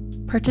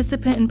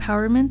 participant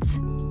empowerment,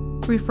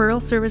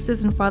 referral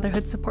services, and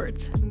fatherhood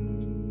support.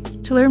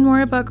 To learn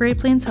more about Great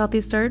Plains Healthy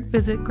Start,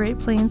 visit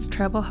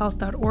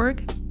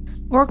greatplainstravelhealth.org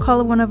or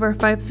call one of our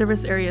 5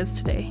 service areas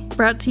today.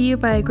 Brought to you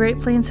by Great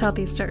Plains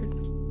Healthy Start,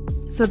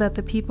 so that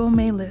the people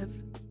may live.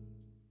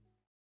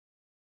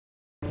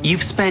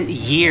 You've spent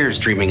years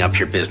dreaming up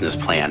your business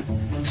plan,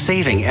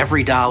 saving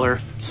every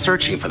dollar,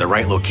 searching for the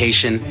right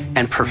location,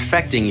 and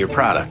perfecting your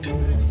product.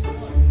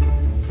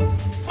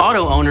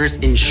 Auto Owners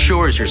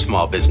insures your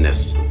small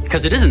business,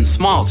 because it isn't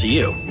small to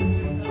you.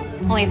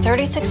 Only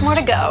 36 more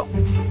to go.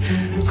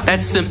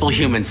 That's simple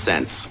human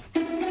sense.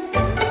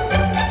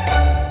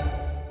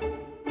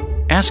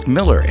 Ask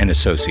Miller and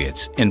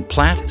Associates in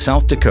Platte,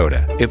 South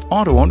Dakota, if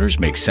auto owners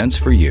make sense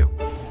for you.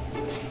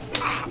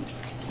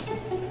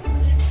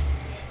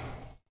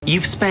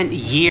 You've spent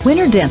years.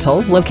 Winter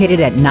Dental, located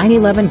at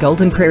 911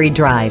 Golden Prairie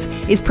Drive,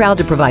 is proud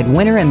to provide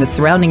Winter and the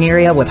surrounding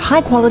area with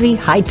high-quality,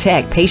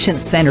 high-tech,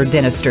 patient-centered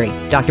dentistry.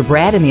 Dr.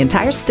 Brad and the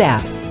entire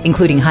staff,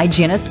 including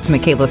hygienists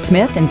Michaela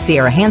Smith and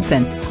Sierra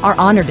Hansen, are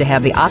honored to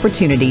have the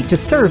opportunity to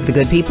serve the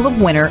good people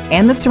of Winter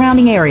and the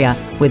surrounding area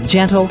with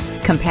gentle,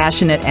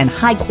 compassionate, and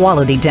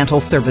high-quality dental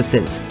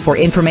services. For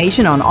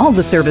information on all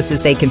the services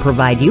they can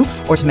provide you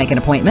or to make an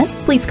appointment,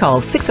 please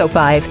call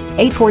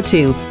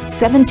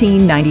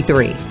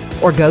 605-842-1793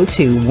 or go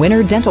to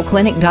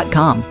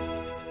winterdentalclinic.com.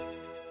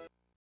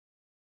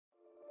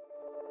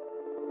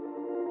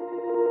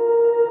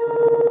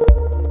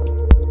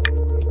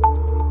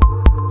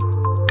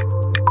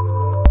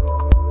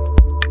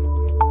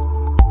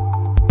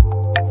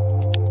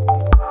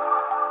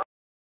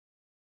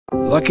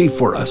 Lucky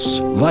for us,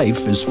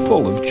 life is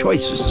full of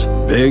choices,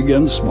 big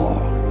and small.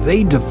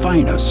 They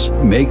define us,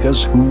 make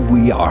us who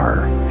we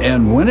are.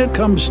 And when it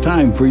comes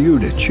time for you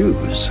to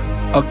choose,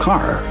 a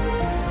car,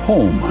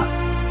 home,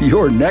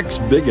 your next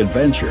big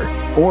adventure,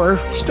 or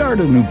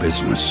start a new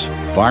business,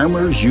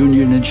 Farmers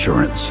Union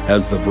Insurance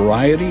has the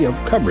variety of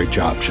coverage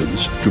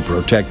options to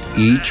protect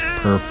each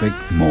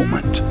perfect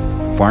moment.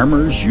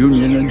 Farmers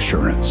Union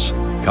Insurance.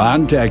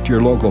 Contact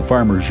your local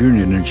Farmers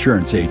Union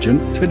Insurance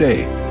agent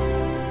today.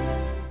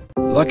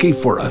 Lucky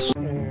for us.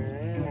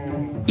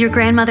 Your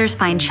grandmother's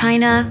fine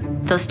china,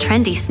 those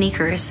trendy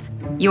sneakers,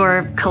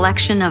 your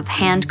collection of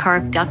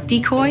hand-carved duck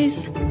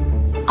decoys.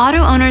 Auto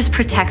Owners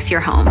protects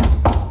your home.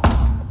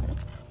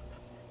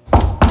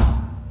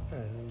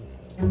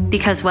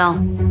 Because, well,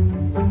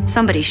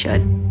 somebody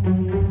should.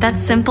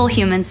 That's simple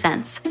human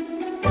sense.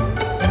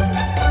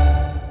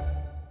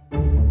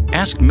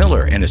 Ask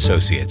Miller and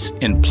Associates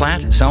in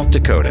Platte, South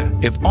Dakota,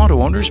 if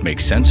auto owners make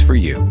sense for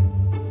you.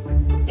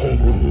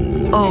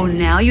 Oh,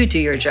 now you do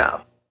your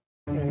job.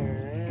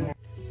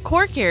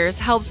 CoreCares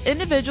helps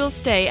individuals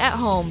stay at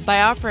home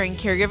by offering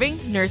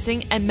caregiving,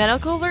 nursing, and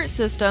medical alert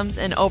systems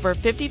in over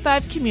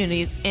 55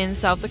 communities in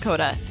South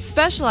Dakota.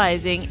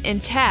 Specializing in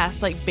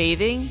tasks like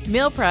bathing,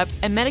 meal prep,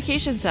 and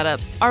medication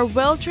setups, our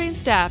well-trained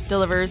staff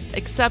delivers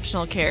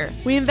exceptional care.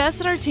 We invest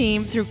in our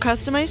team through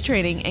customized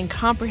training and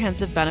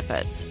comprehensive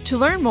benefits. To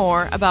learn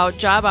more about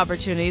job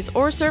opportunities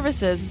or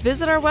services,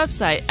 visit our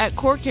website at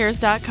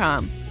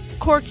corecares.com.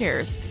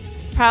 CoreCares,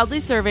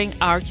 proudly serving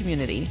our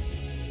community.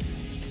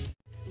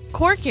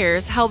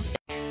 CoreCares helps.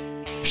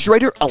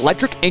 Schrader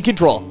Electric and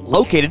Control,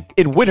 located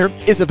in Winter,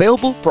 is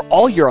available for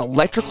all your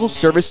electrical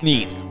service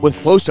needs. With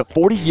close to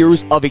 40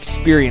 years of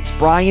experience,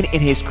 Brian and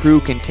his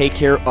crew can take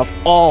care of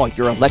all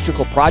your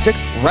electrical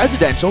projects,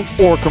 residential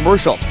or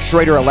commercial.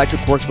 Schrader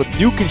Electric works with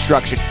new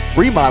construction,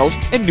 remodels,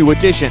 and new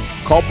additions.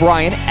 Call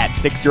Brian at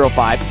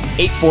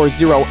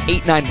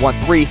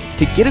 605-840-8913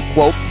 to get a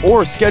quote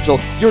or schedule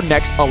your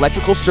next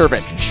electrical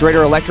service.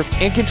 Schrader Electric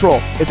and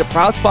Control is a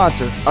proud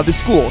sponsor of the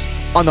schools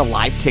on the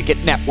Live Ticket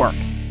Network.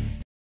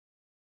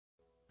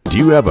 Do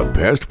you have a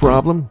pest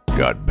problem?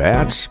 Got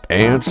bats,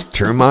 ants,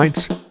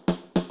 termites?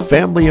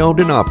 Family owned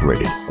and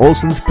operated,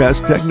 Olson's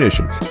Pest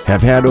Technicians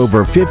have had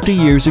over 50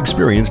 years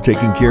experience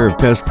taking care of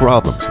pest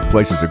problems in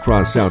places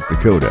across South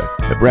Dakota,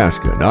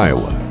 Nebraska, and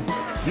Iowa.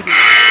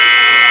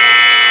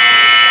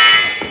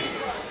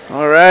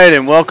 All right,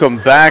 and welcome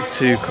back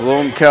to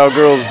Colome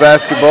Cowgirls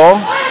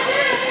basketball.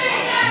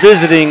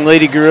 Visiting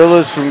Lady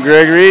Gorillas from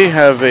Gregory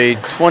have a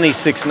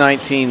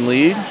 26-19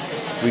 lead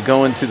as we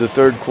go into the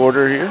third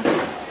quarter here.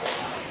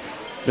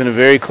 Been a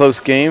very close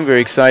game, very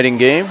exciting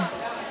game.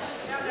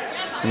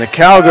 And the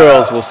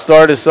Cowgirls will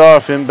start us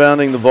off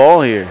inbounding the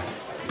ball here.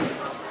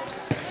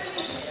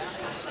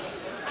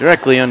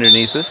 Directly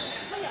underneath us.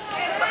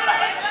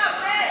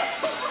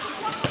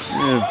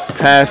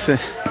 Pass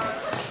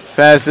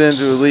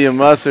into Aaliyah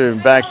Musser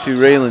and back to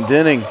Raylan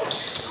Denning.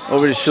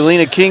 Over to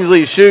Shalina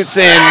Kingsley, shoots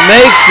and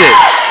makes it.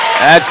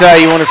 That's how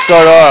you want to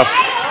start off.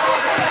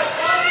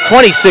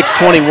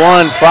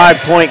 26-21,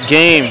 5-point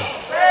game.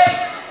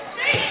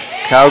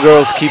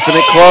 Cowgirls keeping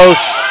it close.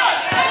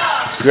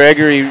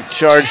 Gregory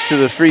charged to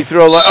the free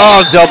throw line.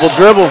 Oh, double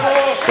dribble.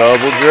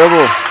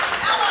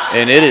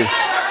 And it is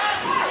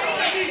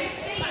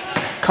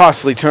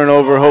costly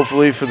turnover,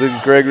 hopefully, for the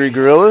Gregory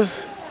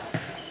Gorillas.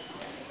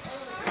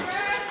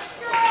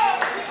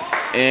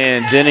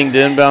 And Denning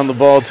to inbound the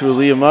ball to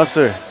Aaliyah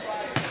Musser.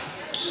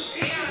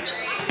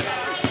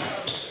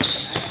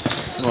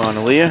 Come on,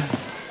 Aaliyah.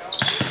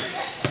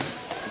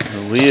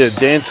 Aaliyah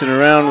dancing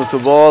around with the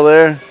ball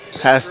there.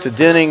 Pass to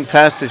Denning,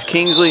 pass to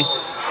Kingsley,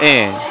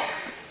 and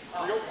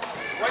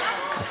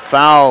a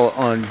foul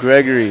on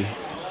Gregory.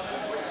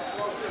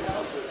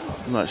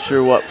 I'm not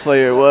sure what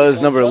player it was.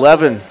 Number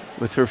 11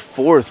 with her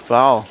 4th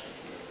foul.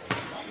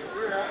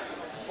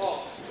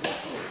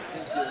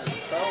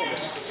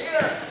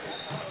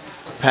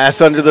 Pass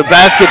under the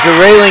basket to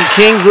Raylan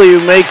Kingsley, who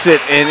makes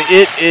it, and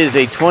it is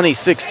a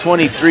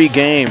 26-23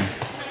 game.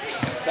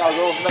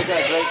 Cowgirls making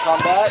a great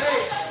comeback.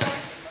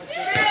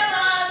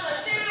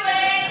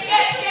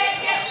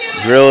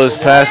 Gorillas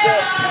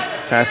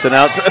passing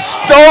out.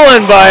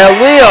 Stolen by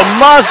Aaliyah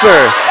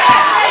Musser.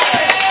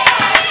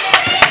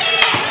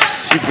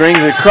 She brings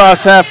it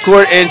across half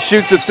court and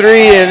shoots a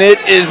 3, and it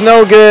is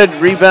no good.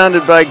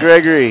 Rebounded by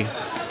Gregory.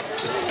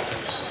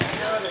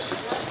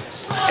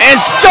 And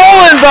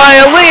stolen by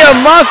Aaliyah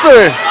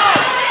Musser.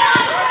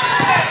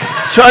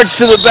 Charged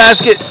to the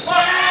basket.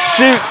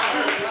 Shoots.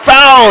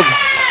 Fouled.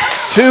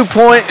 2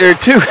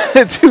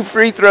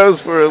 free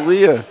throws for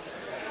Aaliyah.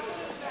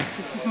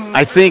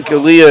 I think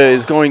Aaliyah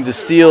is going to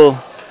steal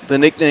the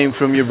nickname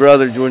from your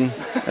brother, Jordan.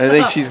 I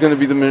think she's going to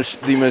be the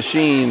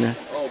machine.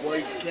 Oh, boy,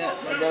 you can't.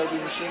 My brother be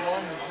machine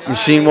 1?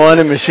 Machine 1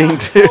 and machine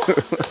 2.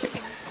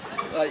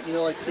 Like, you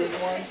know, like thing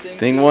 1,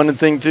 thing 1 and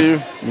thing 2.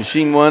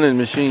 Machine 1 and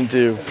machine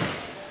 2.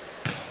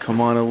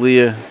 Come on,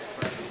 Aaliyah.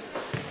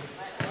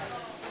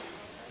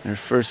 Her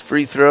first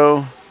free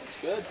throw.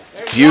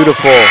 It's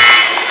beautiful.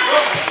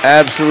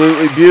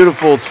 Absolutely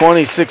beautiful.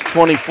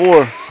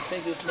 26-24. I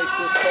think this makes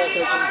this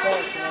 13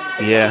 points.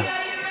 Yeah.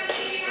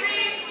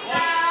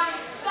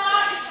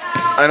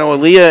 I know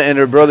Aaliyah and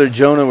her brother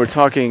Jonah were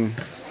talking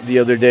the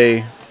other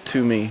day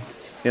to me,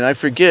 and I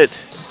forget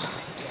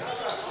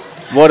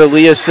what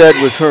Aaliyah said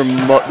was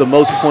the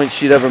most points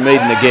she'd ever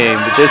made in the game,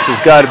 but this has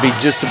got to be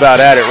just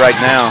about at it right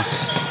now.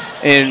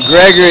 And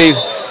Gregory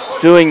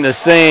doing the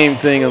same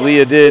thing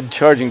Aaliyah did,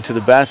 charging to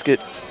the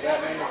basket.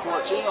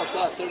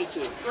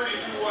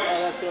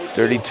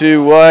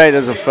 32 wide.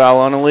 There's a foul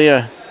on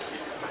Aaliyah.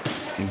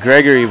 And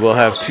Gregory will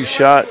have 2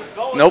 shots.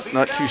 Nope,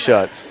 not 2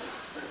 shots.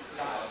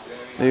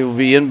 They will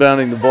be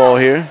inbounding the ball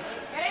here.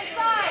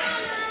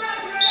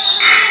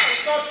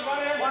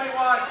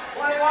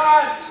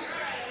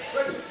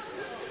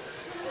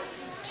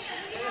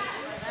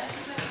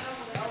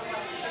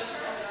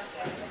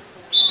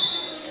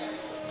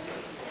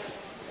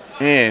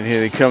 And here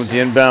they come with the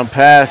inbound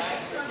pass.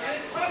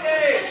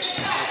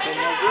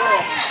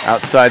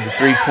 Outside the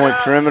 3-point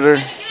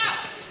perimeter.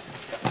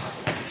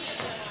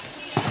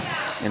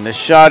 And the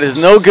shot is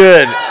no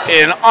good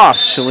and off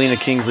Shalina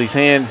Kingsley's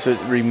hand, so it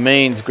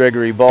remains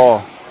Gregory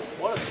ball.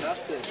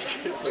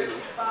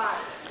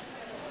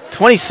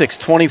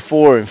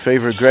 26-24 in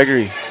favor of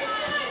Gregory.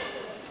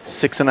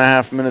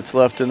 6.5 minutes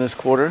left in this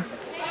quarter.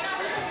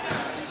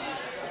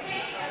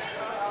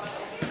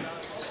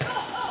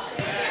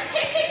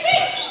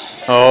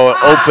 Oh,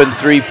 open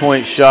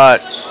 3-point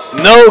shot.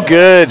 No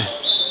good.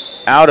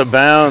 Out of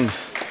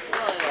bounds.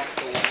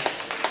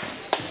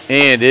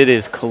 And it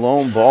is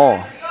Colome ball.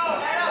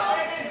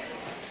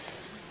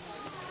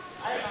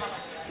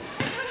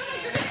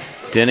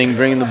 Denning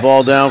bringing the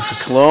ball down for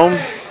Colome.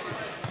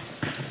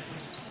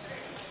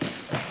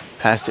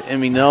 Pass to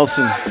Emmy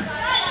Nelson.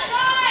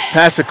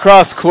 Pass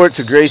across court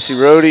to Gracie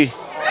Rohde.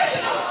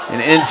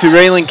 And into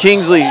Raylan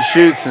Kingsley, who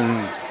shoots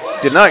and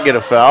did not get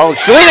a foul.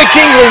 Shalina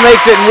Kingsley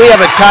makes it, and we have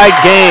a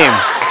tied game.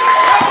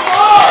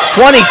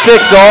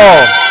 26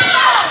 all.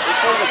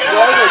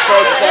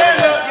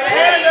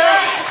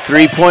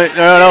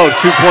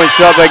 2-point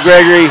shot by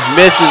Gregory.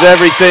 Misses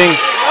everything.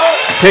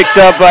 Picked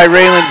up by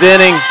Raylan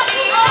Denning.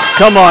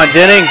 Come on,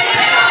 Denning.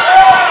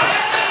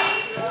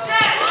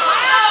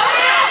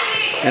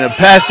 And a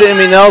pass to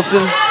Emmy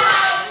Nelson.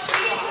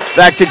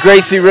 Back to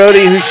Gracie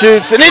Rohde, who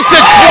shoots, and it's a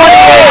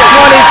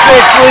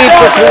 28-26 lead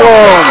for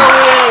Colome.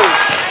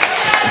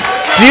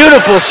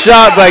 Beautiful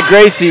shot by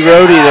Gracie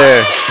Rohde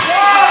there.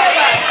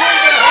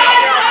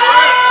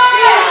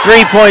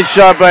 3-point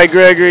shot by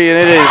Gregory, and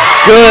it is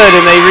good,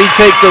 and they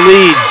retake the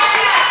lead.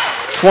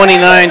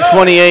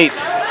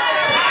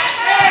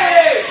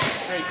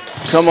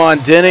 29-28. Come on,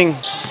 Denning.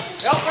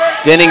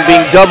 Denning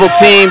being double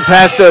teamed,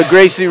 pass to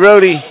Gracie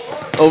Rohde,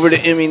 over to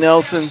Emmy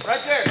Nelson.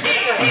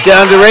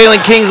 Down to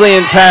Raylan Kingsley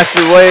and passed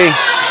away.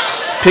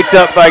 Picked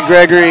up by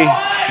Gregory.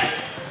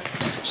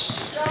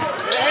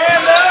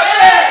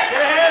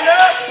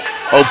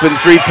 Open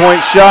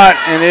 3-point shot,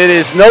 and it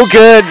is no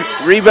good.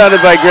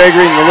 Rebounded by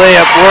Gregory, and the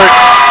layup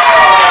works.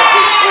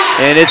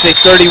 And it's a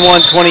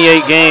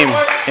 31-28 game,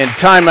 and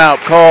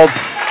timeout called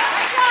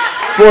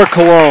for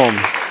Colome.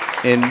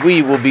 And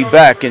we will be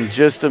back in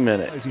just a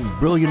minute.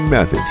 Brilliant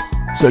methods,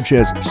 such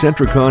as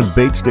Centricon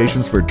bait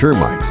stations for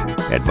termites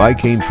and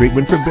Vicane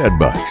treatment for bed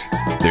bugs.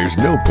 There's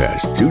no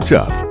pest too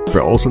tough for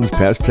Olson's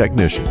Pest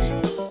Technicians.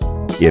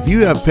 If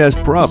you have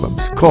pest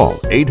problems, call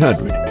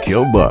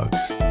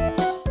 800-KILL-BUGS.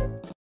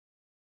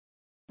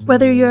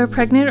 Whether you're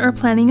pregnant or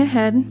planning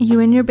ahead, you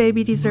and your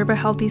baby deserve a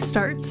healthy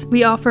start.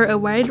 We offer a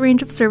wide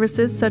range of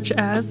services such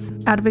as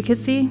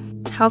advocacy,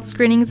 health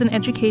screenings and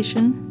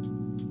education,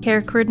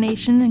 care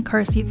coordination and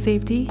car seat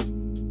safety,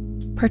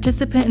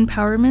 participant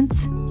empowerment,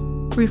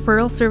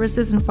 referral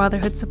services, and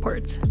fatherhood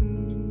support.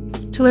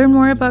 To learn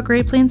more about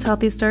Great Plains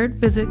Healthy Start,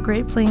 visit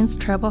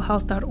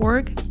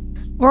greatplainstravelhealth.org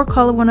or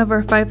call one of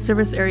our 5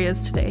 service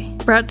areas today.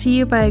 Brought to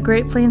you by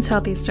Great Plains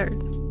Healthy Start,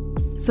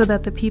 so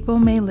that the people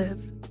may live.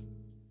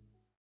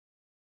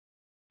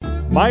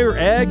 Meyer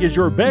Ag is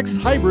your Beck's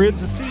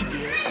Hybrids seed.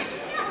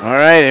 All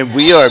right, and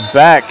we are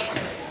back.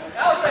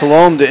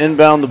 Colome to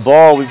inbound the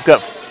ball. We've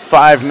got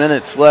 5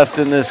 minutes left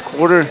in this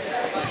quarter.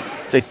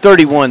 It's a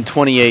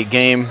 31-28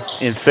 game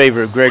in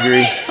favor of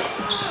Gregory.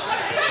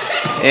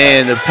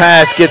 And the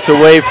pass gets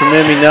away from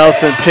Emmy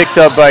Nelson, picked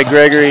up by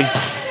Gregory.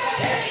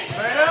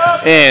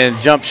 And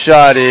jump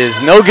shot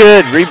is no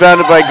good,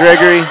 rebounded by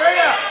Gregory.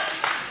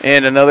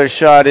 And another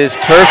shot is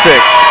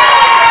perfect.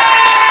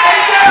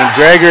 And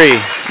Gregory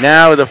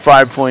now with a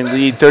 5-point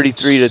lead,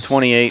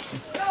 33-28.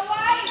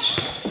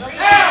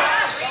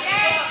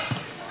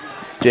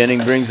 Denning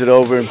brings it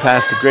over and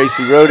pass to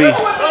Gracie Rohde.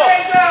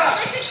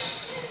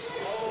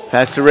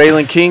 Pass to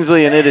Raylan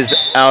Kingsley, and it is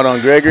out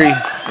on Gregory,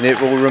 and it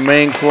will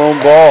remain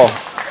Colome ball.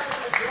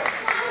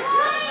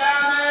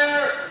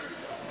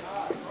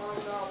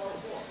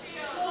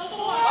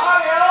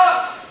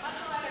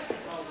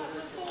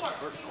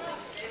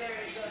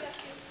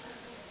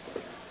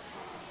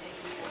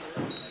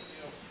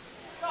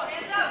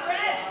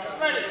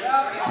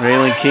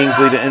 Raylan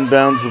Kingsley to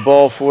inbounds the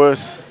ball for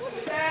us.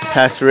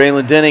 Pass to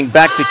Raylan Denning,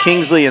 back to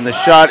Kingsley, and the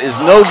shot is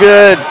no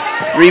good.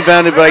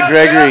 Rebounded by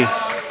Gregory.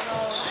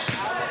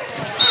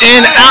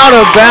 And out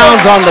of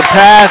bounds on the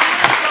pass.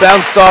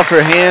 Bounced off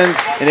her hands,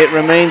 and it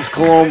remains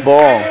Colome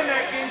ball.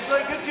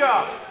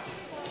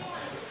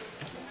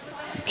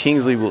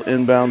 Kingsley will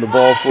inbound the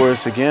ball for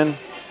us again.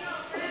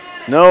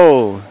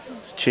 No,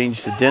 it's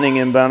changed to Denning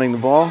inbounding the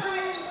ball.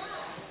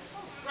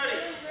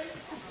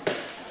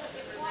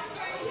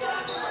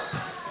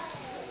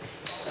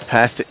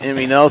 Pass to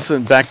Emmy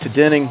Nelson, back to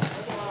Denning. She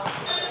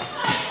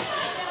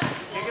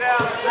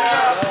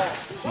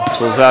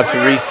pulls out to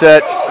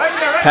reset.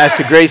 Pass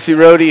to Gracie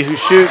Rohde, who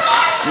shoots.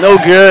 No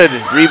good.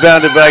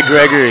 Rebounded by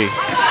Gregory.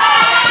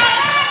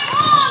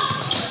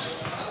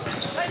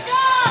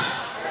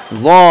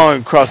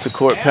 Long across the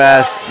court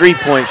pass.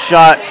 3-point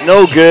shot.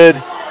 No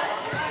good.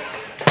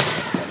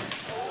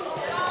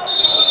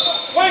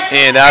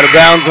 And out of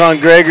bounds on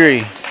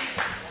Gregory.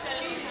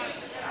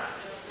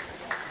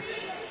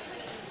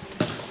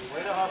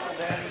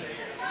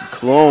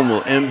 Colome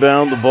will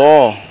inbound the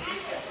ball.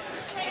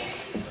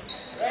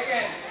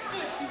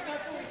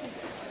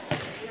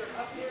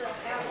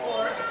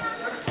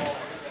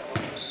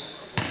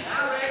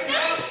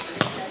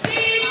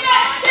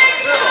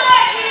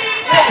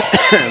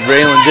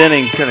 Raylan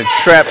Denning kind of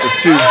trapped with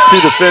two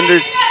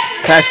defenders.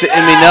 Pass to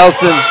Emmy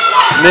Nelson.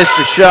 Missed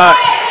a shot.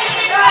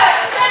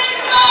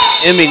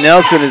 Emmy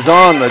Nelson is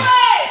on the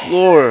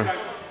floor.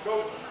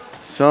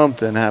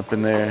 Something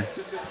happened there.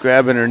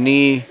 Grabbing her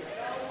knee.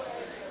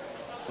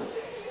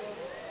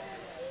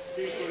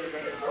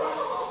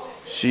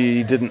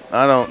 She didn't,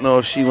 I don't know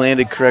if she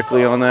landed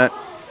correctly on that.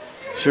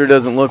 Sure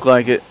doesn't look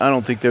like it. I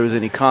don't think there was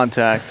any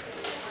contact.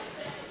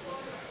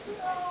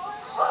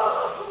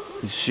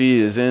 She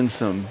is in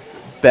some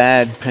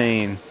bad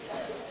pain.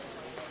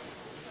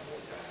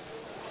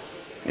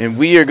 And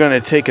we are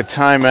going to take a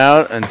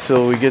timeout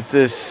until we get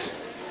this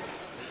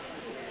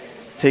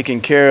taken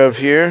care of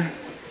here.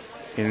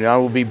 And I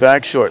will be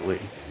back shortly.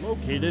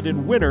 Located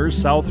in Winters,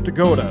 South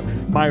Dakota,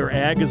 Meyer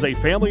Ag is a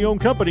family-owned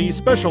company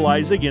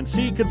specializing in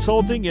seed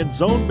consulting and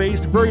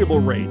zone-based variable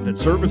rate that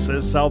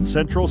services South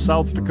Central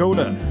South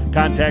Dakota.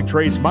 Contact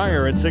Trace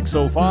Meyer at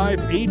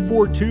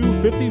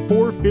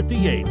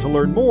 605-842-5458 to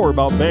learn more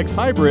about Beck's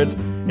hybrids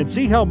and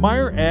see how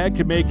Meyer Ag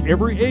can make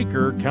every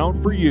acre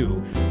count for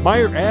you.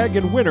 Meyer Ag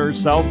in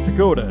Winters, South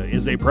Dakota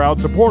is a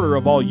proud supporter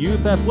of all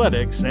youth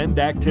athletics and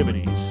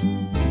activities.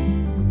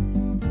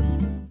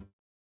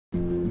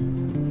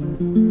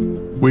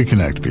 We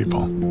connect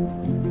people.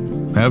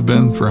 Have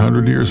been for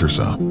 100 years or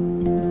so.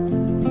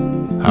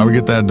 How we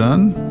get that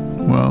done?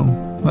 Well,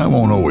 that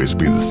won't always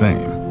be the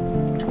same.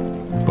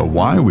 But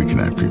why we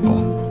connect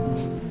people?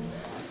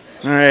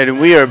 All right, and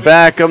we are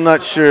back. I'm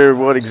not sure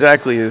what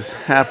exactly has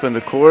happened,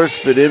 of course,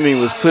 but Emmy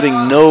was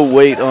putting no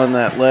weight on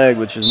that leg,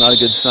 which is not a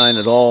good sign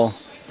at all.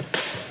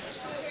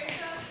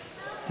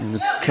 And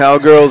the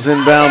Cowgirls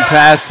inbound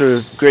pass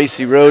to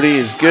Gracie Rohde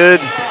is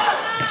good.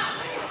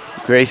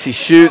 Gracie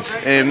shoots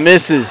and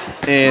misses,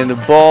 and the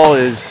ball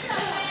is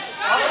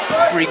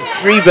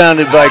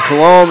rebounded by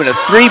Colome, and a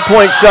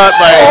three-point shot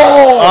by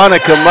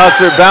Annika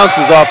Musser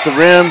bounces off the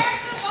rim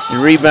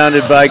and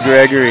rebounded by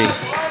Gregory.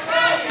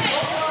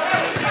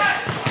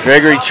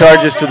 Gregory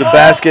charges to the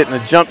basket, and a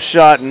jump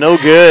shot, no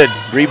good.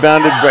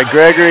 Rebounded by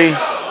Gregory,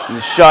 and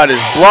the shot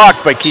is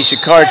blocked by Keisha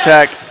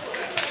Kartak,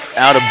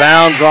 out of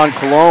bounds on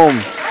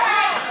Colome.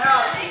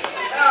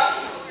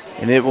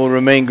 And it will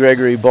remain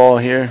Gregory ball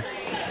here.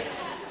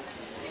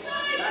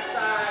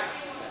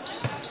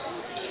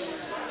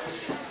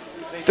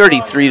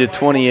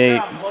 (33-28),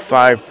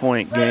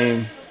 5-point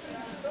game.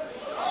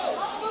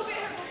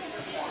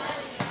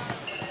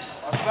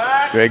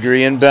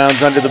 Gregory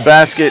inbounds under the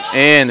basket,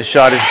 and the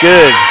shot is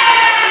good.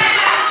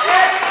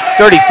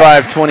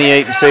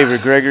 35-28 in favor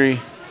of Gregory.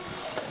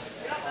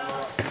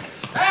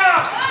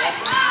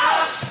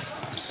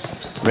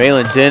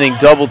 Raylan Denning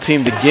double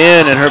teamed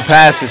again, and her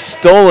pass is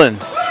stolen.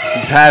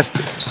 He passed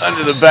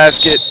under the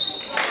basket.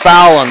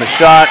 Foul on the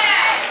shot.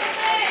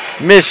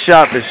 Missed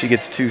shot, but she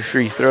gets 2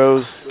 free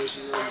throws.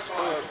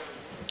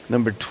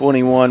 Number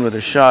 21 with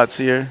her shots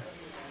here.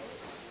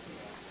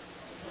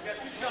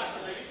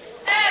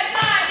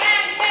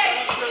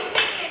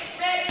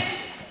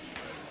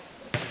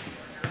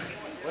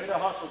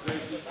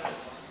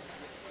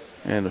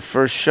 And the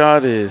first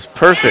shot is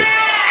perfect.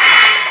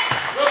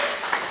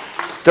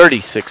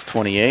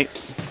 36-28.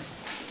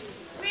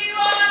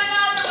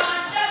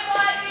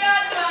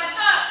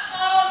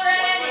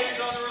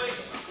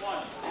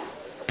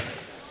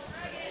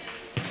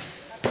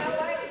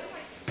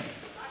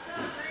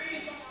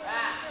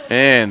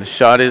 And the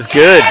shot is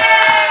good.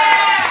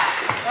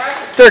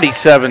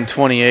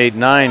 37-28,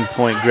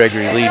 9-point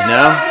Gregory lead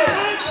now.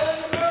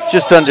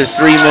 Just under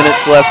 3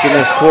 minutes left in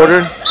this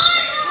quarter.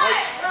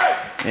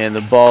 And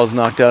the ball is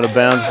knocked out of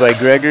bounds by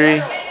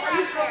Gregory.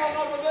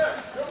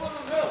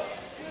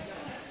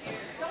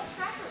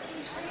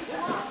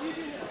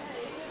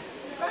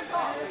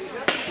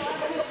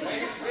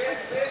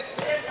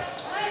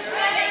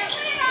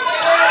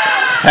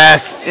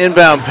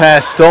 Inbound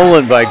pass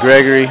stolen by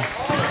Gregory.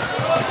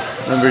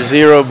 Number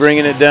 0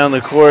 bringing it down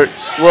the court,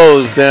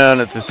 slows down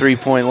at the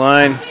 3-point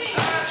line.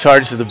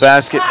 Charge to the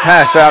basket,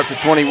 pass out to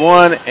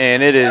 21,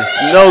 and it is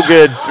no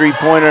good.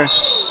 3-pointer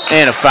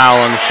and a foul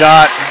on the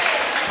shot.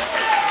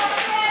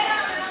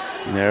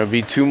 And there will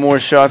be 2 more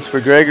shots for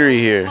Gregory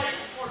here.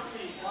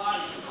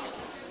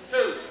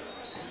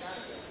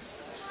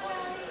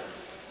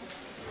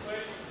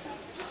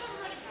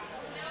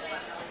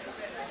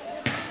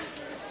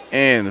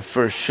 And the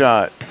first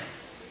shot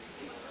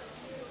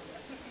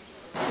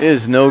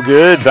is no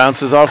good,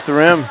 bounces off the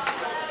rim.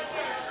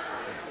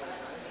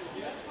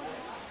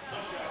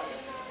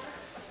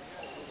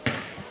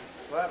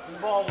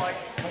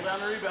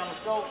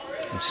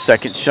 The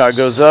second shot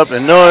goes up,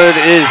 and no, it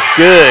is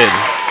good.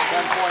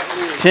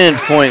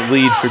 10-point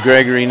lead for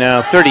Gregory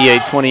now,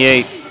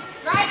 38-28,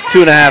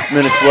 2.5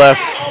 minutes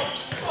left.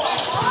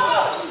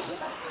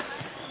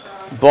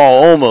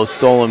 Ball almost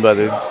stolen by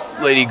the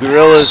Lady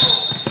Gorillas.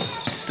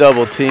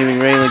 Double teaming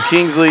Raylan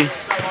Kingsley.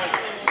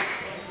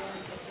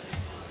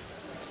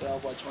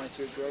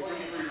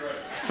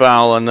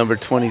 Foul on number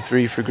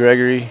 23 for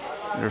Gregory,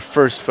 her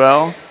first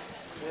foul.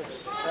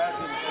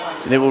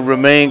 And it will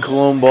remain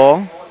Colome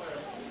ball.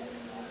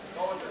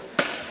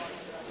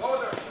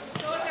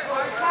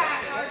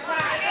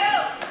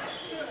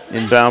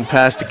 Inbound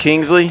pass to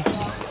Kingsley,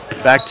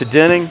 back to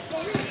Denning.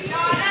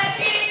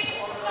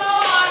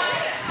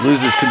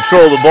 Loses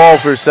control of the ball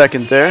for a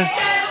second there.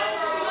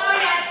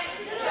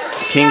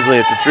 Kingsley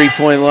at the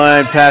 3-point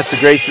line, pass to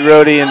Gracie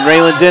Rohde, and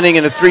Raylan Denning,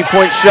 and a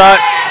 3-point shot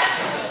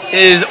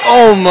is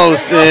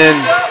almost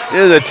in. It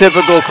is a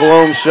typical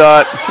Colome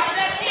shot.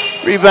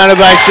 Rebounded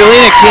by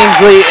Shalina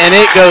Kingsley, and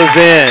it goes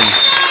in.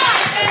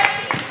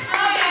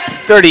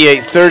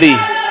 38-30,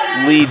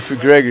 lead for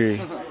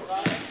Gregory.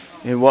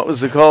 And what was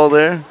the call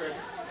there?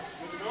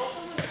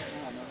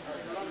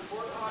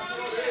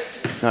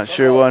 Not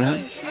sure what.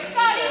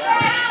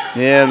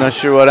 Yeah, I'm not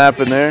sure what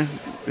happened there.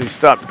 They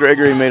stopped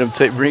Gregory, made him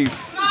bring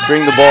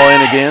the ball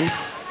in again.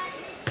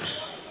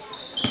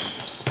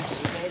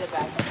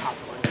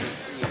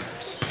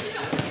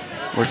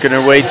 Working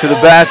her way to the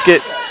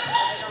basket.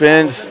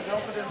 Spins.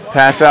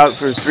 Pass out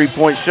for a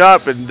three-point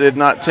shot, but did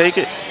not take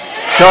it.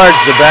 Charge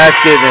the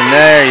basket, and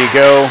there you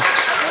go.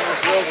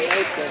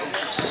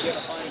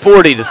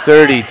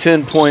 40-30,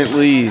 10-point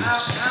lead.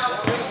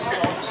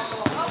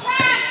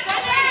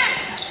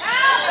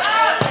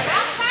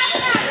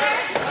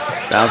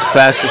 Bounce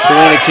pass to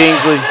Shalina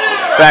Kingsley.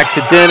 Back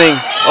to Denning.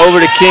 Over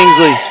to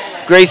Kingsley.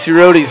 Gracie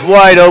Rohde's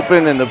wide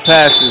open, and the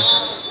pass is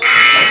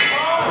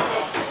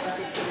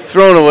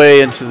thrown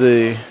away into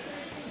the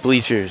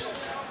bleachers.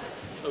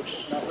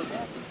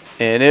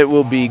 And it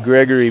will be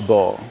Gregory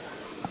ball.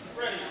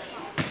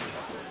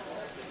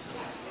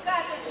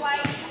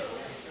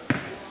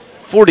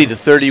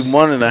 (40-30),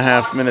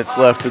 1.5 minutes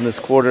left in this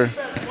quarter.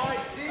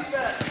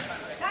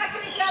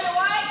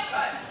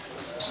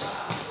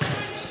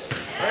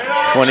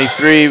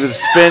 (23) with a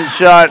spin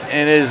shot,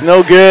 and it is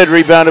no good.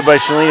 Rebounded by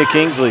Shalina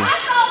Kingsley.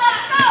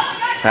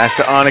 Pass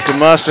to Annika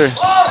Musser.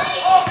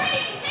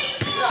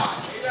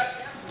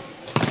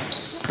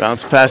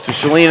 Bounce pass to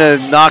Shalina,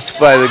 knocked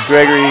by the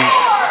Gregory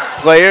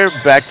player.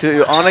 Back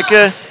to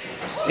Annika,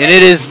 and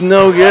it is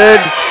no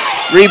good.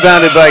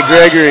 Rebounded by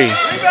Gregory.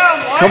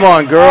 Come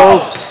on,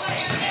 girls.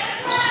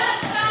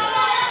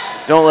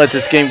 Don't let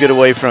this game get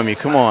away from you.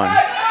 Come on.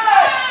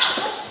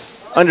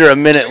 Under a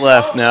minute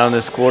left now in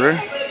this quarter.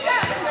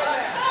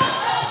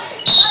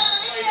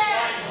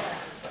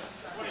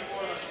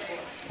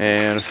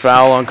 And a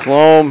foul on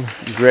Colome.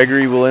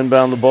 Gregory will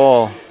inbound the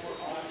ball.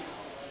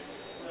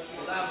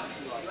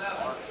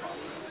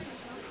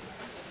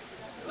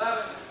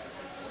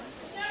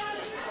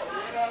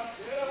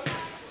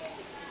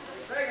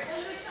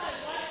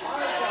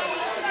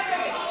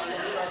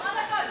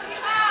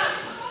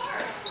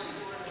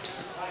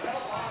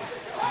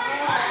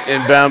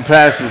 Inbound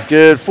pass is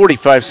good.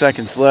 45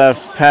 seconds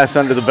left. Pass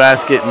under the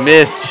basket.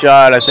 Missed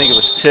shot. I think it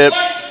was tipped.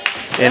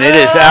 And it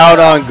is out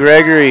on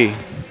Gregory.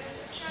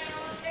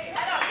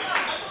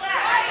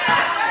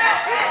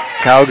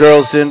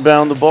 Cowgirls to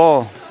inbound the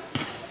ball.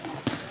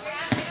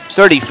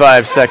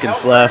 35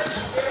 seconds left.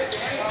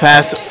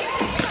 Pass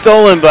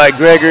stolen by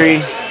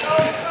Gregory.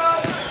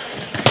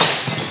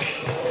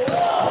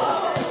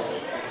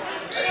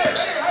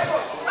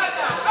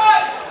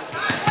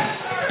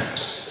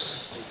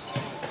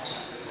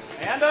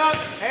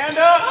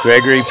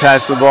 Gregory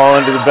passed the ball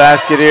into the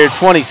basket here.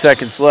 20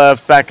 seconds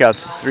left. Back out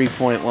to the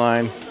three-point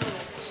line.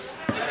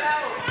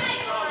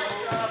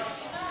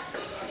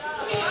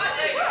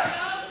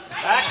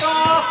 Back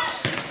off.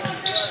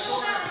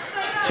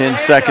 10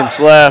 seconds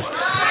left.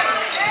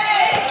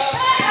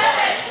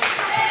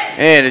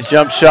 And a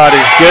jump shot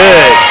is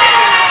good.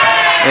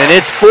 And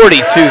it's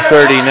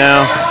 42-30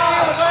 now.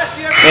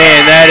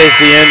 And that is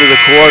the end of the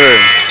quarter.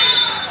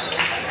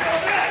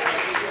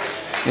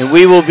 And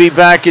we will be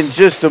back in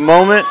just a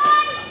moment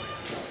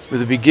with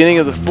the beginning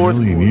of the fourth. A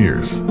million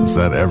years, is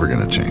that ever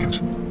going to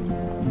change?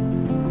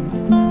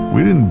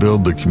 We didn't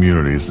build the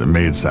communities that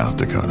made South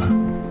Dakota.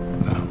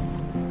 No.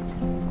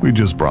 We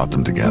just brought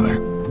them together.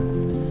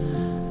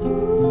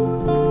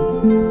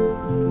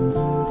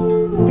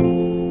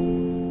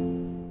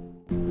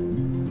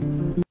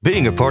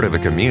 Being a part of a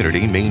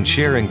community means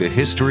sharing the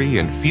history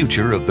and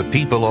future of the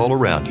people all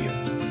around you.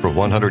 For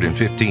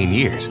 115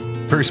 years,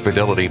 First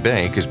Fidelity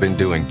Bank has been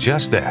doing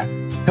just that,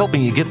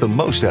 helping you get the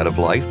most out of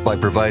life by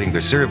providing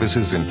the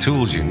services and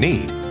tools you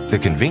need, the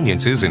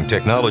conveniences and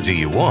technology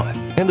you want,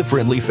 and the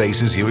friendly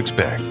faces you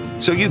expect,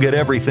 so you get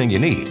everything you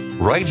need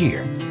right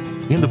here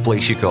in the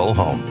place you call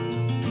home,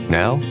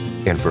 now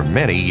and for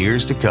many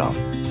years to come.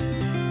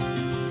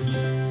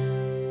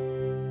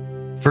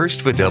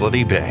 First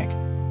Fidelity Bank.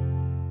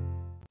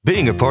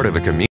 Being a part of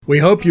a community. We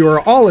hope you are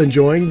all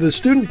enjoying the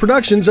student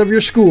productions of your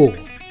school.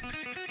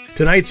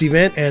 Tonight's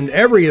event and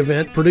every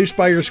event produced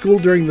by your school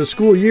during the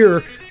school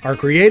year are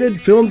created,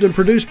 filmed, and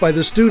produced by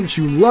the students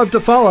you love to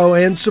follow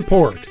and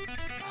support.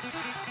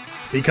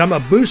 Become a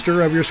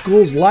booster of your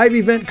school's live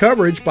event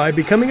coverage by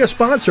becoming a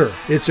sponsor.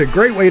 It's a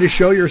great way to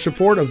show your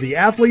support of the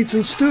athletes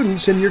and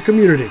students in your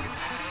community.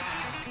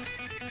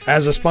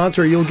 As a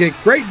sponsor, you'll get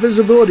great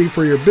visibility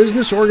for your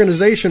business,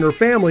 organization, or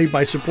family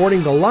by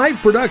supporting the live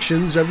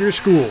productions of your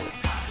school.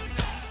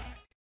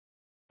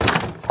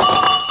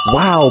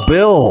 Wow,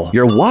 Bill,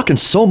 you're walking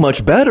so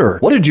much better.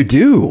 What did you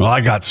do? Well,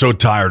 I got so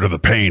tired of the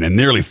pain and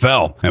nearly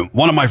fell. And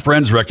one of my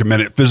friends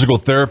recommended physical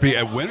therapy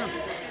at Winter.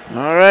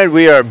 All right,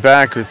 we are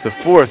back with the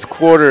fourth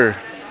quarter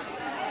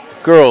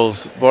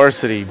girls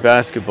varsity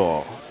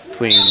basketball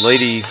between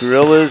Lady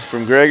Gorillas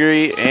from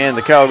Gregory and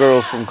the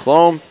Cowgirls from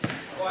Colome.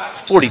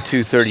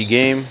 42-30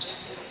 game.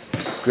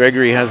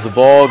 Gregory has the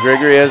ball.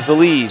 Gregory has the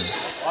lead.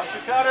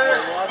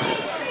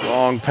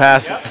 Long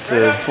pass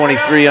to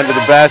 23 under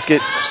the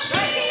basket.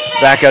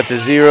 Back out to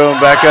 0,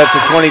 back out to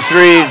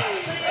 23.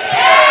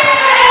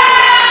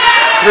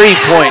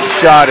 Three-point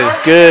shot is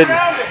good.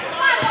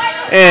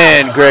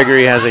 And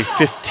Gregory has a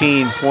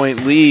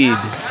 15-point lead.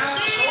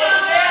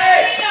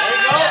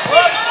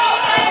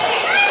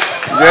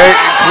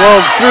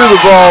 Colome threw the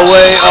ball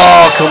away.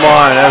 Oh, come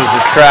on. That was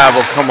a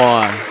travel. Come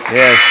on.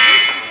 Yes.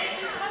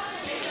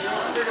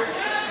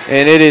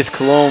 And it is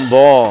Colome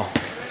ball.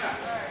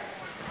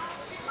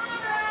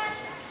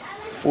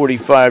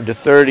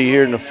 45-30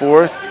 here in the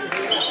fourth.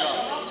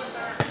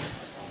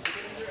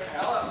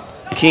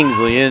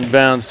 Kingsley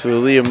inbounds to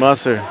Aaliyah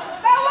Musser.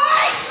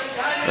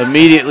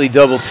 Immediately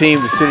double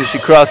teamed as soon as she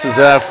crosses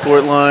the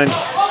half-court line.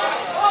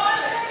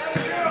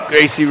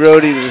 Gracie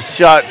Rohde, the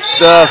shot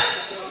stuffed.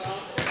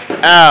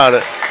 Out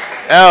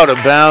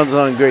of bounds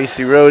on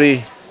Gracie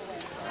Rohde.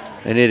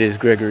 And it is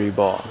Gregory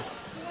ball.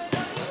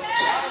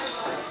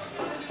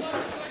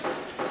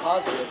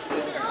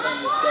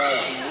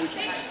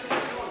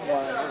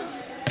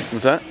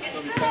 What's that?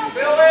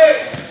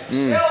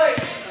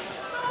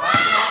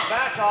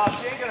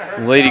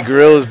 Lady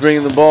Gorillas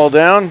bringing the ball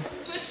down.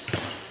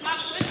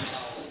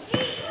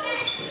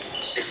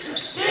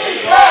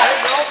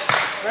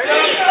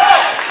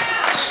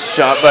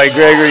 Shot by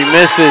Gregory,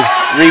 misses.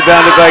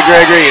 Rebounded by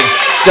Gregory and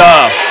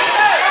stuffed.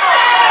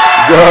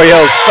 Girl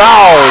yells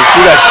foul. She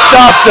got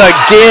stuffed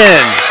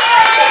again.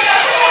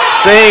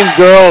 Same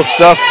girl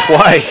stuffed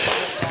twice.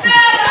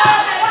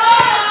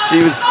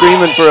 She was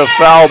screaming for a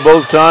foul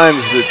both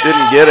times, but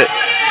didn't get it.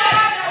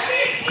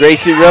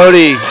 Gracie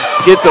Rohde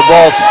get the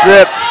ball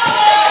stripped.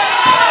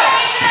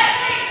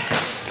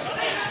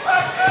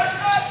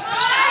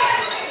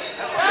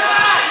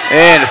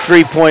 And a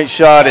three-point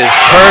shot is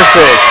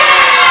perfect.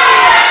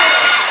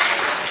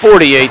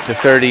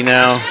 48-30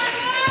 now.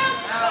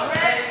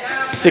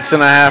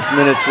 6.5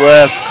 minutes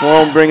left.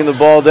 Colome bringing the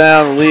ball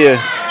down.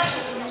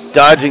 Aaliyah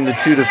dodging the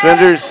two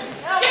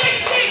defenders.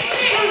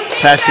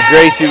 Pass to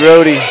Gracie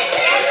Rohde.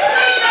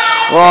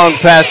 Long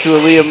pass to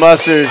Aaliyah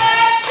Musser.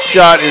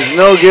 Shot is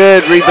no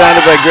good.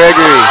 Rebounded by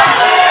Gregory.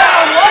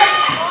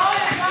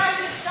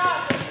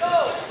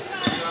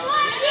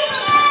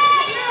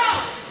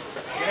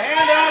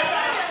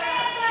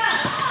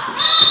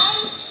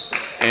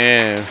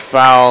 And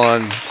foul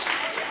on,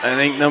 I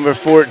think, number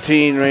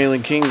 14,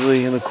 Raylan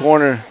Kingsley in the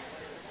corner.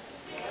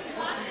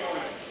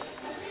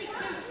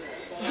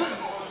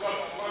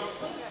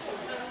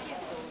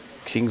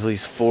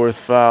 Kingsley's fourth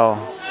foul.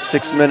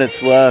 6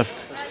 minutes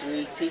left.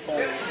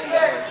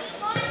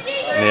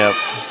 Yep.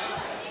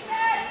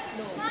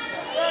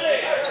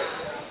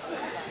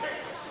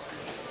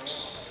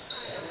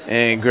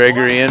 And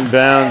Gregory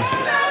inbounds.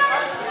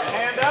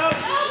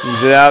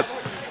 Moves it out.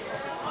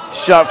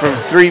 Shot from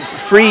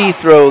free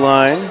throw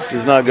line.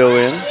 Does not go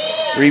in.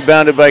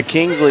 Rebounded by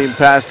Kingsley and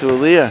passed to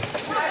Aaliyah.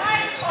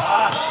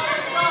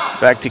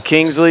 Back to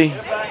Kingsley.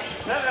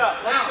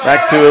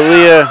 Back to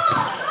Aaliyah.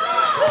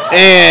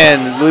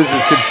 And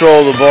loses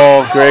control of the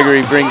ball.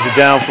 Gregory brings it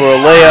down for a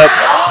layup.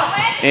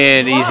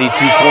 And easy 2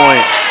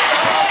 points.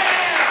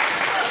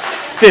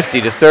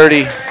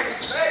 50-30.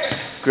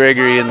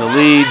 Gregory in the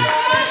lead.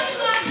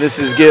 This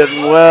is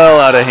getting well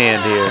out of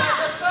hand here.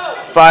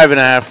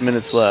 5.5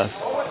 minutes left.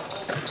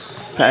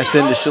 Pass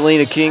into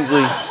Shalina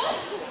Kingsley.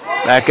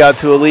 Back out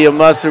to Aaliyah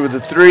Musser with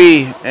the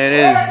three, and it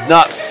is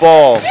not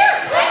fall.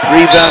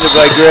 Rebounded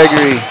by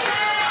Gregory,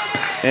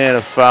 and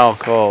a foul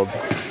called.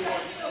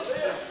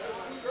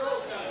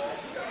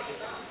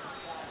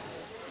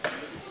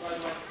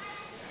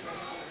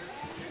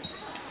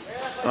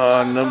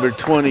 Number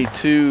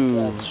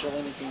 22.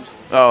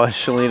 Oh, it's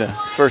Shalina.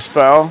 First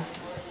foul.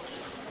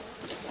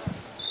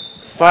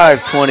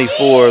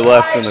 5:24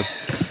 left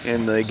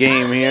in the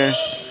game here.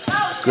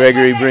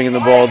 Gregory bringing the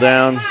ball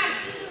down.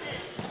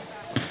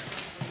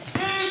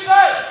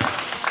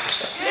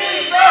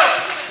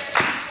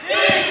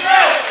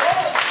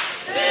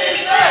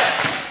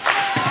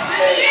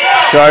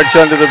 Charge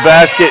under the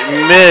basket,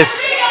 missed.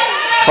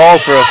 Call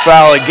for a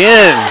foul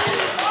again.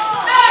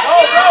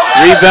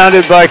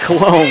 Rebounded by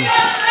Colome.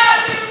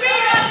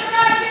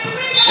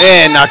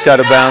 And knocked out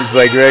of bounds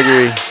by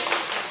Gregory.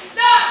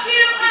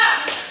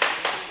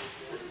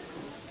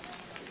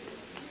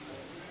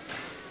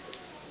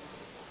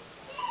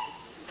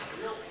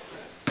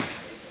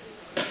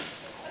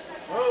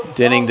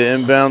 Denning to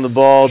inbound the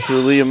ball to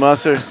Aaliyah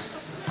Musser.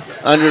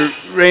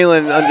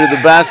 Raylan under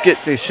the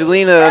basket to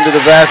Shalina under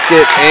the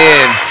basket,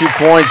 and 2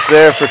 points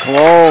there for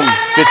Colome,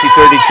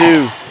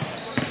 50-32.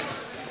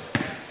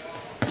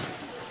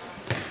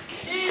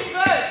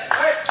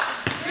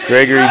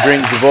 Gregory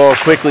brings the ball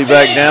quickly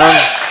back down.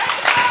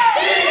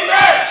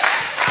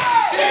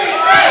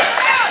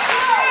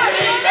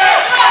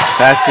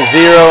 Pass to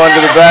Zero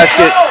under the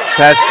basket.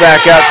 Pass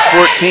back out to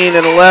 14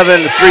 and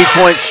 11. The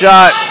three-point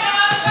shot,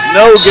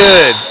 no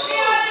good.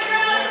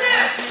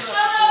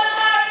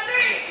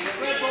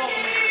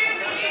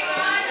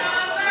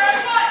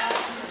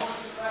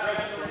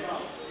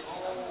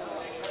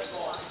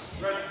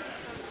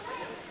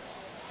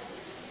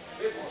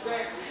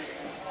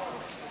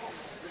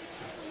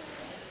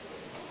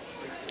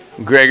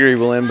 Gregory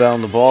will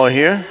inbound the ball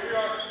here.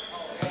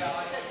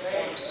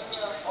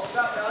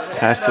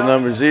 Pass to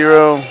number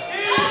 0.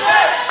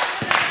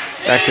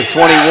 Back to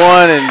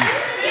 21 and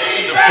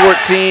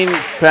 14,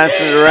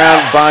 passing it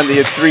around behind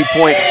the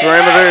three-point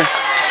perimeter.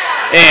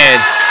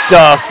 And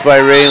stuffed by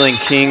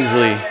Raylan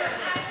Kingsley.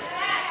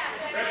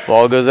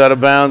 Ball goes out of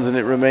bounds and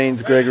it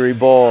remains Gregory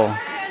ball.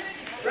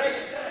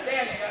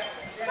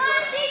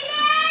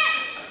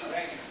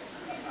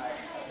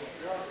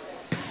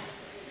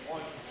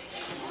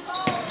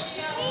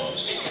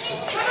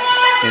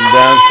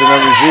 Inbounds to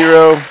number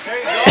 0.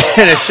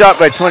 And a shot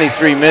by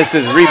 23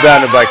 misses,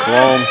 rebounded by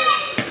Colome.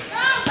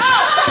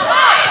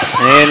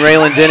 And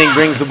Raylan Denning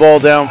brings the ball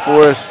down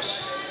for us.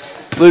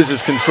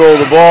 Loses control of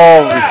the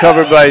ball,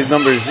 recovered by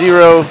number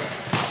 0.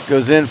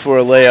 Goes in for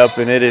a layup,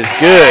 and it is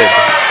good.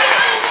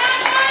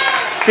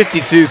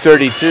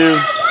 52-32.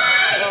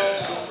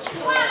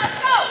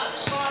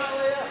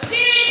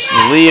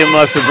 Liam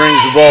Musser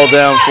brings the ball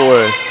down for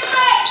us.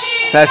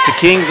 Pass to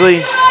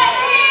Kingsley.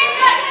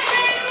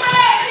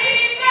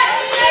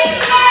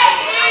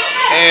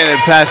 And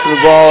it passes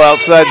the ball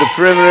outside the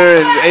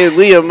perimeter, and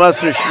Liam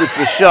Musser with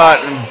the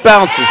shot and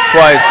bounces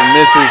twice and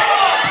misses.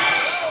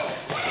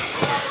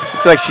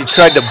 It's like she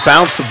tried to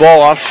bounce the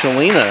ball off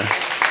Shalina.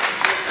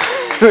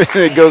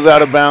 It goes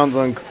out of bounds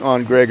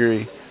on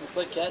Gregory. It's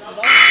like cats and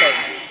dogs.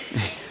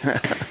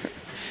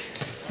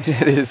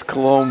 It is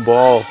Colome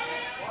ball.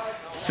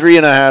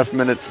 3.5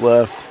 minutes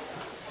left.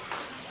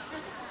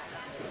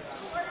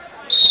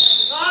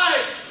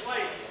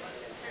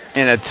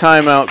 And a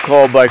timeout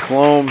called by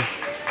Colome.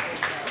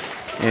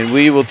 And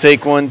we will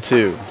take one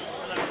too.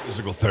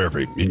 Physical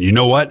therapy. And you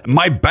know what?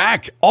 My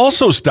back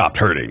also stopped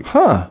hurting.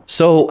 Huh.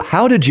 So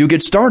how did you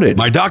get started?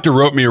 My doctor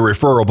wrote me a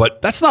referral,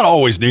 but that's not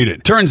always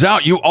needed. Turns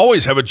out you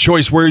always have a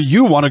choice where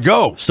you want to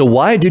go. So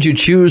why did you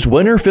choose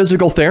Winter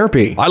Physical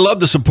Therapy? I love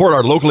to support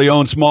our locally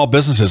owned small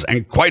businesses,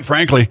 and quite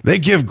frankly, they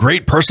give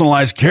great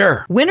personalized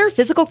care. Winter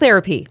Physical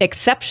Therapy.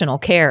 Exceptional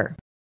care.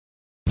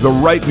 The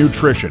right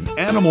nutrition,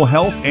 animal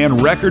health,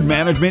 and record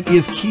management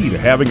is key to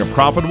having a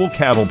profitable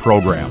cattle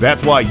program.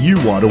 That's why you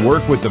want to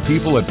work with the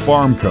people at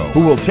Farmco,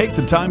 who will take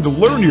the time to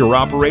learn your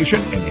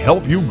operation and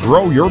help you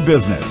grow your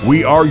business.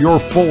 We are your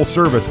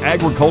full-service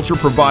agriculture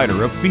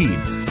provider of feed,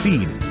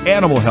 seed,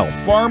 animal health,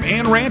 farm,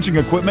 and ranching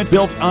equipment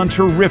built on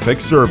terrific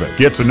service.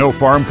 Get to know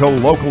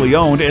Farmco locally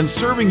owned and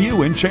serving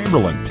you in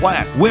Chamberlain,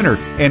 Platte, Winter,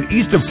 and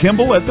east of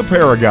Kimball at the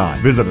Paragon.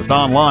 Visit us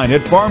online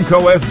at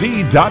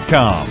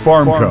farmcosd.com.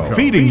 Farmco,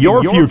 feeding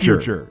your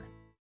future.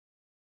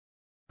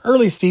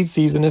 Early seed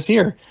season is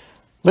here.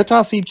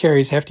 Litaw Seed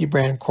carries Hefty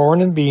brand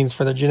corn and beans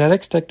for their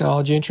genetics,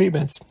 technology, and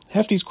treatments.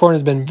 Hefty's corn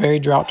has been very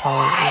drought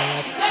tolerant. All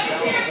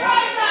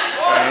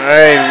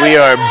right, we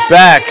are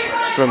back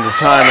from the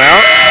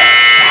timeout.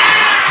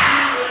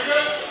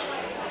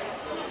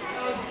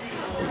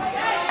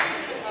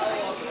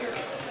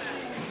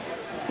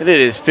 And it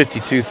is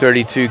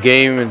 52-32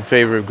 game in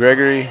favor of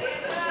Gregory.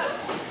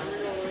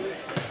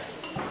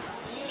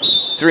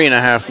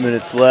 3.5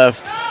 minutes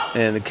left,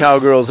 and the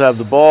Cowgirls have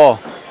the ball.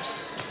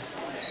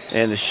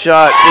 And the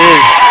shot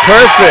is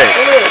perfect.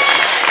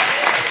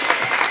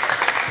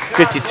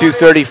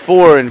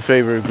 52-34 in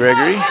favor of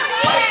Gregory.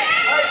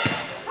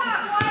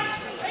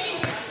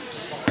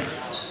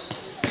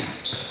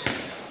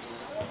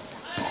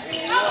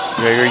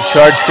 Gregory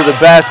charged to the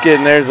basket,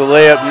 and there's a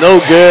layup. No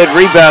good.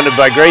 Rebounded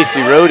by Gracie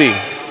Rohde.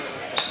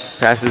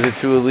 Passes it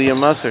to Aaliyah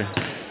Musser.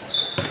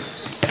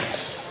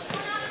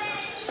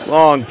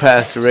 Long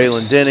pass to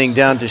Raylan Denning,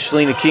 down to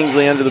Shalina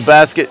Kingsley under the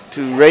basket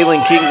to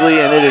Raylan Kingsley,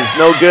 and it is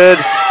no good.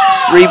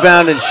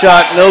 Rebound and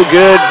shot, no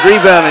good.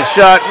 Rebound and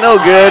shot, no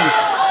good.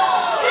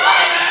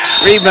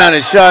 Rebound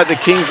and shot, the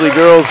Kingsley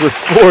girls with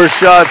 4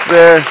 shots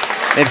there,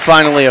 and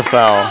finally a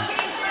foul.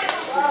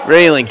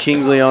 Raylan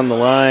Kingsley on the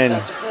line.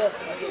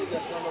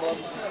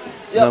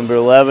 Number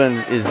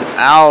 11 is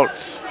out.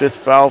 5th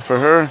foul for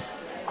her.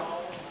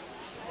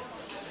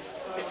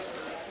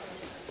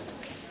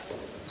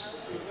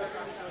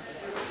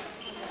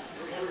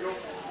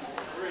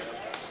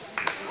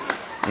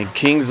 And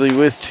Kingsley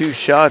with 2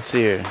 shots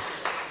here.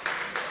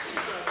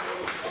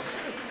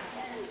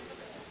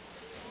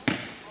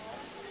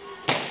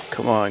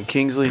 Come on,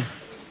 Kingsley.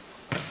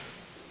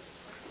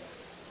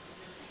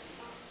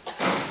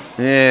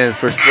 And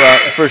first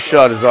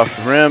shot is off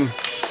the rim.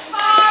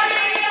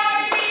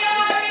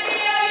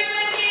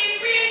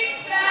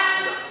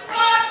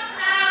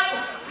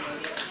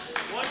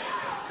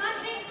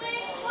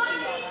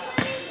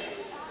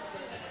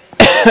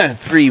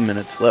 Three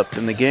minutes left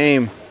in the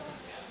game.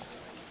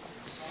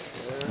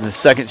 And the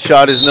second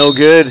shot is no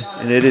good,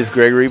 and it is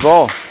Gregory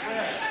ball.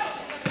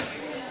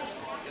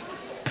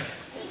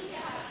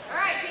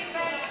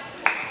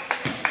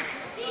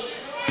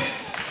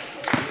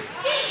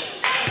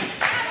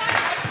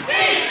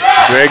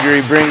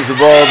 Gregory brings the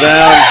ball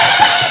down,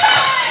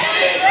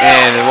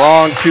 and a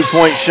long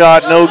 2-point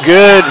shot, no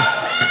good.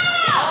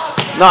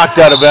 Knocked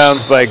out of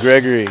bounds by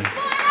Gregory,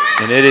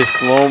 and it is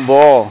Colome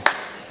ball.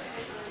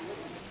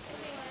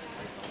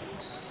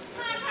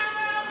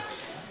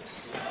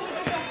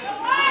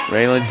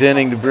 Raylan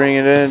Denning to bring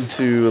it in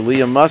to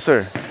Aaliyah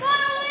Musser.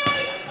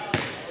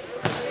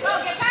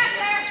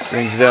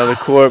 Brings it down the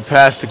court,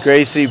 pass to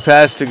Gracie,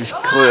 pass to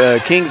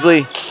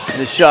Kingsley.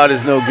 The shot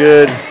is no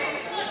good.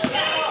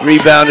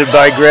 Rebounded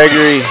by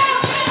Gregory.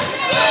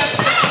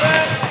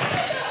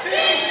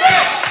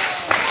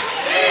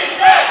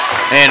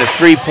 And a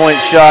three-point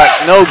shot,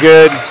 no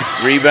good.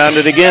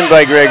 Rebounded again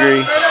by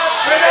Gregory.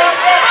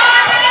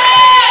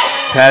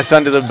 Pass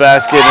under the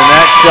basket, and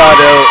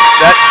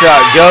that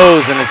shot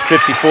goes, and it's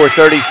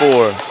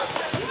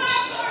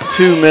 54-34.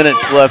 2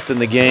 minutes left in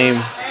the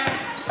game.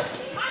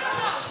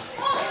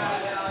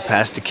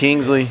 Pass to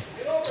Kingsley.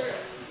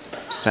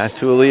 Pass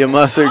to Aaliyah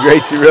Musser.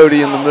 Gracie Rohde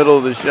in the middle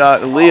of the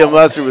shot. Aaliyah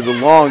Musser with a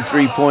long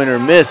three-pointer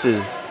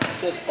misses.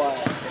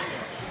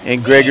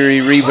 And Gregory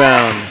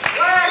rebounds.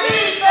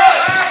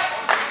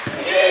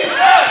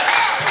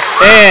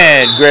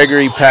 And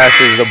Gregory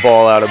passes the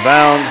ball out of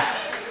bounds.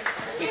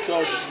 The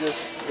coach is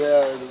just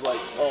there, just like,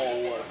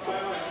 oh, what's going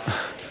on?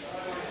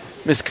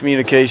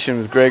 Miscommunication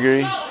with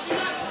Gregory.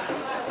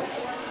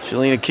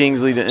 Shalina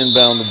Kingsley to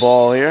inbound the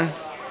ball here.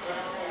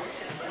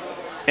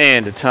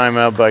 And a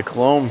timeout by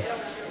Colome.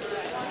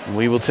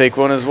 We will take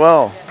one as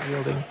well.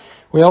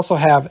 We also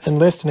have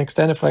Enlist and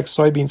Extended Flex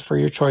soybeans for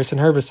your choice in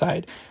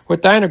herbicide.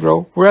 With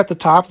Dynagrow, we're at the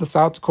top of the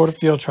South Dakota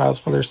field trials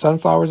for their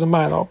sunflowers and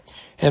milo.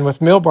 And with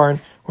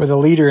Millbarn, we're the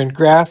leader in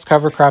grass,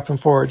 cover crop, and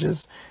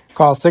forages.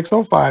 Call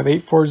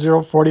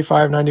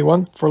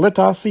 605-840-4591 for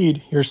Litas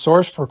Seed, your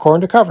source for corn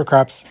to cover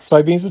crops,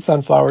 soybeans and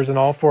sunflowers, and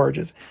all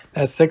forages.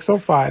 That's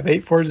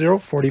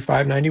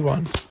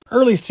 605-840-4591.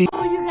 Early seed.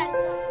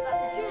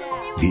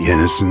 The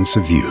innocence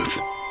of youth.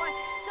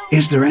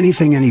 Is there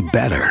anything any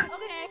better?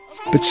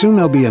 But soon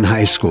they'll be in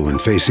high school and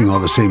facing all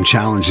the same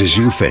challenges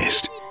you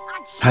faced.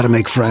 How to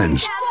make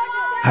friends,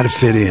 how to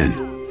fit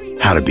in,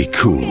 how to be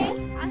cool.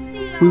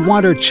 We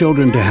want our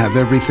children to have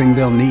everything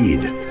they'll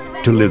need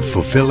to live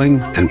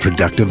fulfilling and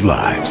productive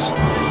lives.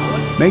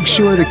 Make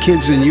sure the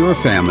kids in your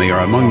family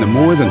are among the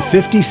more than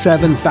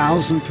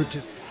 57,000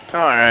 participants. All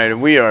right,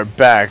 we are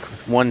back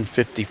with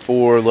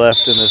 1:54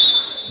 left in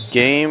this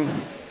game.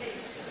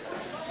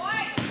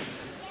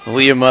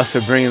 Aaliyah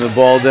Musser bringing the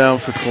ball down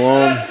for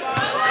Colome.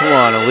 Come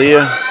on,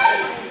 Aaliyah.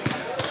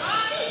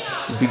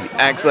 She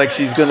acts like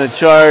she's going to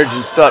charge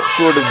and stop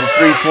short of the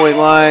three-point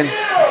line.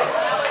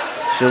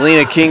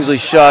 Shalina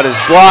Kingsley's shot is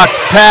blocked.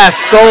 Pass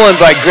stolen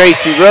by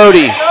Gracie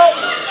Rohde.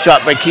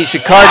 Shot by Keisha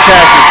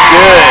Kartak is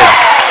good.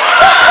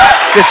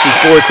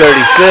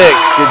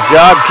 54-36. Good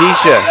job,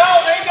 Keisha.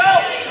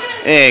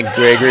 And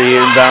Gregory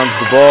inbounds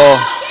the ball.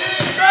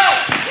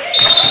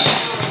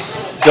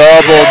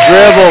 Double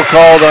dribble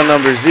called on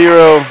number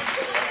 0.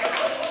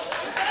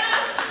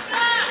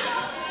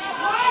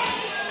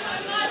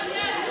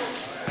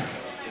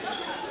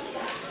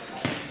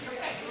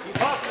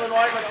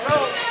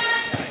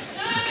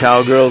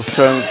 Cowgirls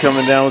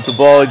coming down with the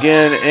ball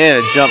again,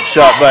 and a jump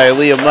shot by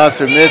Aaliyah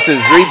Musser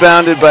misses.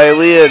 Rebounded by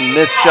Aaliyah and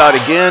missed shot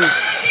again.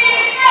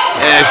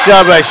 And a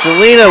shot by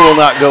Shalina will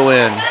not go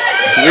in.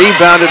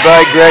 Rebounded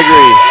by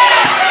Gregory.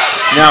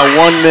 Now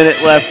 1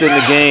 minute left in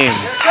the game.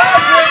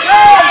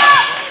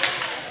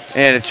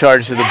 And a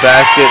charge to the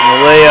basket and the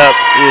layup.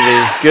 It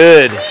is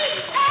good.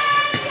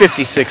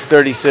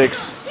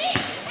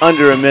 56-36.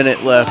 Under a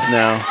minute left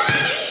now.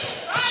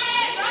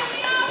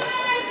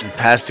 And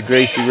pass to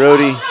Gracie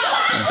Rohde.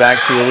 And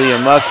back to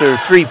Aaliyah Musser.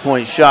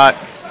 Three-point shot.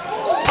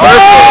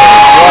 Perfect.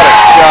 What a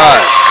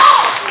shot.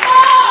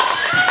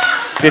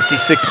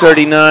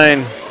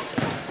 56-39.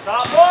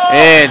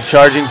 And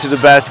charging to the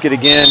basket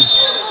again.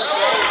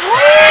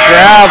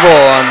 Travel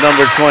on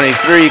number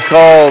 23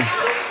 called.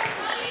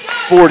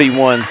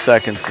 41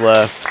 seconds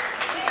left.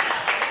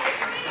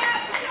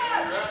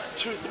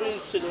 2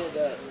 threes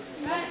today.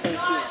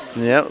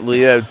 Yep,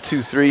 Leah had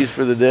 2 threes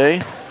for the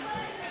day.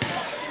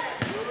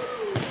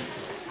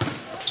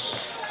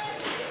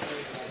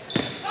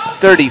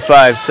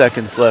 .35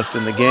 seconds left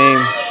in the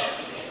game.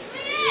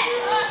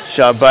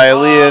 Shot by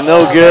Aaliyah,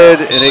 no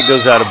good, and it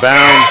goes out of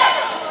bounds.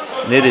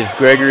 And it is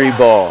Gregory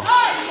ball.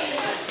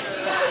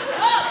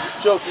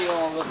 Joking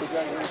on with the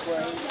Gregory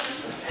play.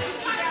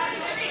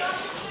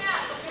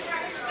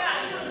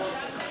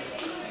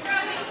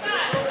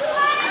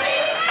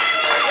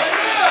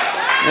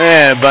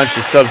 And a bunch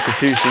of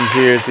substitutions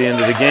here at the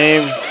end of the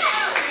game.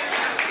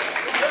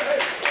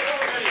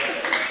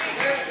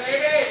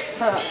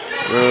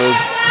 Rogue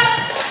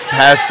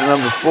pass to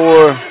number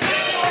 4.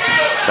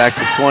 Back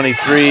to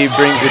 23,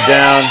 brings it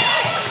down.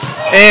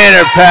 And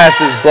her pass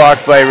is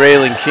blocked by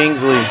Raylan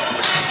Kingsley.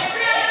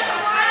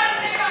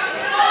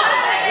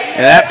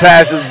 And that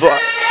pass is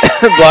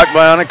blocked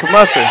by Annika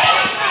Musser.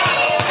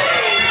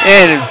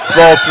 And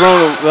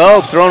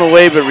ball thrown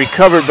away but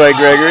recovered by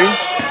Gregory.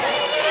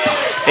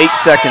 8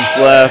 seconds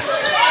left.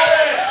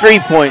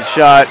 3-point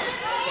shot.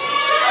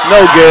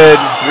 No good.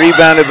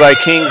 Rebounded by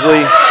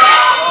Kingsley.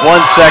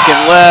 1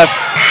 second left.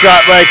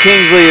 Shot by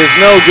Kingsley is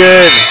no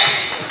good.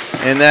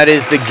 And that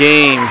is the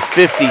game.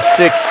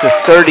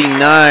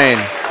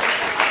 56-39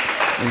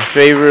 in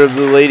favor of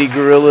the Lady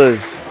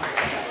Gorillas.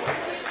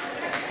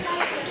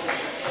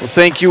 Well,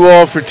 thank you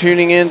all for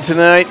tuning in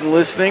tonight and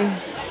listening.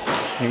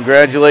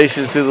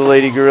 Congratulations to the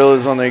Lady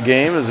Gorillas on their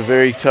game. It was a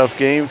very tough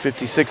game,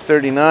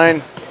 56-39. I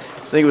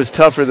think it was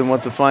tougher than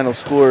what the final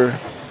score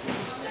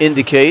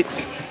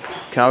indicates.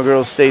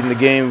 Cowgirls stayed in the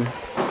game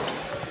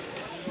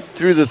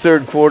through the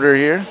third quarter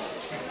here.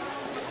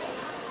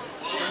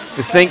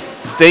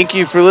 Thank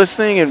you for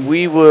listening, and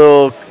we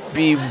will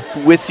be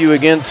with you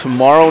again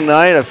tomorrow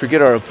night. I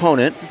forget our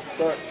opponent.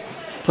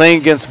 Playing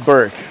against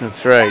Burke.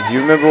 That's right. Do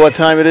you remember what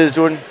time it is,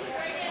 Jordan?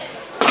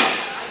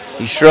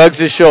 He shrugs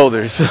his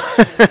shoulders.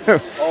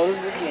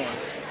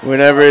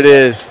 Whenever it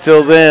is.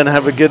 Till then,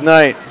 have a good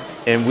night,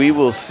 and we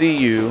will see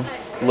you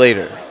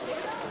later.